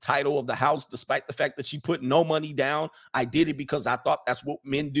on the title of the house, despite the fact that she put no money down. I did it because I thought that's what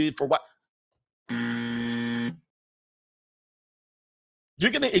men did for what. You're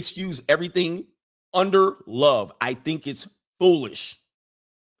going to excuse everything under love. I think it's foolish.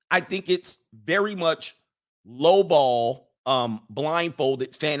 I think it's very much lowball,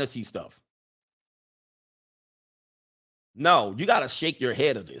 blindfolded fantasy stuff. No, you got to shake your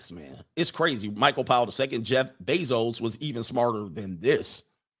head of this, man. It's crazy. Michael Powell II, Jeff Bezos was even smarter than this.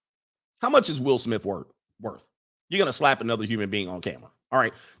 How much is Will Smith worth? You're going to slap another human being on camera. All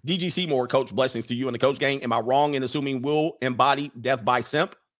right. DG Seymour, Coach, blessings to you and the Coach Gang. Am I wrong in assuming Will embodied death by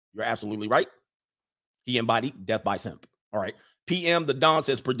simp? You're absolutely right. He embodied death by simp. All right. PM the Don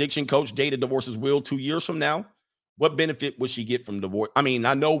says, prediction, Coach, Jada divorces Will 2 years from now. What benefit would she get from divorce? I mean,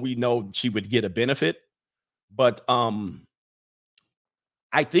 I know we know she would get a benefit, but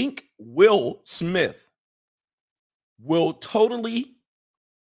I think Will Smith will totally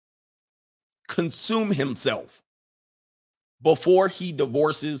consume himself before he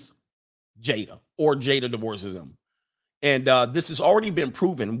divorces Jada or Jada divorces him. And this has already been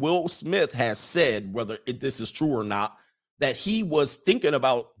proven. Will Smith has said, whether this is true or not, that he was thinking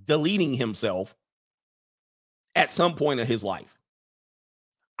about deleting himself at some point in his life.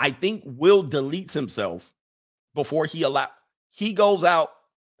 I think Will deletes himself before he goes out.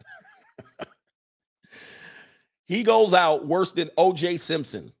 He goes out worse than O.J.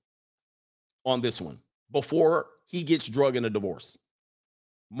 Simpson on this one before he gets drug in a divorce.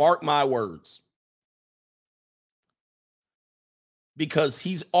 Mark my words. Because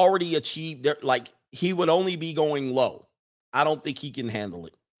he's already achieved, like, he would only be going low. I don't think he can handle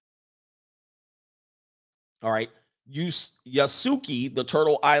it. All right. Yasuki, the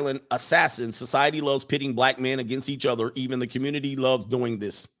Turtle Island assassin. Society loves pitting black men against each other. Even the community loves doing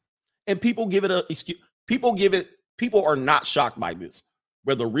this. And people give it a excuse. People are not shocked by this.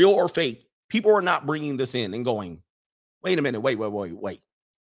 Whether real or fake, people are not bringing this in and going, wait a minute, wait.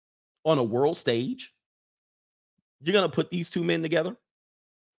 On a world stage, you're going to put these two men together?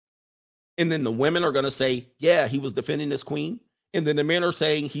 And then the women are going to say, yeah, he was defending his queen. And then the men are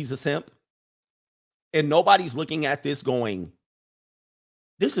saying he's a simp. And nobody's looking at this going,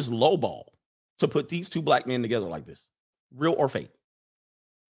 this is lowball to put these two black men together like this. Real or fake?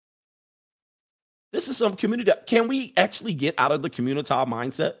 This is some community. Can we actually get out of the community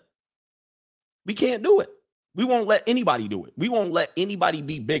mindset? We can't do it. We won't let anybody do it. We won't let anybody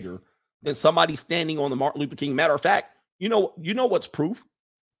be bigger than somebody standing on the Martin Luther King. Matter of fact, you know what's proof?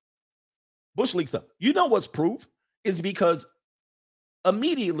 Bush League stuff. You know what's proof is because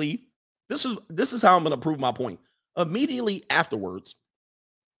immediately, this is how I'm going to prove my point. Immediately afterwards,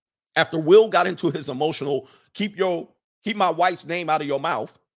 after Will got into his emotional, keep my wife's name out of your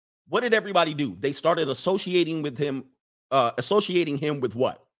mouth, what did everybody do? They started associating him with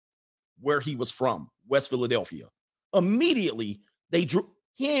what? Where he was from, West Philadelphia. Immediately,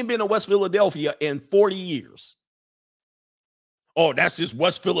 he ain't been to West Philadelphia in 40 years. Oh, that's just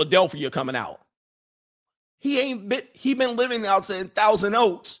West Philadelphia coming out. He been living outside in Thousand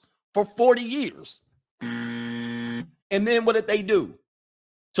Oaks for 40 years. And then what did they do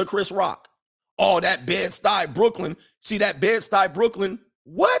to Chris Rock? Oh, that Bed-Stuy, Brooklyn. See that Bed-Stuy, Brooklyn?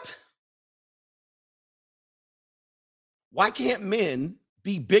 What? Why can't men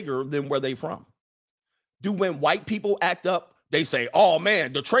be bigger than where they from? Do when white people act up, they say, oh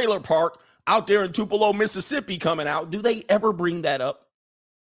man, the trailer park out there in Tupelo, Mississippi coming out. Do they ever bring that up?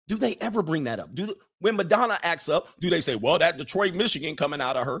 When Madonna acts up, do they say, well, that Detroit, Michigan coming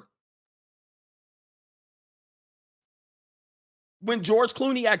out of her? When George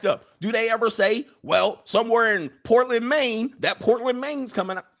Clooney act up, do they ever say, well, somewhere in Portland, Maine, that Portland, Maine's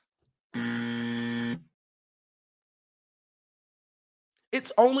coming out?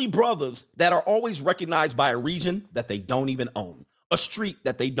 It's only brothers that are always recognized by a region that they don't even own, a street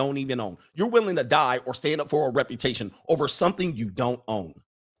that they don't even own. You're willing to die or stand up for a reputation over something you don't own.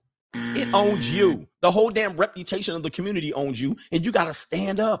 It owns you. The whole damn reputation of the community owns you, and you got to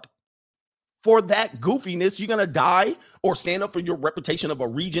stand up. For that goofiness, you're going to die or stand up for your reputation of a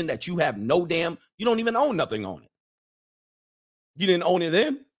region that you have you don't even own nothing on it. You didn't own it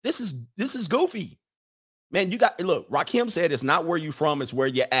then. This is goofy. Man, look, Rakim said it's not where you from, it's where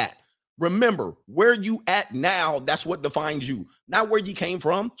you're at. Remember, where you at now, that's what defines you. Not where you came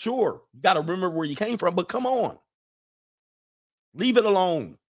from. Sure, you got to remember where you came from, but come on. Leave it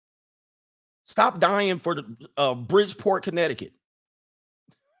alone. Stop dying for the Bridgeport, Connecticut.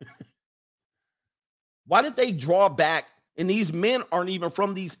 Why did they draw back? And these men aren't even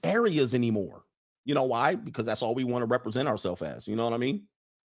from these areas anymore. You know why? Because that's all we want to represent ourselves as. You know what I mean?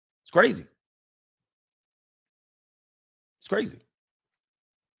 It's crazy. It's crazy.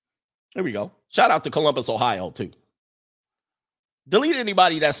 Here we go. Shout out to Columbus, Ohio, too. Delete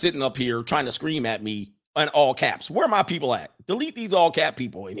anybody that's sitting up here trying to scream at me in all caps. Where are my people at? Delete these all cap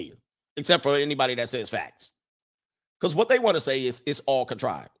people in here, except for anybody that says facts. Because what they want to say is it's all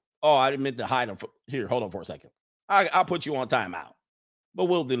contrived. Oh, I didn't mean to hide them. Here, hold on for a second. I'll put you on timeout, but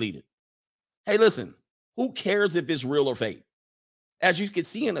we'll delete it. Hey, listen, who cares if it's real or fake? As you can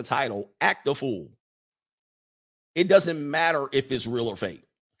see in the title, act a fool. It doesn't matter if it's real or fake.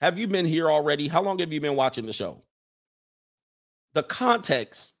 Have you been here already? How long have you been watching the show? The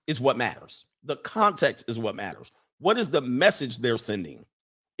context is what matters. The context is what matters. What is the message they're sending?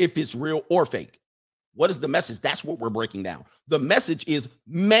 If it's real or fake. What is the message? That's what we're breaking down. The message is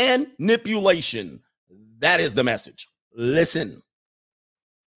manipulation. That is the message. Listen.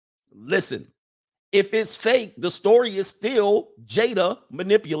 If it's fake, the story is still Jada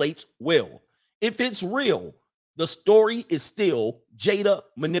manipulates Will. If it's real, the story is still Jada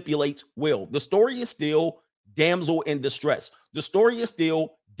manipulates Will. The story is still damsel in distress. The story is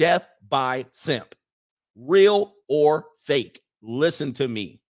still death by simp. Real or fake. Listen to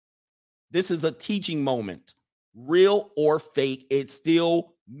me. This is a teaching moment. Real or fake, it's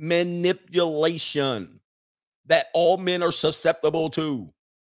still manipulation that all men are susceptible to.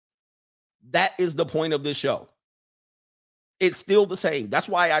 That is the point of this show. It's still the same. That's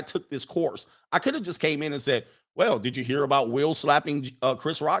why I took this course. I could have just came in and said, well, did you hear about Will slapping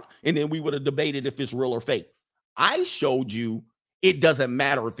Chris Rock? And then we would have debated if it's real or fake. I showed you It doesn't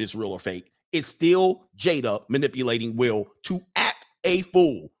matter if it's real or fake. It's still Jada manipulating Will to act a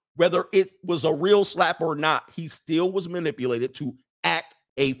fool. Whether it was a real slap or not, he still was manipulated to act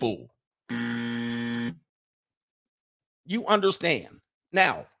a fool. You understand.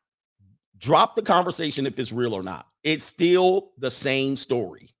 Now, drop the conversation if it's real or not. It's still the same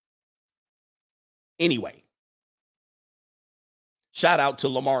story. Anyway, shout out to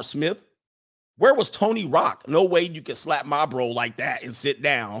Lamar Smith. Where was Tony Rock? No way you can slap my bro like that and sit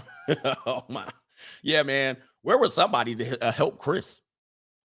down. Oh my. Yeah, man. Where was somebody to help Chris?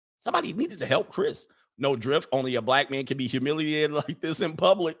 Somebody needed to help Chris. No drift. Only a black man can be humiliated like this in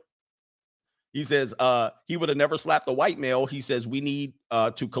public. He says he would have never slapped a white male. He says we need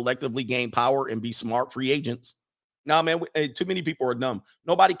to collectively gain power and be smart free agents. Nah, man, too many people are dumb.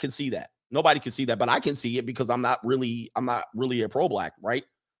 Nobody can see that. Nobody can see that, but I can see it because I'm not really a pro-black, right?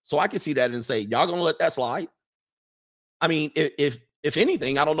 So I can see that and say, y'all gonna let that slide? I mean, if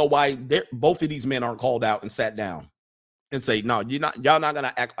anything, I don't know why both of these men aren't called out and sat down and say, no, y'all not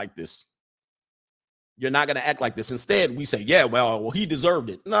gonna act like this. You're not gonna act like this. Instead, we say, yeah, well, he deserved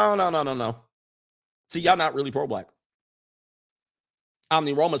it. No. See, y'all not really pro-black.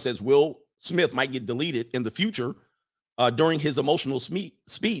 Omni Roma says Will Smith might get deleted in the future. During his emotional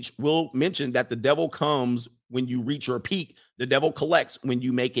speech, Will mentioned that the devil comes when you reach your peak. The devil collects when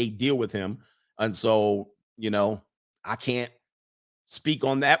you make a deal with him. And so, I can't speak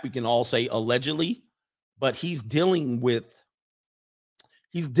on that. We can all say allegedly, but he's dealing with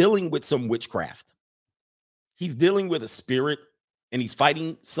some witchcraft. He's dealing with a spirit, and he's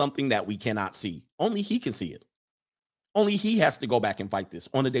fighting something that we cannot see. Only he can see it. Only he has to go back and fight this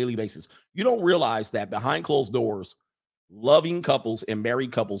on a daily basis. You don't realize that behind closed doors, loving couples and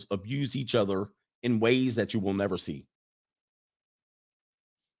married couples abuse each other in ways that you will never see.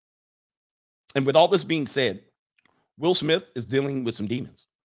 And with all this being said, Will Smith is dealing with some demons.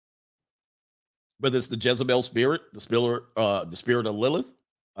 Whether it's the Jezebel spirit, the spirit of Lilith,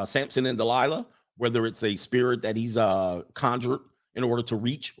 Samson and Delilah, whether it's a spirit that he's conjured in order to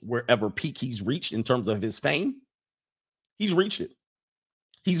reach wherever peak he's reached in terms of his fame, he's reached it.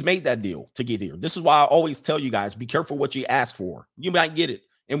 He's made that deal to get here. This is why I always tell you guys, be careful what you ask for. You might get it.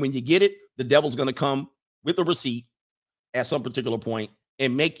 And when you get it, the devil's going to come with a receipt at some particular point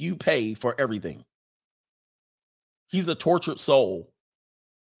and make you pay for everything. He's a tortured soul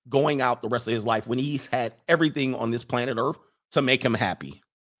going out the rest of his life when he's had everything on this planet Earth to make him happy.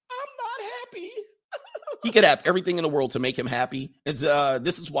 I'm not happy. He could have everything in the world to make him happy. And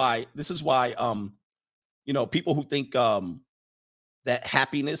this is why people who think that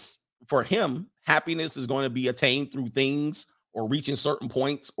happiness for him, happiness is going to be attained through things or reaching certain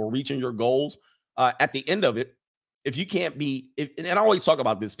points or reaching your goals. At the end of it, if you can't be, and I always talk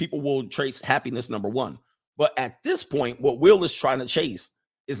about this, people will trace happiness number one. But at this point, what Will is trying to chase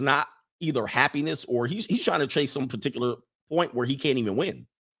is not either happiness or he's trying to chase some particular point where he can't even win.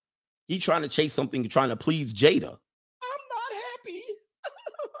 He's trying to chase something, trying to please Jada. I'm not happy.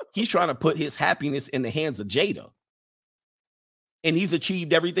 He's trying to put his happiness in the hands of Jada. And he's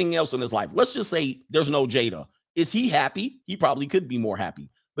achieved everything else in his life. Let's just say there's no Jada. Is he happy? He probably could be more happy.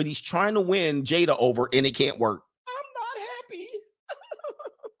 But he's trying to win Jada over, and it can't work. I'm not happy.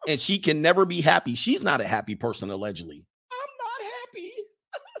 And she can never be happy. She's not a happy person, allegedly. I'm not happy.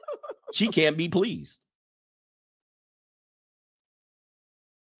 She can't be pleased.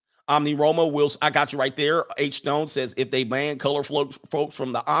 Omni Roma, Will, I got you right there. H. Stone says, if they ban color folks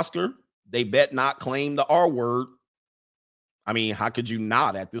from the Oscar, they bet not claim the R word. I mean, how could you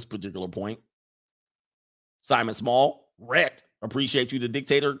not at this particular point? Simon Small, wrecked. Appreciate you, the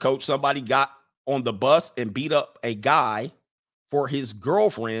dictator. Coach, somebody got on the bus and beat up a guy for his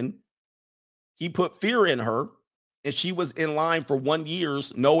girlfriend. He put fear in her, and she was in line for 1 year.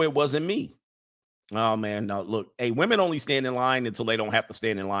 No, it wasn't me. Oh, man. No, look, hey, women only stand in line until they don't have to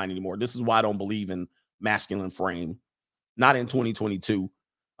stand in line anymore. This is why I don't believe in masculine frame. Not in 2022,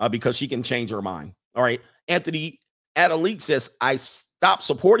 because she can change her mind. All right. Anthony Adelique says, I stopped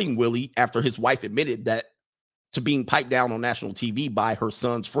supporting Willie after his wife admitted that to being piped down on national TV by her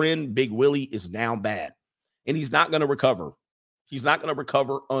son's friend. Big Willie is down bad, and he's not going to recover. He's not going to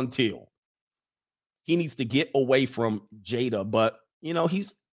recover until he needs to get away from Jada. But,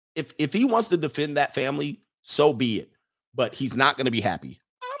 he's if he wants to defend that family, so be it. But he's not going to be happy.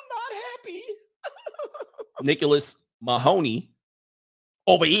 I'm not happy. Nicholas Mahoney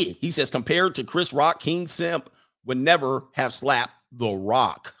over here, he says, compared to Chris Rock, King Simp would never have slapped The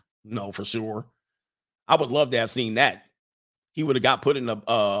Rock. No, for sure. I would love to have seen that. He would have got put in the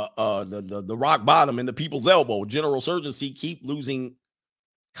rock bottom in the people's elbow. General Surgency, keep losing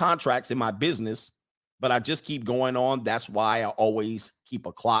contracts in my business but I just keep going on. That's why I always keep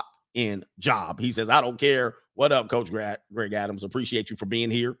a clock in job. He says, I don't care. What up, Coach Greg Adams? Appreciate you for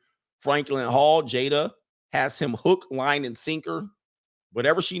being here. Franklin Hall, Jada has him hook, line, and sinker.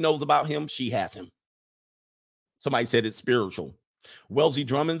 Whatever she knows about him, she has him. Somebody said it's spiritual. Wellesley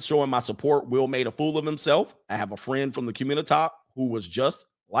Drummond showing my support. Will made a fool of himself. I have a friend from the community who was just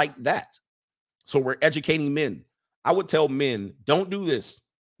like that. So we're educating men. I would tell men, don't do this.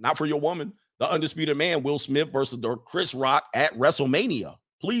 Not for your woman. The Undisputed Man, Will Smith versus Chris Rock at WrestleMania.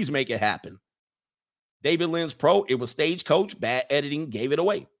 Please make it happen. David Lynn's pro. It was stagecoach. Bad editing gave it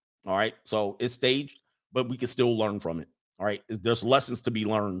away. All right. So it's staged, but we can still learn from it. All right. There's lessons to be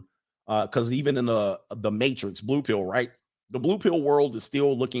learned. Because even in the Matrix, Blue Pill, right? The Blue Pill world is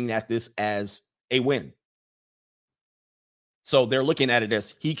still looking at this as a win. So they're looking at it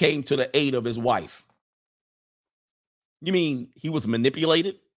as he came to the aid of his wife. You mean he was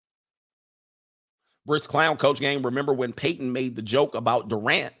manipulated? Britt's Clown Coach Gang, remember when Peyton made the joke about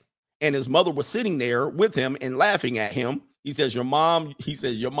Durant and his mother was sitting there with him and laughing at him? He says, your mom,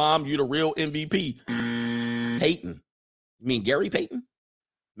 you the real MVP. Peyton. You mean Gary Payton?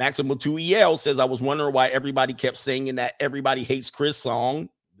 Maximum 2EL says, I was wondering why everybody kept singing that Everybody Hates Chris song.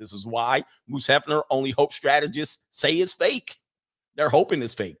 This is why. Moose Hefner, only hope strategists say it's fake. They're hoping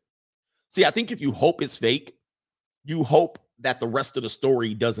it's fake. See, I think if you hope it's fake, you hope that the rest of the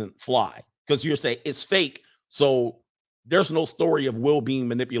story doesn't fly. Because you're saying it's fake, so there's no story of Will being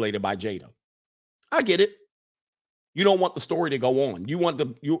manipulated by Jada. I get it. You don't want the story to go on. You want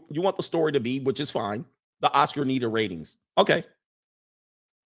the story to be, which is fine, the Oscar needed ratings. Okay.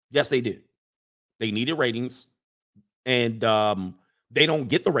 Yes, they did. They needed ratings, and they don't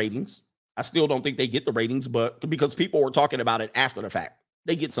get the ratings. I still don't think they get the ratings, but because people were talking about it after the fact,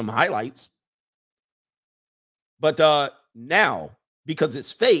 they get some highlights. But now, because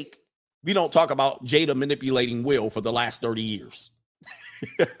it's fake, we don't talk about Jada manipulating Will for the last 30 years.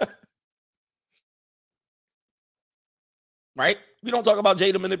 Right? We don't talk about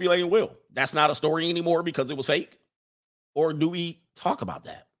Jada manipulating Will. That's not a story anymore because it was fake. Or do we talk about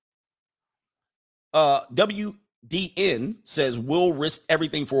that? WDN says Will risked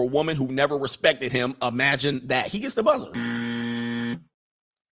everything for a woman who never respected him. Imagine that. He gets the buzzer.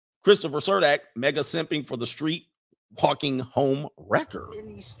 Christopher Surdak, mega simping for the street walking home wrecker. In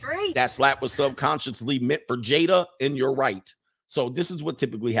the street. That slap was subconsciously meant for Jada, and you're right. So this is what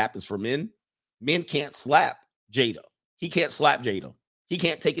typically happens for men. Men can't slap Jada. He can't slap Jada. He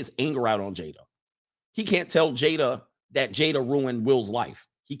can't take his anger out on Jada. He can't tell Jada that Jada ruined Will's life.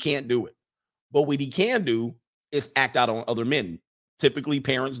 He can't do it. But what he can do is act out on other men. Typically,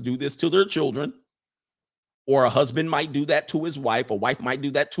 parents do this to their children, or a husband might do that to his wife. A wife might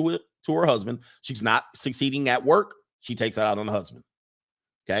do that to her husband. She's not succeeding at work. She takes it out on the husband.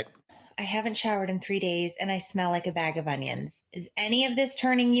 Okay. I haven't showered in 3 days and I smell like a bag of onions. Is any of this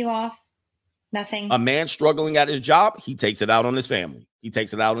turning you off? Nothing. A man struggling at his job, he takes it out on his family. He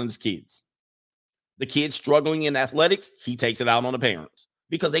takes it out on his kids. The kid struggling in athletics, he takes it out on the parents.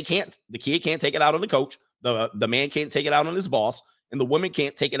 Because they can't, the kid can't take it out on the coach. The man can't take it out on his boss, and the woman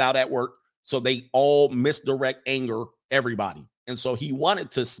can't take it out at work. So they all misdirect anger everybody. And so he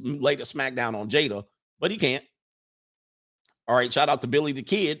wanted to lay the smack down on Jada, but he can't. All right, shout out to Billy the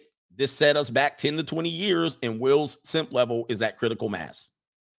Kid. This set us back 10 to 20 years, and Will's simp level is at critical mass.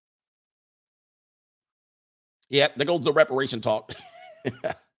 Yep, there goes the reparation talk.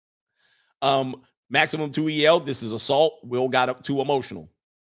 Maximum 2EL, this is assault. Will got up too emotional.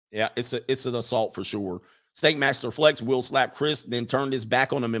 Yeah, it's an assault for sure. Snake Master Flex, Will slapped Chris, then turned his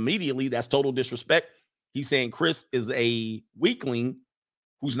back on him immediately. That's total disrespect. He's saying Chris is a weakling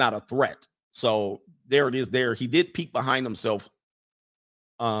who's not a threat. So there it is there. He did peek behind himself.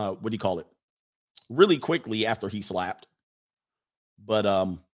 What do you call it? Really quickly after he slapped. But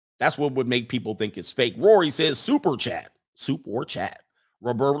that's what would make people think it's fake. Rory says super chat.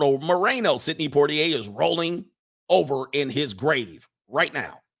 Roberto Moreno, Sidney Poitier is rolling over in his grave right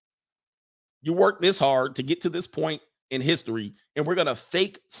now. You work this hard to get to this point in history, and we're going to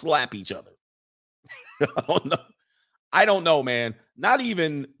fake slap each other. I don't know, man. Not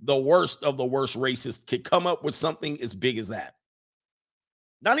even the worst of the worst racists could come up with something as big as that.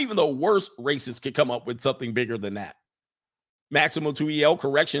 Not even the worst racists could come up with something bigger than that. Maximum 2EL,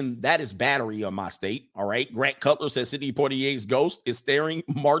 correction, that is battery on my state. All right. Grant Cutler says Sidney Poitier's ghost is staring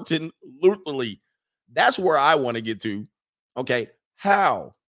Martin Lutherly. That's where I want to get to. Okay.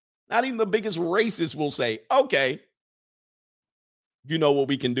 How? Not even the biggest racist will say, okay, you know what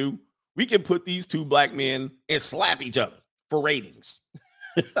we can do? We can put these two black men and slap each other for ratings.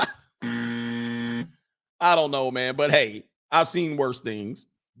 I don't know, man. But hey, I've seen worse things.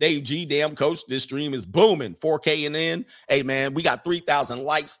 Dave G, damn coach, this stream is booming. 4K and in. Hey, man, we got 3,000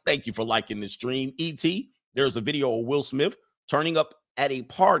 likes. Thank you for liking this stream. ET, there's a video of Will Smith turning up at a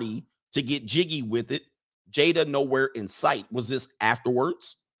party to get jiggy with it. Jada nowhere in sight. Was this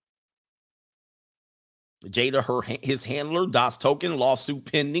afterwards? Jada, his handler, Das Token,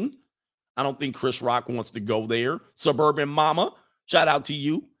 lawsuit pending. I don't think Chris Rock wants to go there. Suburban Mama, shout out to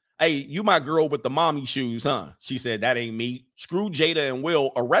you. Hey, you my girl with the mommy shoes, huh? She said, that ain't me. Screw Jada and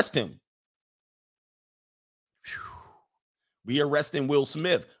Will, arrest him. Whew. We arresting Will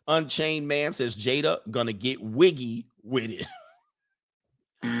Smith. Unchained Man says Jada gonna get wiggy with it.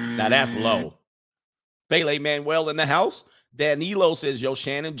 Now that's low. Pele Manuel in the house. Danilo says, yo,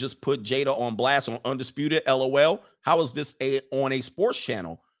 Shannon just put Jada on blast on Undisputed. LOL. How is this on a sports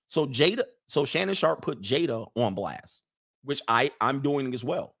channel? So Shannon Sharp put Jada on blast, which I'm doing as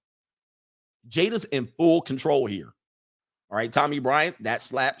well. Jada's in full control here. All right, Tommy Bryant, that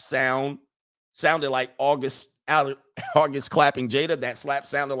slap sounded like August clapping Jada. That slap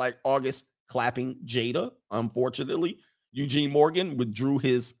sounded like August clapping Jada, unfortunately. Eugene Morgan withdrew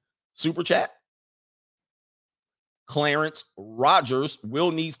his super chat. Clarence Rogers,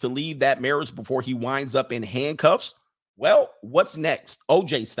 Will needs to leave that marriage before he winds up in handcuffs. Well, what's next?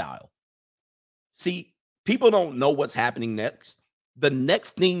 OJ style. See, people don't know what's happening next. The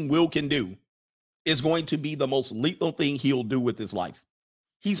next thing Will can do is going to be the most lethal thing he'll do with his life.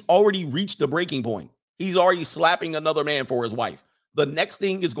 He's already reached the breaking point. He's already slapping another man for his wife. The next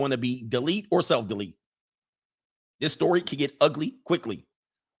thing is going to be delete or self-delete. This story can get ugly quickly.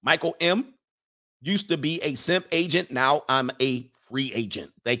 Michael M. used to be a simp agent. Now I'm a free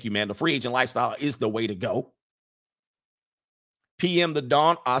agent. Thank you, man. The free agent lifestyle is the way to go. PM The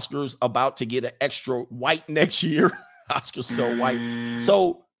Dawn, Oscar's about to get an extra white next year. Oscar's so white.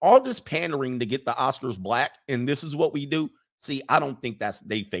 So all this pandering to get the Oscars black, and this is what we do. See, I don't think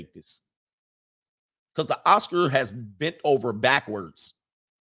they fake this. Because the Oscar has bent over backwards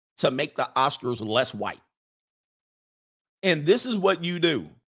to make the Oscars less white. And this is what you do.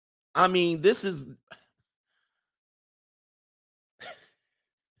 I mean, this is...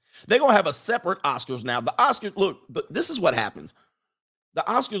 They're going to have a separate Oscars now. The Oscars, look, but this is what happens. The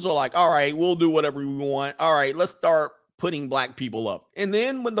Oscars are like, all right, we'll do whatever we want. All right, let's start putting black people up. And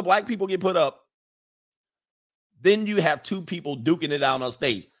then when the black people get put up, then you have two people duking it out on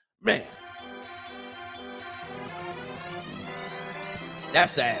stage. Man.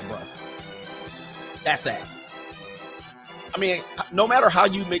 That's sad, bro. That's sad. I mean, no matter how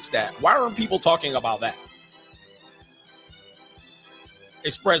you mix that, why aren't people talking about that?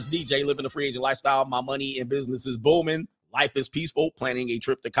 Express DJ, living a free agent lifestyle. My money in business is booming. Life is peaceful. Planning a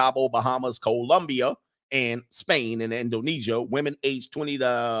trip to Cabo, Bahamas, Colombia, and Spain and Indonesia. Women aged 20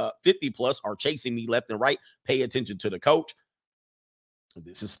 to 50 plus are chasing me left and right. Pay attention to the coach.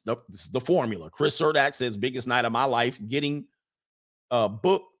 This is the formula. Chris Surdak says, biggest night of my life, getting a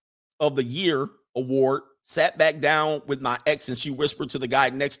book of the year award. Sat back down with my ex and she whispered to the guy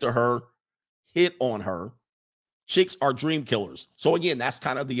next to her, hit on her. Chicks are dream killers. So again, that's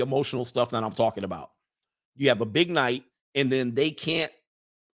kind of the emotional stuff that I'm talking about. You have a big night and then they can't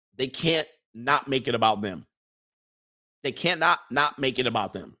not make it about them. They cannot not make it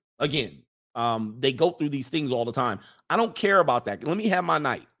about them. Again, they go through these things all the time. I don't care about that. Let me have my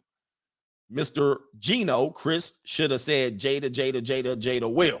night. Mr. Gino, Chris should have said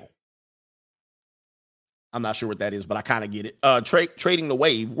Jada Will. I'm not sure what that is, but I kind of get it. Trading the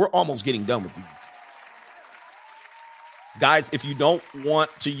wave. We're almost getting done with these. Guys, if you don't want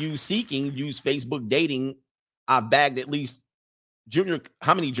to use Seeking, use Facebook Dating. I've bagged at least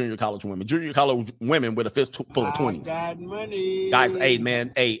how many junior college women? Junior college women with a fist full of 20s. Got money. Guys, hey,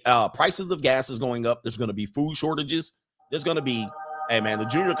 man, prices of gas is going up. There's going to be food shortages. There's going to be, hey, man, the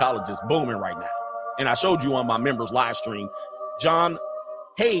junior college is booming right now. And I showed you on my members live stream. John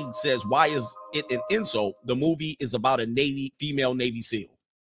Haig says, why is it an insult? The movie is about a female Navy SEAL.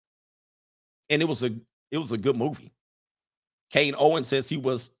 And it was a good movie. Kane Owen says he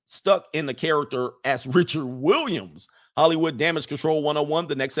was stuck in the character as Richard Williams. Hollywood Damage Control 101.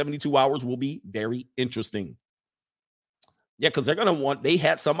 The next 72 hours will be very interesting. Yeah, because they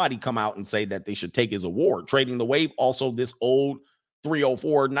had somebody come out and say that they should take his award. Trading the Wave. Also, this old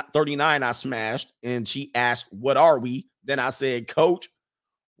 304 39 I smashed. And she asked, what are we? Then I said, Coach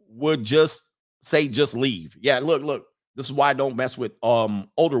would just leave. Yeah, look. This is why I don't mess with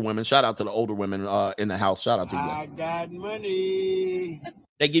older women. Shout out to the older women in the house. Shout out to you. I got money.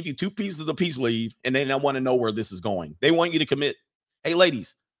 They give you 2 pieces of peace leave, and they don't want to know where this is going. They want you to commit. Hey,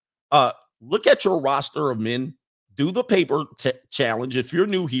 ladies, look at your roster of men. Do the paper challenge. If you're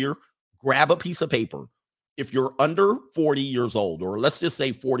new here, grab a piece of paper. if you're under 40 years old, or let's just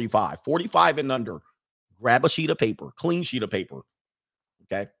say 45 and under, grab a sheet of paper, clean sheet of paper.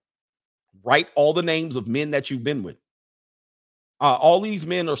 Okay. Write all the names of men that you've been with. All these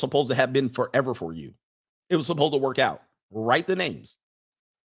men are supposed to have been forever for you. It was supposed to work out. Write the names.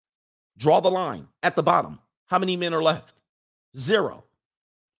 Draw the line at the bottom. How many men are left? 0.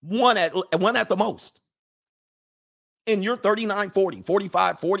 One at the most. And you're 39, 40,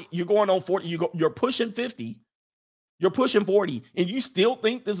 45, 40. You're going on 40. You're pushing 50. You're pushing 40. And you still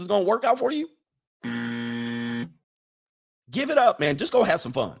think this is going to work out for you? Give it up, man. Just go have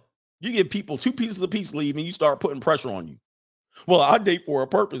some fun. You give people 2 pieces of peace leave and you start putting pressure on you. Well, I date for a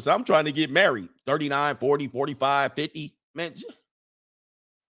purpose. I'm trying to get married. 39, 40, 45, 50. Man,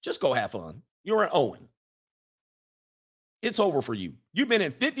 just go have fun. You're an Owen. It's over for you. You've been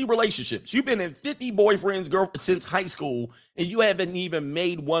in 50 relationships. You've been in 50 boyfriends, girlfriends since high school, and you haven't even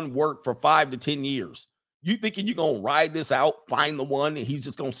made one work for 5 to 10 years. You thinking you're going to ride this out, find the one, and he's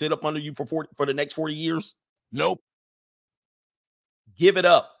just going to sit up under you for the next 40 years? Nope. Give it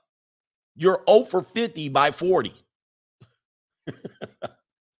up. You're 0 for 50 by 40.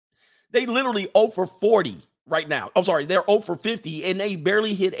 They literally 0 for 40 right now. I'm sorry, they're 0 for 50 and they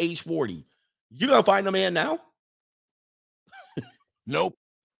barely hit age 40. You gonna find a man now? Nope.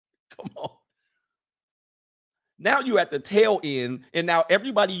 Come on. Now you're at the tail end, and now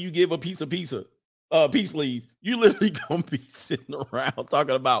everybody you give a peace leave, you literally gonna be sitting around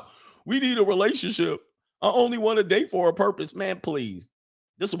talking about, we need a relationship. I only want to date for a purpose. Man, please.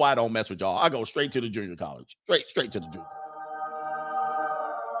 This is why I don't mess with y'all. I go straight to the junior college. Straight to the junior.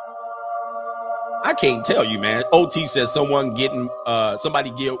 I can't tell you, man. OT says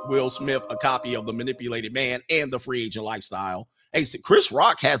somebody give Will Smith a copy of The Manipulated Man and The Free Agent Lifestyle. Hey, so Chris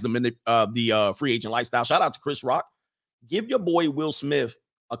Rock has the Free Agent Lifestyle. Shout out to Chris Rock. Give your boy Will Smith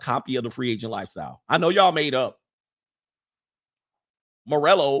a copy of The Free Agent Lifestyle. I know y'all made up.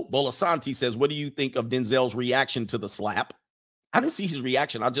 Morello Bolasanti says, what do you think of Denzel's reaction to the slap? I didn't see his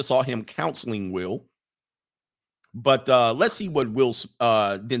reaction. I just saw him counseling Will. But let's see what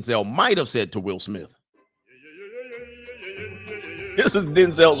Denzel might have said to Will Smith. This is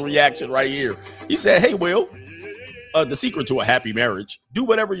Denzel's reaction right here. He said, hey, Will, the secret to a happy marriage, do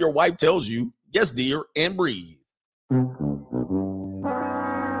whatever your wife tells you. Yes, dear, and breathe.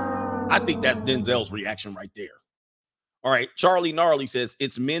 I think that's Denzel's reaction right there. All right. Charlie Gnarly says,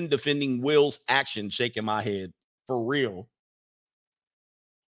 it's men defending Will's action, shaking my head. For real.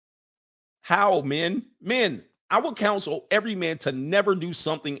 How, men? Men. I would counsel every man to never do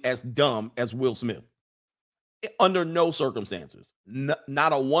something as dumb as Will Smith. Under no circumstances.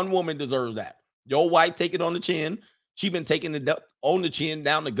 Not a one woman deserves that. Your wife take it on the chin. She been taking it on the chin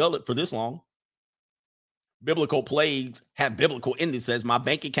down the gullet for this long. Biblical plagues have biblical endings. Says my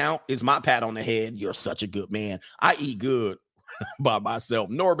bank account is my pat on the head. You're such a good man. I eat good by myself.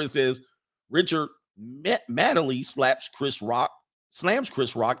 Norbert says Richard Madley slams Chris Rock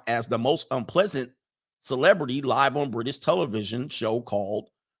as the most unpleasant celebrity live on British television show called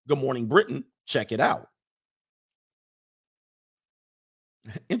Good Morning Britain. Check it out.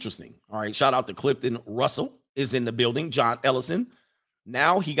 Interesting. All right. Shout out to Clifton Russell is in the building. John Ellison.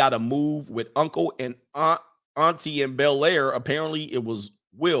 Now he got to move with uncle and auntie in Bel Air. Apparently it was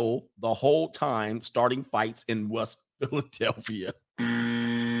Will the whole time starting fights in West Philadelphia.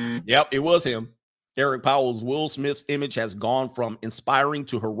 Yep, it was him. Eric Powell's Will Smith's image has gone from inspiring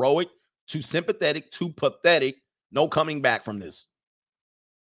to heroic, too sympathetic, too pathetic. No coming back from this.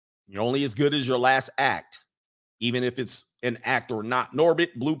 You're only as good as your last act, even if it's an act or not.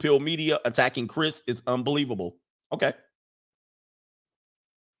 Norbit, Blue Pill Media attacking Chris is unbelievable. Okay.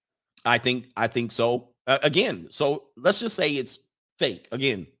 I think so. Again, so let's just say it's fake.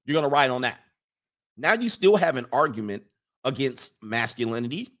 Again, you're going to ride on that. Now you still have an argument against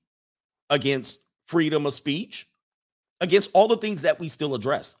masculinity, against freedom of speech, against all the things that we still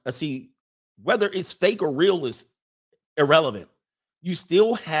address. See, whether it's fake or real is irrelevant. You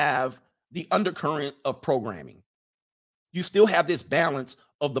still have the undercurrent of programming. You still have this balance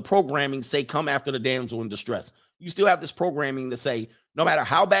of the programming, say, come after the damsel in distress. You still have this programming to say, no matter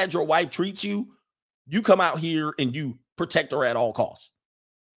how bad your wife treats you, you come out here and you protect her at all costs.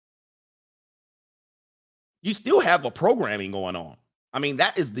 You still have a programming going on. I mean,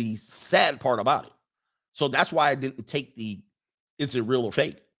 that is the sad part about it. So that's why I didn't take is it real or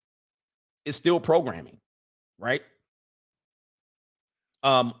fake? It's still programming, right?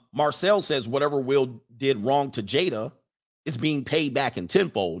 Marcel says whatever Will did wrong to Jada is being paid back in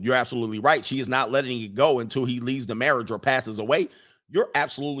tenfold. You're absolutely right. She is not letting it go until he leaves the marriage or passes away. You're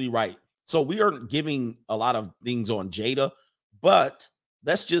absolutely right. So we aren't giving a lot of things on Jada, but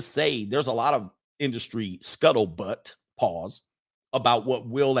let's just say there's a lot of industry scuttlebutt, pause, about what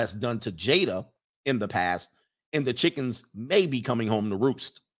Will has done to Jada in the past, and the chickens may be coming home to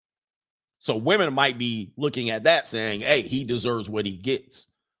roost. So women might be looking at that saying, hey, he deserves what he gets.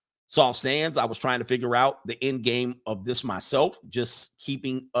 Soft Sands, I was trying to figure out the end game of this myself. Just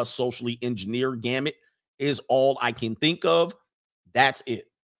keeping a socially engineered gamut is all I can think of. That's it.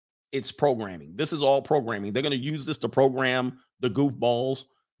 It's programming. This is all programming. They're going to use this to program the goofballs,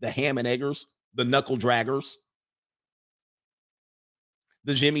 the ham and eggers, the knuckle draggers,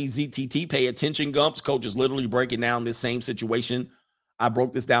 the Jimmy ZTT. Pay attention, Gumps. Coach is literally breaking down this same situation. I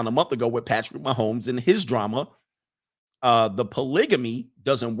broke this down a month ago with Patrick Mahomes and his drama. The polygamy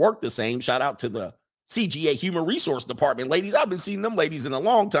doesn't work the same. Shout out to the CGA Human Resource Department. Ladies, I've been seeing them ladies in a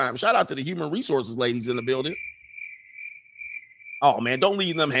long time. Shout out to the Human Resources ladies in the building. Oh, man, don't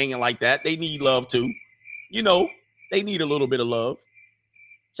leave them hanging like that. They need love, too. You know, they need a little bit of love.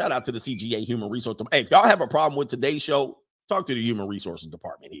 Shout out to the CGA Human Resource Department. Hey, if y'all have a problem with today's show, talk to the Human Resources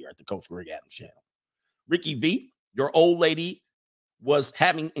Department here at the Coach Greg Adams channel. Ricky V, your old lady was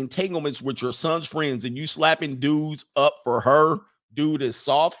having entanglements with your son's friends and you slapping dudes up for her. Dude is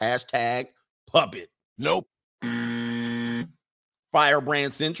soft. Hashtag puppet. Nope.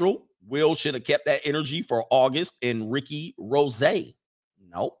 Firebrand Central. Will should have kept that energy for August and Ricky Rose.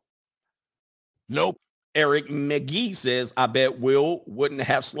 Nope. Nope. Eric McGee says, I bet Will wouldn't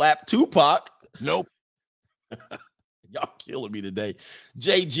have slapped Tupac. Nope. Y'all killing me today.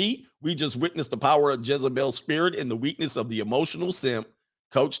 JG, we just witnessed the power of Jezebel's spirit and the weakness of the emotional simp.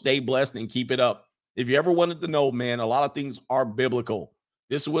 Coach, stay blessed and keep it up. If you ever wanted to know, man, a lot of things are biblical.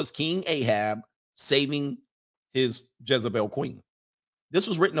 This was King Ahab saving his Jezebel queen. This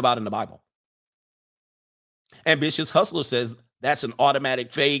was written about in the Bible. Ambitious Hustler says, that's an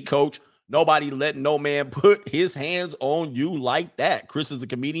automatic fade, Coach. Nobody let no man put his hands on you like that. Chris is a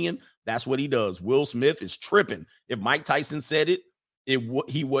comedian. That's what he does. Will Smith is tripping. If Mike Tyson said it,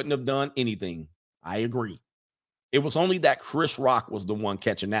 he wouldn't have done anything. I agree. It was only that Chris Rock was the one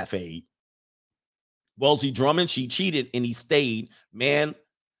catching that fade. Wellesley Drummond, she cheated and he stayed.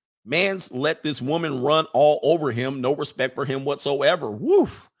 Man's let this woman run all over him. No respect for him whatsoever.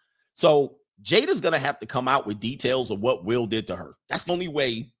 Woof. So Jada's going to have to come out with details of what Will did to her. That's the only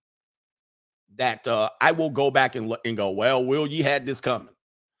way that I will go back and go, well, Will, you had this coming.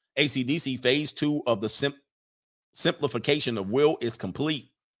 AC/DC phase 2 of the simplification of Will is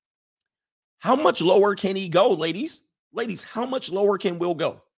complete. How much lower can he go, ladies? Ladies, how much lower can Will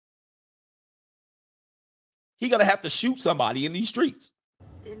go? He going to have to shoot somebody in these streets.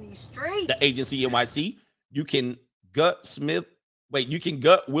 In these streets. The agency NYC, you can gut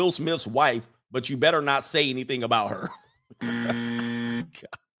Will Smith's wife, but you better not say anything about her.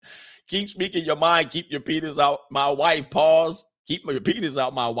 Keep speaking your mind. Keep your penis out my wife. Pause. Keep your penis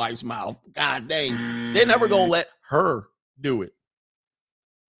out my wife's mouth. God dang. They're never going to let her do it.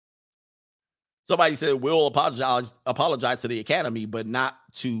 Somebody said Will apologize to the Academy, but not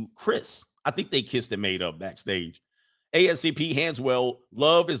to Chris. I think they kissed and made up backstage. ASCP Hanswell,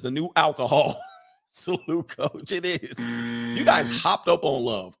 love is the new alcohol. Salute, Coach. It is. You guys hopped up on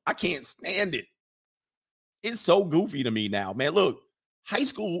love. I can't stand it. It's so goofy to me now, man. Look, high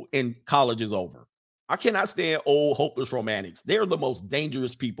school and college is over. I cannot stand old hopeless romantics. They're the most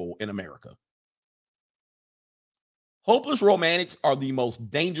dangerous people in America. Hopeless romantics are the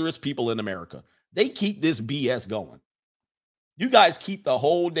most dangerous people in America. They keep this BS going. You guys keep the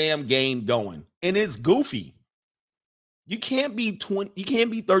whole damn game going, and it's goofy. You can't be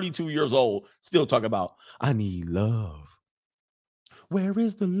 32 years old, still talk about, I need love. Where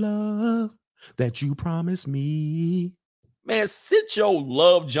is the love that you promised me? Man, sit your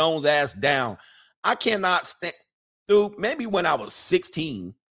Love Jones ass down. I cannot stand, dude, maybe when I was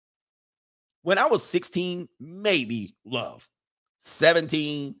 16. When I was 16, maybe love.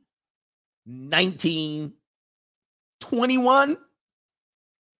 17, 19, 21,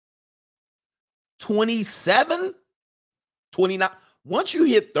 27, 29. Once you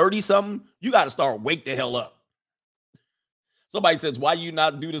hit 30-something, you got to start wake the hell up. Somebody says, why you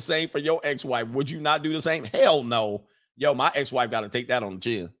not do the same for your ex-wife? Would you not do the same? Hell no. Yo, my ex-wife got to take that on the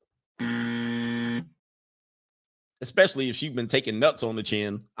chin. Especially if she's been taking nuts on the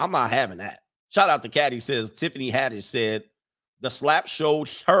chin. I'm not having that. Shout out to Caddy says, Tiffany Haddish said, the slap showed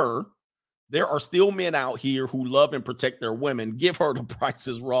her there are still men out here who love and protect their women. Give her the Price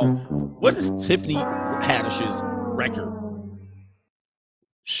is Wrong. What is Tiffany Haddish's record?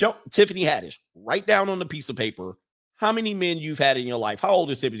 Show Tiffany Haddish. Write down on a piece of paper how many men you've had in your life. How old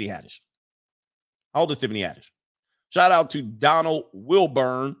is Tiffany Haddish? How old is Tiffany Haddish? Shout out to Donald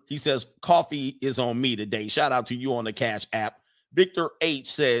Wilburn. He says, coffee is on me today. Shout out to you on the Cash app. Victor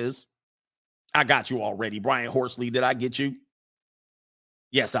H says, I got you already. Brian Horsley, did I get you?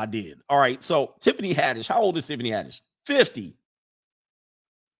 Yes, I did. All right. So Tiffany Haddish, how old is Tiffany Haddish? 50.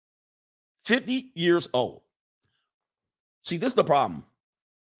 50 years old. See, this is the problem.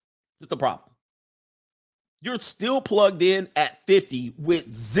 This is the problem. You're still plugged in at 50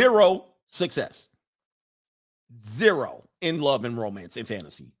 with zero success. Zero in love and romance and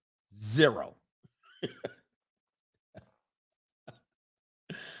fantasy. Zero.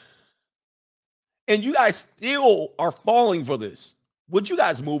 And you guys still are falling for this. Would you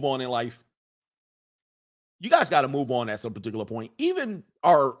guys move on in life? You guys got to move on at some particular point. Even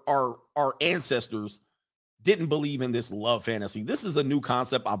our ancestors didn't believe in this love fantasy. This is a new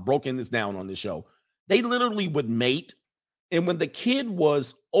concept. I've broken this down on this show. They literally would mate. And when the kid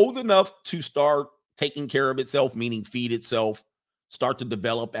was old enough to start taking care of itself, meaning feed itself, start to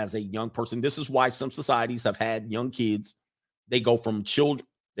develop as a young person. This is why some societies have had young kids. They go from children,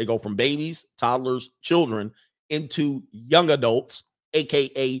 they go from babies, toddlers, children into young adults,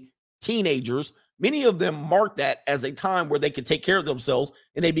 aka teenagers. Many of them mark that as a time where they can take care of themselves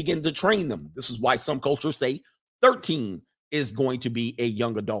and they begin to train them. This is why some cultures say 13 is going to be a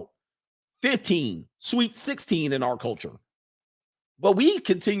young adult. 15, sweet 16 in our culture. But we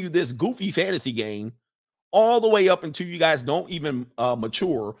continue this goofy fantasy game all the way up until you guys don't even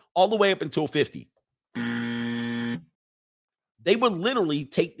mature, all the way up until 50. They would literally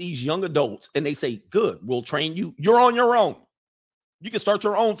take these young adults and they say, good, we'll train you. You're on your own. You can start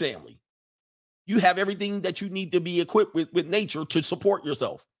your own family. You have everything that you need to be equipped with nature to support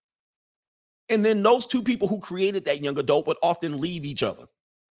yourself. And then those two people who created that young adult would often leave each other.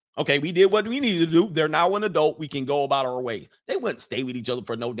 Okay, we did what we needed to do. They're now an adult. We can go about our way. They wouldn't stay with each other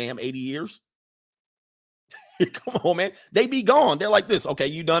for no damn 80 years. Come on, man. They be gone. They're like this. Okay,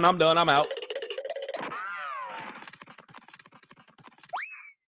 you done? I'm done. I'm out.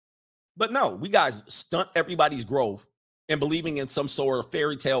 But no, we guys stunt everybody's growth and believing in some sort of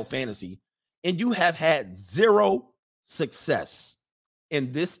fairy tale fantasy. And you have had zero success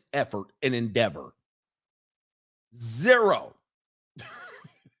in this effort and endeavor. Zero.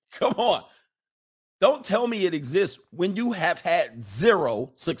 Come on. Don't tell me it exists when you have had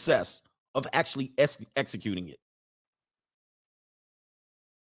zero success of actually executing it.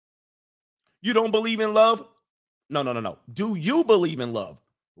 You don't believe in love? No. Do you believe in love?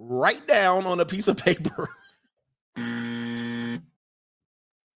 Write down on a piece of paper.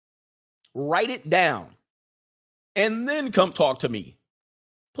 Write it down. And then come talk to me.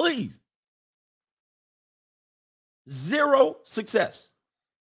 Please. Zero success.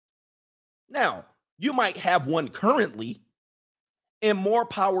 Now, you might have one currently, and more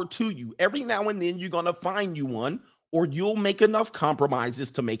power to you. Every now and then you're going to find you one, or you'll make enough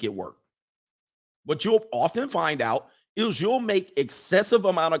compromises to make it work. What you'll often find out is you'll make excessive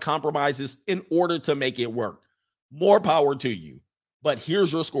amount of compromises in order to make it work. More power to you. But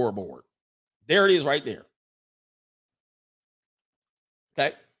here's your scoreboard. There it is right there.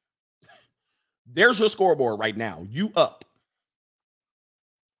 Okay? There's your scoreboard right now. You up.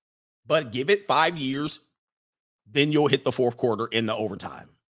 But give it 5 years, then you'll hit the fourth quarter in the overtime.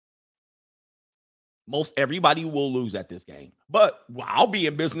 Most everybody will lose at this game. But I'll be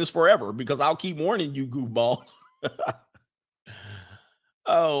in business forever because I'll keep warning you goofballs.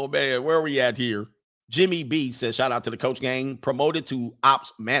 Oh, man, where are we at here? Jimmy B says, shout out to the coach gang. Promoted to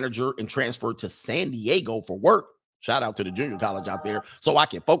ops manager and transferred to San Diego for work. Shout out to the junior college out there so I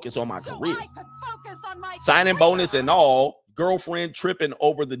can focus on my career. Signing bonus and all. Girlfriend tripping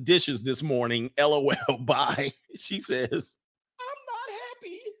over the dishes this morning. LOL. Bye. She says, I'm not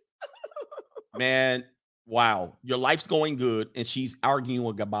happy. Man, wow. Your life's going good and she's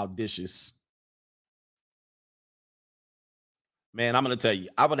arguing about dishes. Man, I'm going to tell you,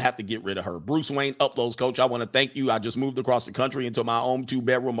 I would have to get rid of her. Bruce Wayne Uploads, coach. I want to thank you. I just moved across the country into my own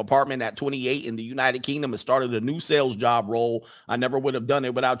 2-bedroom apartment at 28 in the United Kingdom and started a new sales job role. I never would have done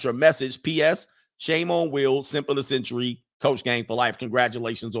it without your message. P.S. Shame on Will. Simple a century. Coach gang for life.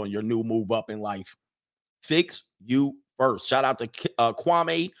 Congratulations on your new move up in life. Fix you first. Shout out to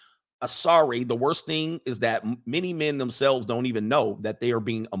Kwame Asare. The worst thing is that many men themselves don't even know that they are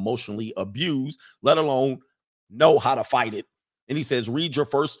being emotionally abused, let alone know how to fight it. And he says, read your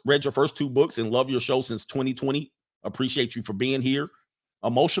first 2 books and love your show since 2020. Appreciate you for being here.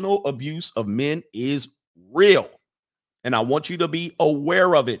 Emotional abuse of men is real. And I want you to be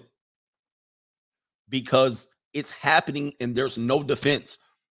aware of it because it's happening and there's no defense.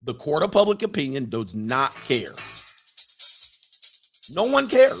 The court of public opinion does not care. No one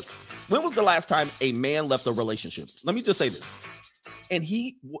cares. When was the last time a man left a relationship? Let me just say this. And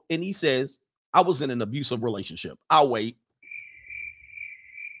he says, I was in an abusive relationship. I'll wait.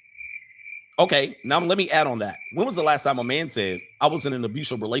 Okay, now let me add on that. When was the last time a man said, I was in an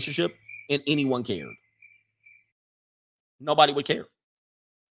abusive relationship and anyone cared? Nobody would care.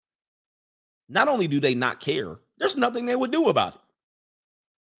 Not only do they not care, there's nothing they would do about it.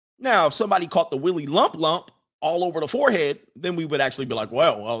 Now, if somebody caught the Willie lump all over the forehead, then we would actually be like,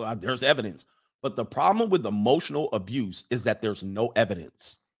 well, there's evidence. But the problem with emotional abuse is that there's no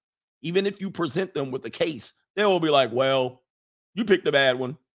evidence. Even if you present them with a case, they will be like, well, you picked a bad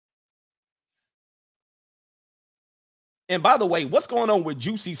one. And by the way, what's going on with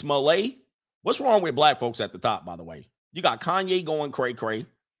Juicy Smollett? What's wrong with black folks at the top, by the way? You got Kanye going cray-cray.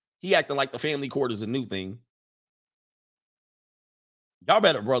 He acting like the family court is a new thing. Y'all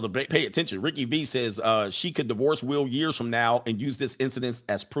better, brother, pay attention. Ricky V says she could divorce Will years from now and use this incident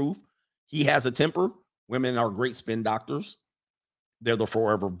as proof. He has a temper. Women are great spin doctors. They're the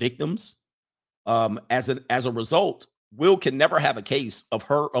forever victims. As a result, Will can never have a case of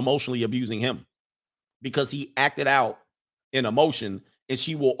her emotionally abusing him because he acted out in emotion, and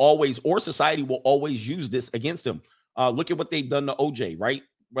she will always, or society will always use this against him. Look at what they've done to OJ, right?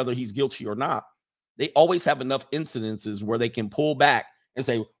 Whether he's guilty or not. They always have enough incidences where they can pull back and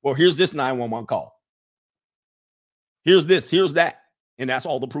say, well, here's this 911 call. Here's this, here's that. And that's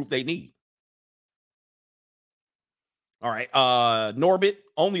all the proof they need. All right. Norbit,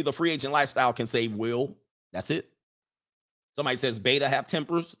 only the free agent lifestyle can save Will. That's it. Somebody says beta have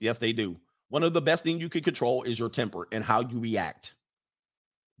tempers. Yes, they do. One of the best things you can control is your temper and how you react.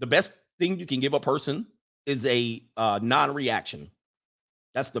 The best thing you can give a person is a non-reaction.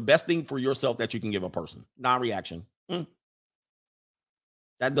 That's the best thing for yourself that you can give a person. Non-reaction.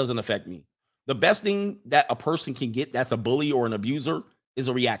 That doesn't affect me. The best thing that a person can get that's a bully or an abuser is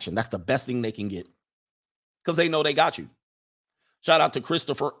a reaction. That's the best thing they can get because they know they got you. Shout out to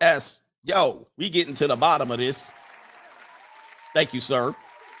Christopher S. Yo, we getting to the bottom of this. Thank you, sir.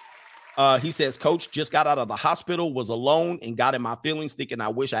 He says, Coach, just got out of the hospital, was alone, and got in my feelings thinking I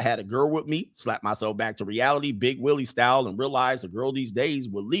wish I had a girl with me. Slapped myself back to reality, Big Willie style, and realized a girl these days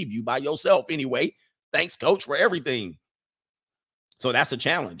will leave you by yourself anyway. Thanks, Coach, for everything. So that's a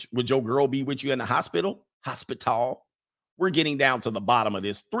challenge. Would your girl be with you in the hospital? Hospital. We're getting down to the bottom of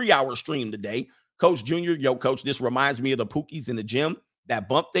this 3-hour stream today. Coach Junior, yo, Coach, this reminds me of the Pookies in the gym that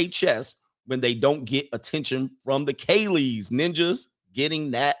bump their chest when they don't get attention from the Kayleys. Ninjas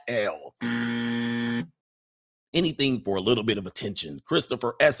getting that L. Anything for a little bit of attention.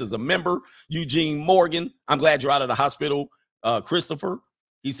 Christopher S. is a member. Eugene Morgan, I'm glad you're out of the hospital. Christopher,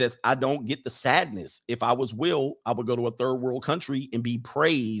 he says, I don't get the sadness. If I was Will, I would go to a third world country and be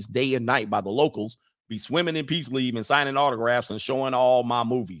praised day and night by the locals, be swimming in peace leave and signing autographs and showing all my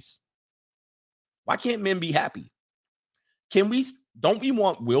movies. Why can't men be happy? Don't we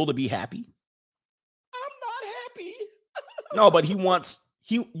want Will to be happy? I'm not happy. No, but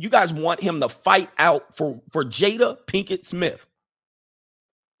you guys want him to fight out for Jada Pinkett Smith.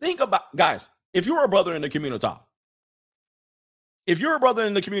 Think about, guys, if you're a brother in the community,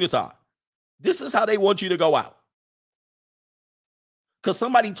 this is how they want you to go out. Because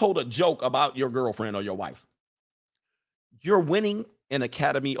somebody told a joke about your girlfriend or your wife. You're winning an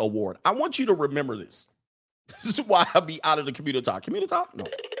Academy Award. I want you to remember this. This is why I'll be out of the community. No.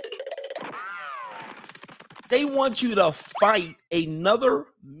 They want you to fight another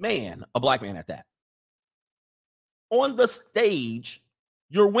man, a black man at that. On the stage,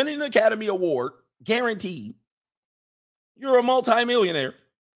 you're winning an Academy Award, guaranteed. You're a multimillionaire.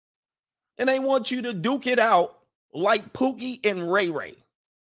 And they want you to duke it out like Pookie and Ray Ray.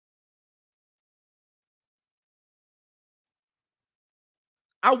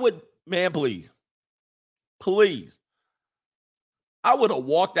 I would, man, please. I would have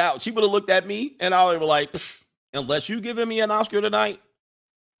walked out. She would have looked at me and I would be like, unless you giving me an Oscar tonight,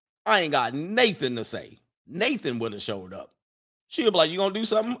 I ain't got Nathan to say. Nathan would have showed up. She would be like, you gonna do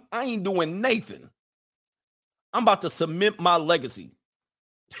something? I ain't doing Nathan. I'm about to cement my legacy.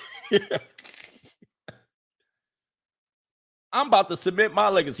 I'm about to cement my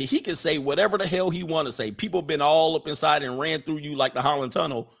legacy. He can say whatever the hell he want to say. People been all up inside and ran through you like the Holland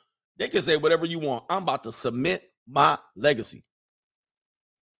Tunnel. They can say whatever you want. I'm about to cement my legacy.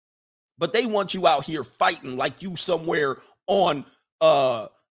 But they want you out here fighting like you somewhere on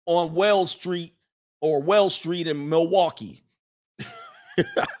Wells Street or Wells Street in Milwaukee.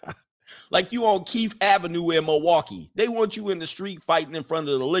 Like you on Keith Avenue in Milwaukee. They want you in the street fighting in front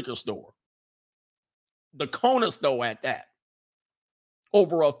of the liquor store. The corner store at that.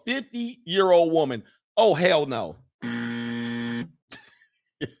 Over a 50-year-old woman. Oh, hell no.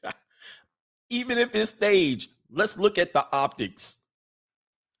 Even if it's staged, let's look at the optics.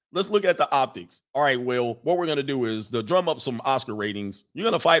 let's look at the optics. All right, Will, what we're going to do is to drum up some Oscar ratings. You're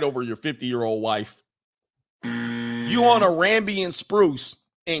going to fight over your 50-year-old wife. You on a Ramby and Spruce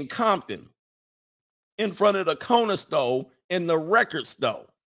in Compton in front of the Kona store and the record store.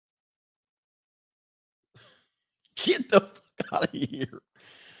 Get the fuck out of here.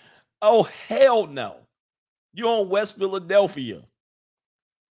 Oh, hell no. You on West Philadelphia.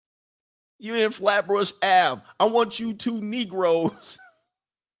 You in Flatbush Ave. I want you two Negroes.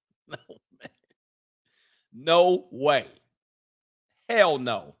 No, man. No way. Hell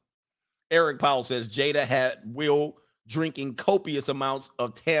no. Eric Powell says Jada had Will drinking copious amounts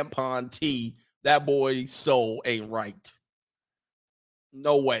of tampon tea. That boy's soul ain't right.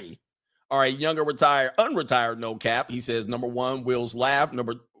 No way. All right, younger unretired, no cap. He says, number one, Will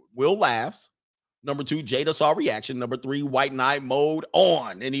laughs. Number two, Jada saw reaction. Number three, White Knight mode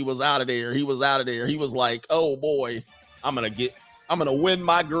on, and he was out of there. He was like, oh boy, I'm gonna win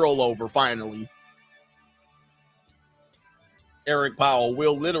my girl over finally. Eric Powell,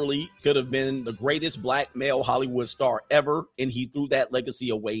 Will literally could have been the greatest black male Hollywood star ever, and he threw that legacy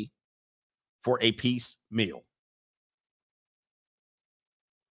away for a piece meal.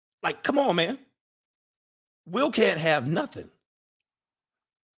 Like, come on, man. Will can't have nothing.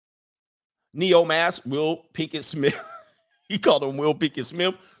 Neo Mask, Will Pickett Smith. He called him Will Pickett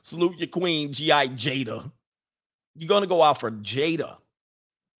Smith. Salute your queen, G.I. Jada. You're going to go out for Jada.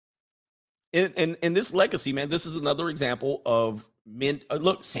 In this legacy, man, this is another example of men.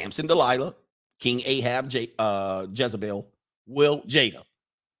 Look, Samson, Delilah, King Ahab, Jezebel, Will, Jada.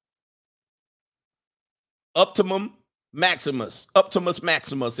 Optimus Maximus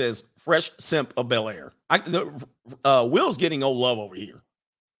says, fresh simp of Bel Air. Will's getting no love over here.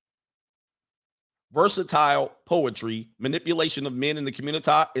 Versatile poetry, manipulation of men in the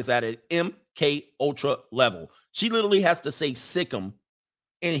community is at an MK Ultra level. She literally has to say sick him,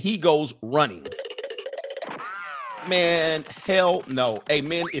 and he goes running. Man, hell no. Hey,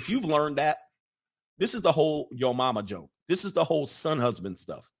 men, if you've learned that, this is the whole yo mama joke. This is the whole son husband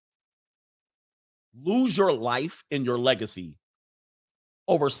stuff. Lose your life and your legacy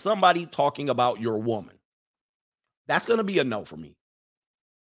over somebody talking about your woman. That's going to be a no for me.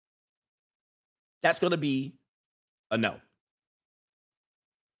 That's going to be a no.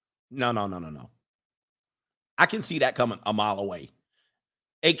 No. I can see that coming a mile away.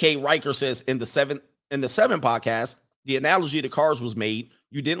 AK Riker says in the seven podcast, the analogy to cars was made.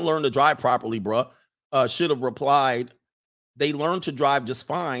 You didn't learn to drive properly, bruh. Should have replied, they learned to drive just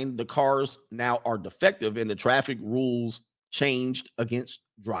fine. The cars now are defective and the traffic rules changed against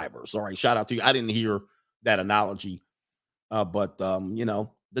drivers. All right, shout out to you. I didn't hear that analogy. But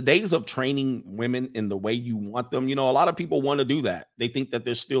the days of training women in the way you want them, a lot of people want to do that. They think that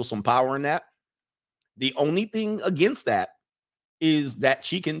there's still some power in that. The only thing against that is that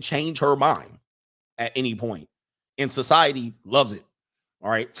she can change her mind at any point. And society loves it. All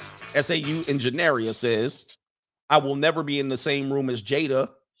right. SAU Engineeria says, I will never be in the same room as Jada.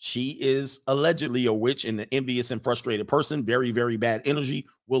 She is allegedly a witch and an envious and frustrated person. Very, very bad energy.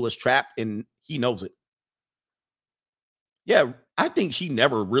 Will is trapped and he knows it. Yeah, I think she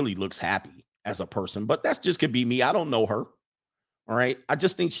never really looks happy as a person, but that just could be me. I don't know her. All right. I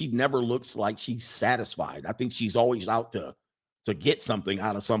just think she never looks like she's satisfied. I think she's always out to get something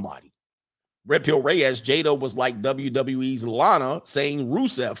out of somebody. Red Pill Reyes, Jada was like WWE's Lana saying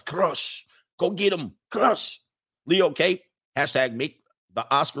Rusev, crush, go get him, crush. Leo K, hashtag make the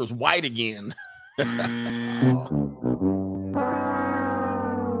Oscars white again.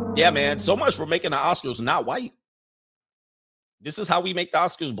 Yeah, man. So much for making the Oscars not white. This is how we make the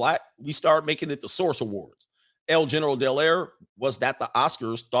Oscars black. We start making it the Source Awards. El General Del Air was that the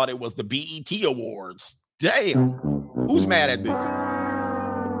Oscars thought it was the BET Awards. Damn. Who's mad at this?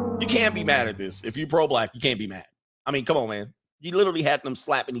 You can't be mad at this. If you're pro-black, you can't be mad. I mean, come on, man. You literally had them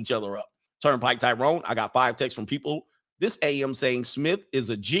slapping each other up. Turnpike Tyrone, I got 5 texts from people this AM saying Smith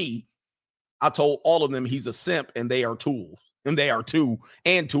is a G. I told all of them he's a simp and they are tools. And they are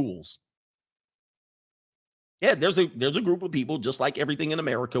tools. Yeah, there's a group of people, just like everything in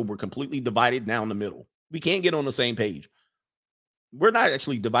America, we're completely divided down the middle. We can't get on the same page. We're not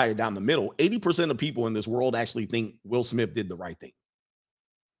actually divided down the middle. 80% of people in this world actually think Will Smith did the right thing.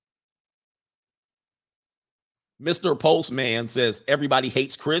 Mr. Postman says everybody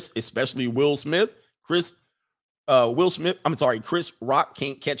hates Chris, especially Will Smith. Chris Rock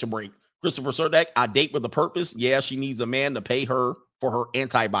can't catch a break. Christopher Surdek, I date with a purpose. Yeah, she needs a man to pay her for her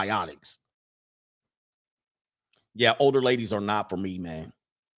antibiotics. Yeah, older ladies are not for me, man.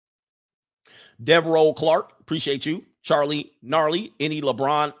 Devereaux Clark, appreciate you. Charlie Gnarly, any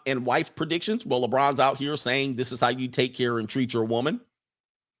LeBron and wife predictions? Well, LeBron's out here saying this is how you take care and treat your woman.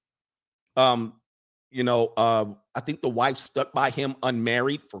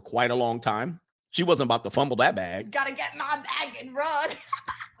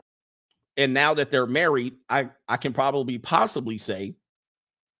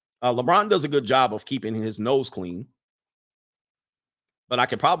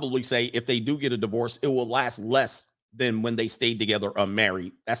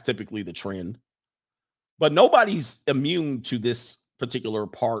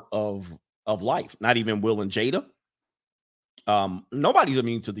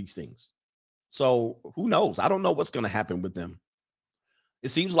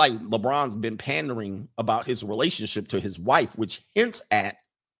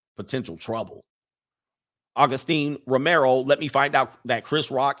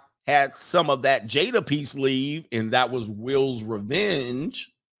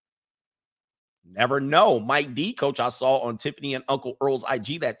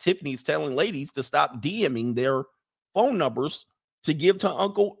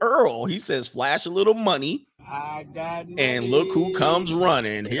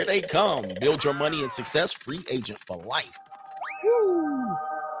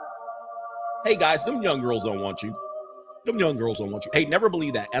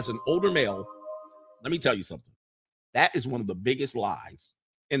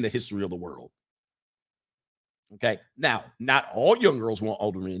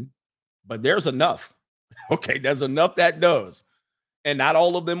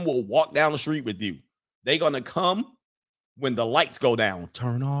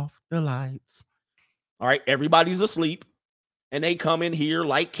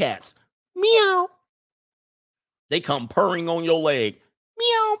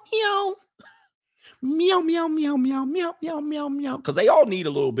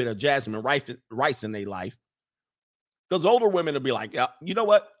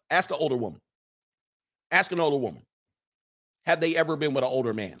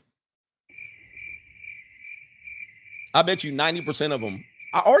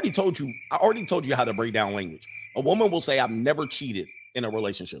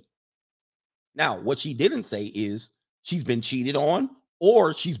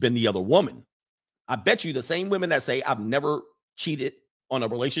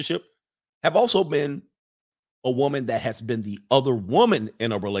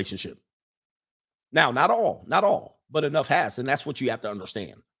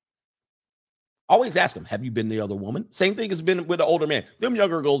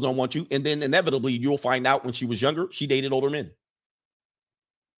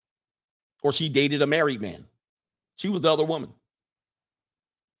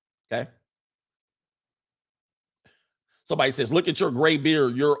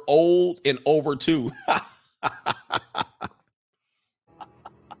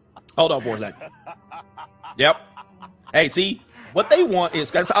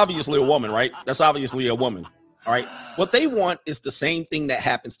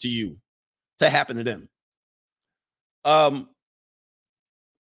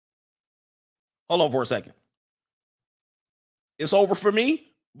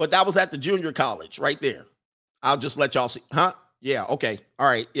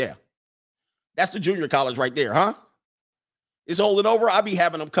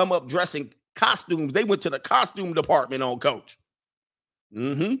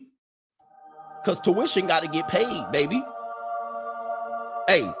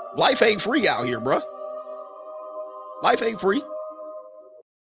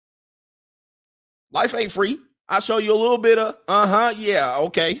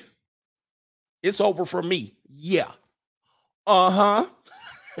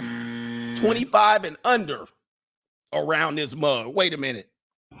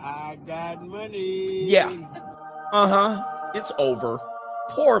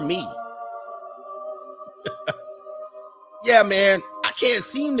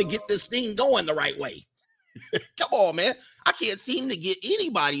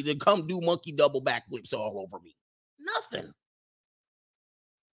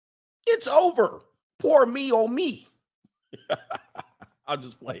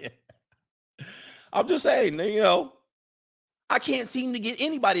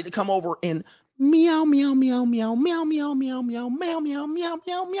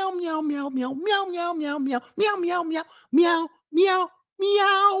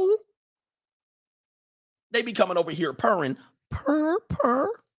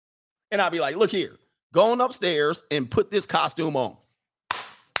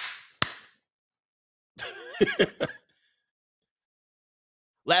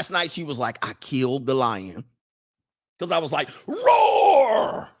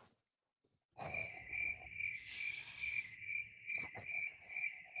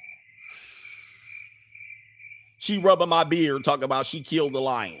 She rubbing my beard, talking about she killed the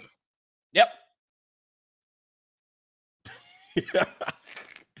lion. Yep.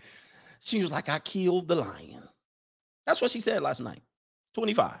 She was like, I killed the lion. That's what she said last night.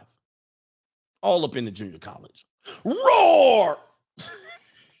 25. All up in the junior college. Roar!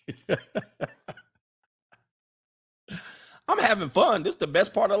 I'm having fun. This is the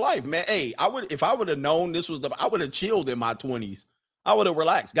best part of life, man. Hey, if I would have known this was I would have chilled in my 20s. I would have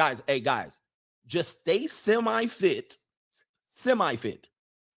relaxed. Guys, just stay semi-fit.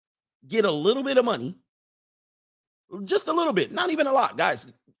 Get a little bit of money. Just a little bit. Not even a lot,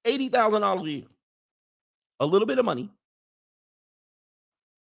 guys. $80,000 a year. A little bit of money.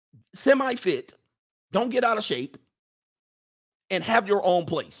 Semi-fit. Don't get out of shape. And have your own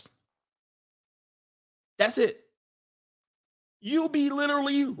place. That's it. You'll be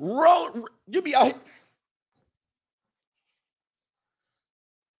literally you'll be out.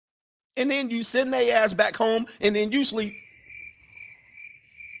 And then you send their ass back home and then you sleep.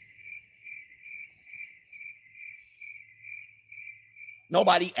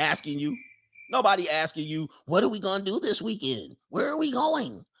 Nobody asking you, what are we going to do this weekend? Where are we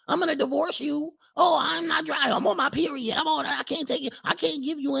going? I'm going to divorce you. Oh, I'm not dry. I'm on my period. I can't take it. I can't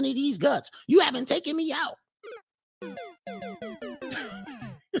give you any of these guts. You haven't taken me out.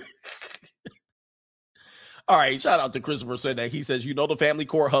 All right, shout out to Christopher said that. He says, the family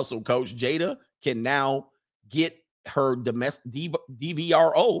court hustle, coach. Jada can now get her domestic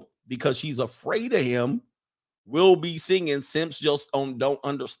DVRO because she's afraid of him. Will be singing Simps Just Don't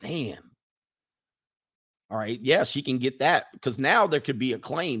Understand. All right, yeah, she can get that because now there could be a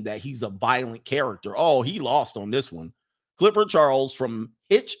claim that he's a violent character. Oh, he lost on this one. Clifford Charles from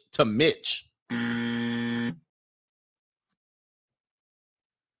Hitch to Mitch.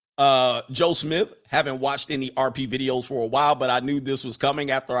 Joe Smith, haven't watched any RP videos for a while, but I knew this was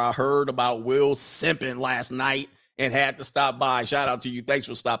coming after I heard about Will simping last night and had to stop by. Shout out to you. Thanks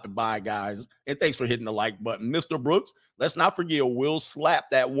for stopping by, guys. And thanks for hitting the like button. Mr. Brooks, let's not forget Will slapped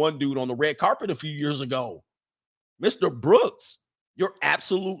that one dude on the red carpet a few years ago. Mr. Brooks, you're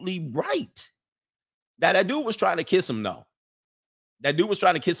absolutely right. That dude was trying to kiss him, though. That dude was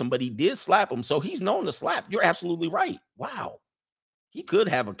trying to kiss him, but he did slap him, so he's known to slap. You're absolutely right. Wow. He could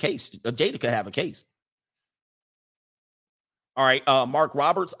have a case. Jada could have a case. All right. Mark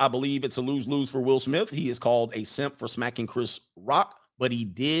Roberts, I believe it's a lose-lose for Will Smith. He is called a simp for smacking Chris Rock, but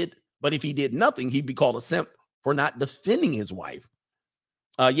if he did nothing, he'd be called a simp for not defending his wife.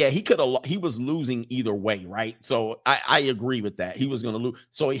 Yeah, he was losing either way, right? So I agree with that. He was going to lose.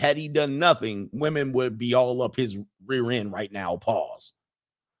 So had he done nothing, women would be all up his rear end right now. Pause.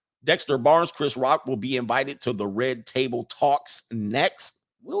 Dexter Barnes, Chris Rock will be invited to the Red Table Talks next.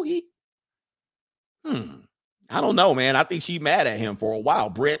 Will he? I don't know, man. I think she's mad at him for a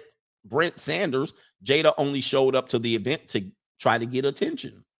while. Brent Sanders, Jada only showed up to the event to try to get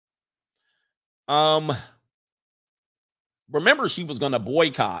attention. Remember, she was going to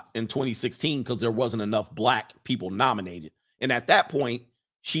boycott in 2016 because there wasn't enough black people nominated. And at that point,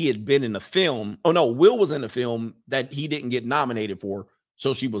 she had been in a film. Oh, no, Will was in a film that he didn't get nominated for.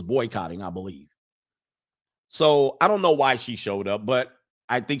 So she was boycotting, I believe. So I don't know why she showed up, but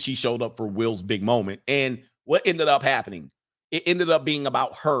I think she showed up for Will's big moment. And what ended up happening? It ended up being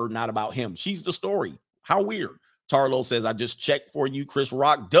about her, not about him. She's the story. How weird. Tarlo says, I just checked for you. Chris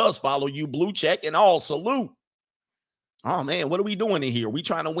Rock does follow you. Blue check and all. Salute. Oh, man, what are we doing in here? We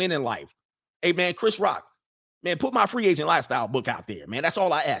trying to win in life. Hey, man, Chris Rock, man, put my free agent lifestyle book out there, man. That's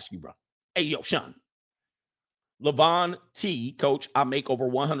all I ask you, bro. Hey, yo, Sean. Levon T, coach, I make over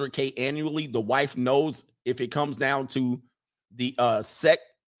 $100K annually. The wife knows if it comes down to the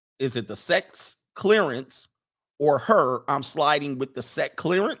sex clearance or her, I'm sliding with the sex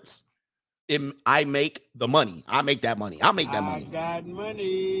clearance. I make the money. I make that money. I make that money. I got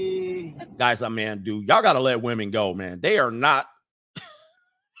money. Guys, dude, y'all got to let women go, man. They are not.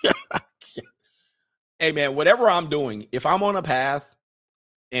 Hey, man, whatever I'm doing, if I'm on a path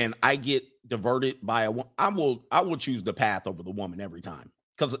and I get diverted by I will choose the path over the woman every time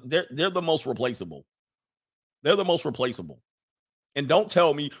because they're the most replaceable. They're the most replaceable. And don't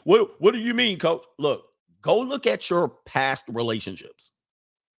tell me what do you mean, coach? Look, go look at your past relationships.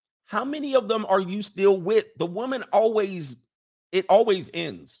 How many of them are you still with? The woman always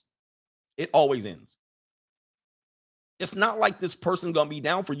ends. It always ends. It's not like this person gonna be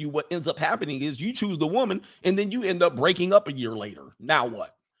down for you. What ends up happening is you choose the woman and then you end up breaking up a year later. Now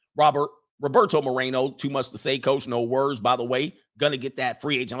what? Roberto Moreno, too much to say, coach, no words. By the way, gonna get that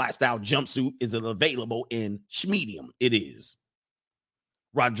free agent lifestyle jumpsuit. Is it available in Schmedium? It is.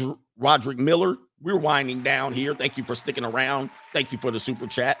 Roderick Miller, we're winding down here. Thank you for sticking around. Thank you for the super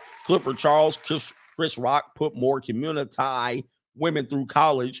chat. Clifford Charles, Chris Rock put more community women through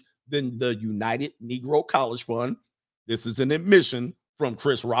college than the United Negro College Fund. This is an admission from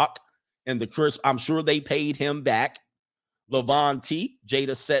Chris Rock. And I'm sure they paid him back. Levon T,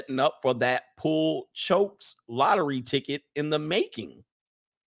 Jada setting up for that Pull Chokes lottery ticket in the making.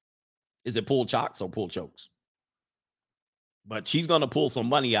 Is it Pull Chocks or Pull Chokes? But she's going to pull some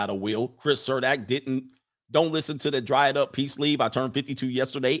money out of Will. Chris Cerdak don't listen to the dried up peace leave. I turned 52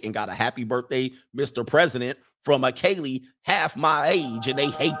 yesterday and got a happy birthday, Mr. President, from a Kaylee half my age, and they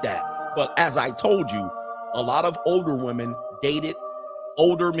hate that. But as I told you, a lot of older women dated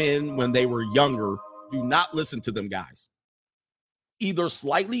older men when they were younger. Do not listen to them guys. Either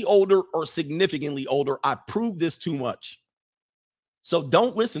slightly older or significantly older. I've proved this too much. So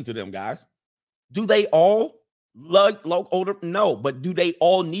don't listen to them guys. Do they all love older? No. But do they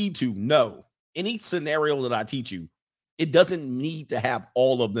all need to? No. Any scenario that I teach you, it doesn't need to have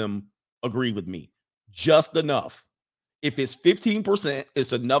all of them agree with me. Just enough. If it's 15%,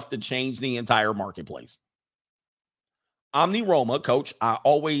 it's enough to change the entire marketplace. Omni Roma, coach, I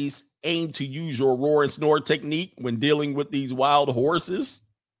always aim to use your roar and snore technique when dealing with these wild horses.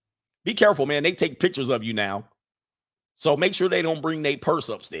 Be careful, man. They take pictures of you now. So make sure they don't bring their purse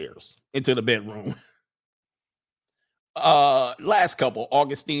upstairs into the bedroom. Last couple,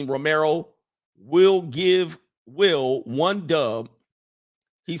 Augustine Romero will give Will one dub.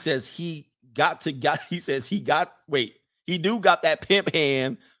 He says he got that pimp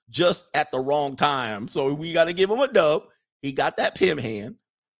hand just at the wrong time. So we got to give him a dub. He got that pimp hand.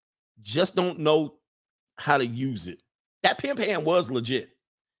 Just don't know how to use it. That pimp hand was legit.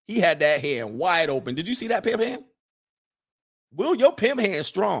 He had that hand wide open. Did you see that pimp hand? Will, your pimp hand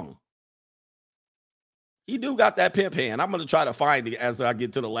strong. He do got that pimp hand. I'm going to try to find it as I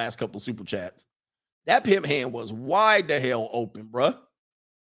get to the last couple super chats. That pimp hand was wide the hell open, bruh.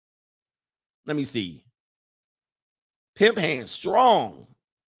 Let me see. Pimp hand strong.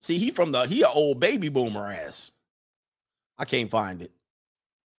 See, he an old baby boomer ass. I can't find it.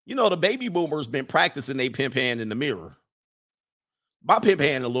 You know, the baby boomers been practicing their pimp hand in the mirror. My pimp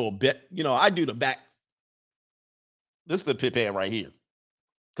hand a little bit. You know, I do the back. This is the pimp hand right here.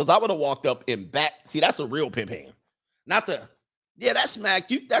 Because I would have walked up and back. See, that's a real pimp hand. Not the, yeah, that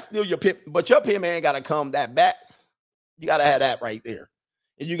smack you. That's still your pimp. But your pimp hand got to come that back. You got to have that right there.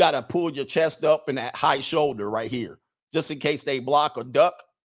 And you got to pull your chest up in that high shoulder right here. Just in case they block or duck.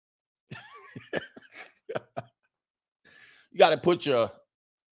 You got to put your.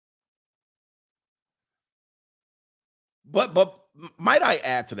 But might I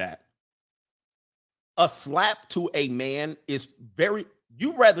add to that? A slap to a man is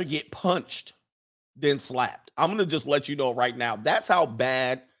you'd rather get punched than slapped. I'm going to just let you know right now. That's how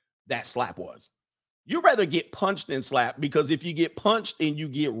bad that slap was. You'd rather get punched than slapped, because if you get punched and you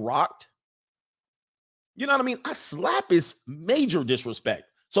get rocked, you know what I mean? A slap is major disrespect.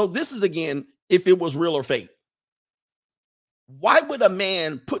 So this is, again, if it was real or fake. Why would a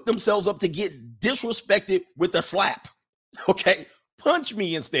man put themselves up to get disrespected with a slap? Okay, punch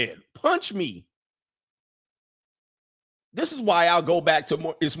me instead. Punch me. This is why I'll go back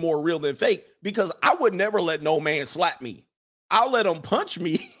to it's more real than fake, because I would never let no man slap me. I'll let him punch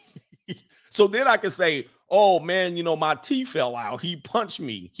me. So then I can say, oh man, you know, my teeth fell out. He punched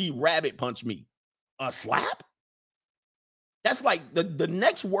me. He rabbit punched me. A slap? That's like the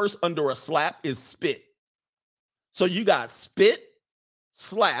next worst under a slap is spit. So you got spit,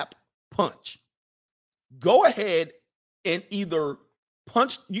 slap, punch. Go ahead and either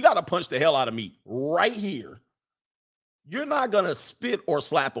punch, you got to punch the hell out of me right here. You're not going to spit or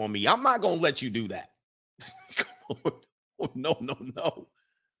slap on me. I'm not going to let you do that. No.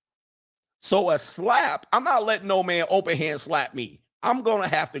 So a slap, I'm not letting no man open hand slap me. I'm going to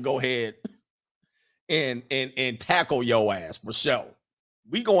have to go ahead and tackle your ass for sure.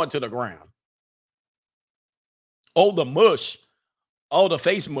 We going to the ground. Oh, the mush. Oh, the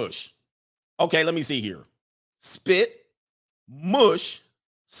face mush. Okay, let me see here. Spit, mush,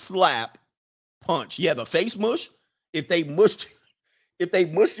 slap, punch. Yeah, the face mush. If they mushed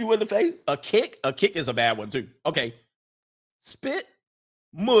you in the face, a kick is a bad one too. Okay. Spit,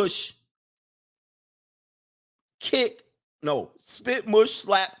 mush, kick. No, spit, mush,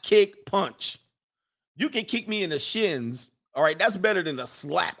 slap, kick, punch. You can kick me in the shins. All right, that's better than a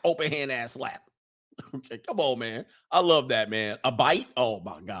slap, open hand ass slap. Okay, come on, man. I love that, man. A bite? Oh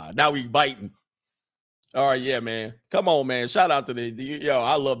my God. Now we biting. All right, yeah, man. Come on, man. Shout out to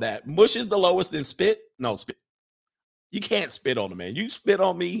I love that. Mush is the lowest, then spit. No, spit. You can't spit on a man. You spit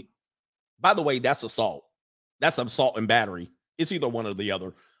on me. By the way, that's assault. That's assault and battery. It's either one or the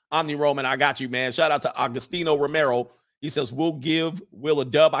other. Omni Roman, I got you, man. Shout out to Agostino Romero. He says, we'll give Will a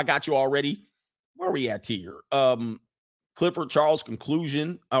dub. I got you already. where are we at here? Clifford Charles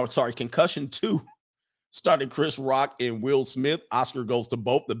conclusion. Concussion 2 started Chris Rock and Will Smith. Oscar goes to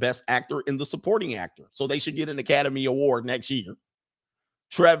both, the best actor and the supporting actor. So they should get an Academy Award next year.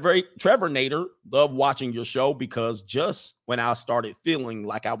 Trevor Nader, love watching your show because just when I started feeling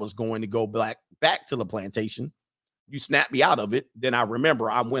like I was going to go back to the plantation, you snapped me out of it. Then I remember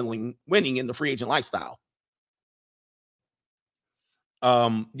I'm winning in the free agent lifestyle.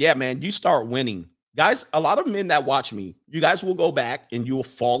 Yeah, man, you start winning. Guys, a lot of men that watch me, you guys will go back and you'll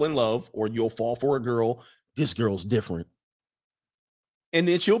fall in love or you'll fall for a girl. This girl's different. And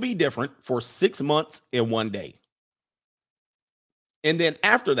then she'll be different for 6 months and 1 day. And then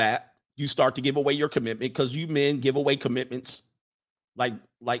after that, you start to give away your commitment because you men give away commitments like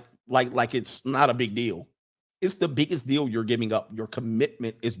it's not a big deal. It's the biggest deal you're giving up. Your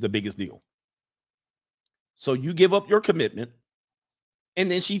commitment is the biggest deal. So you give up your commitment. And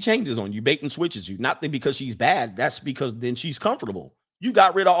then she changes on you, bait and switches you. Not because she's bad. That's because then she's comfortable. You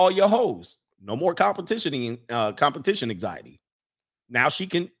got rid of all your hoes. No more competition anxiety. Now she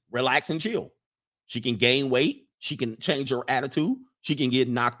can relax and chill. She can gain weight. She can change her attitude. She can get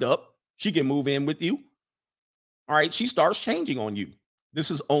knocked up. She can move in with you. All right. She starts changing on you. This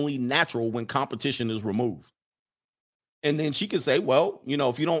is only natural when competition is removed. And then she can say, well,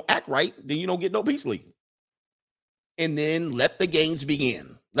 if you don't act right, then you don't get no peace league. And then let the games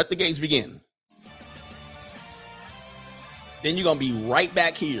begin. Let the games begin. Then you're going to be right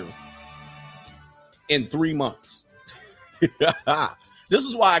back here in 3 months. This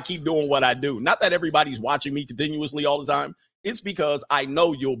is why I keep doing what I do. Not that everybody's watching me continuously all the time. It's because I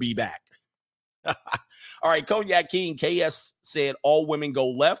know you'll be back. All right, Cognac King KS said all women go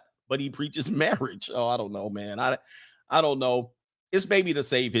left, but he preaches marriage. Oh, I don't know, man. I don't know. It's maybe to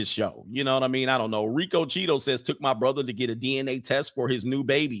save his show. You know what I mean? I don't know. Rico Cheeto says, took my brother to get a DNA test for his new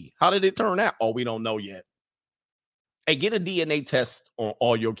baby. How did it turn out? Oh, we don't know yet. Hey, get a DNA test on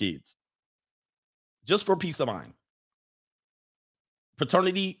all your kids. Just for peace of mind.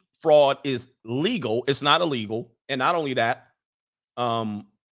 Paternity fraud is legal. It's not illegal. And not only that,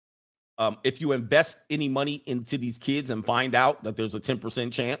 if you invest any money into these kids and find out that there's a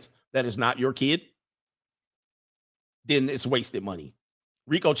 10% chance that it's not your kid, then it's wasted money.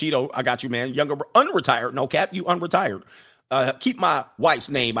 Rico Cheeto, I got you, man. Younger, unretired. No cap, you unretired. Keep my wife's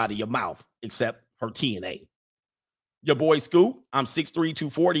name out of your mouth, except her TNA. Your boy Scoop, I'm 6'3",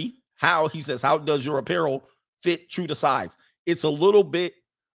 240. He says, how does your apparel fit true to size? It's a little bit,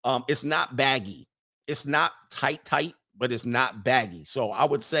 it's not baggy. It's not tight, but it's not baggy. So I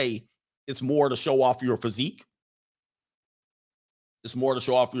would say it's more to show off your physique. It's more to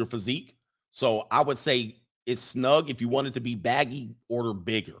show off your physique. So I would say it's snug. If you want it to be baggy, order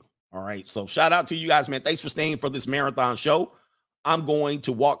bigger. All right. So shout out to you guys, man. Thanks for staying for this marathon show. I'm going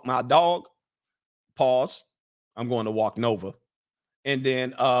to walk my dog. Pause. I'm going to walk Nova. And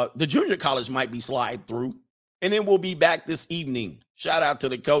then the junior college might be slide through. And then we'll be back this evening. Shout out to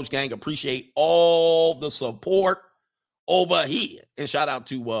the Coach Gang. Appreciate all the support over here. And shout out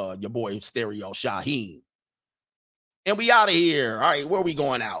to your boy Stereo Shaheen. And we out of here. All right, where are we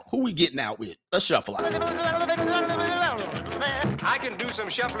going out? Who we getting out with? Let's shuffle out. I can do some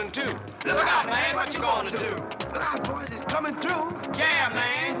shuffling too. Look out, man. What you going to do? Look out, boys. It's coming through. Yeah,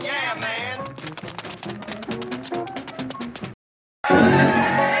 man. Yeah, man.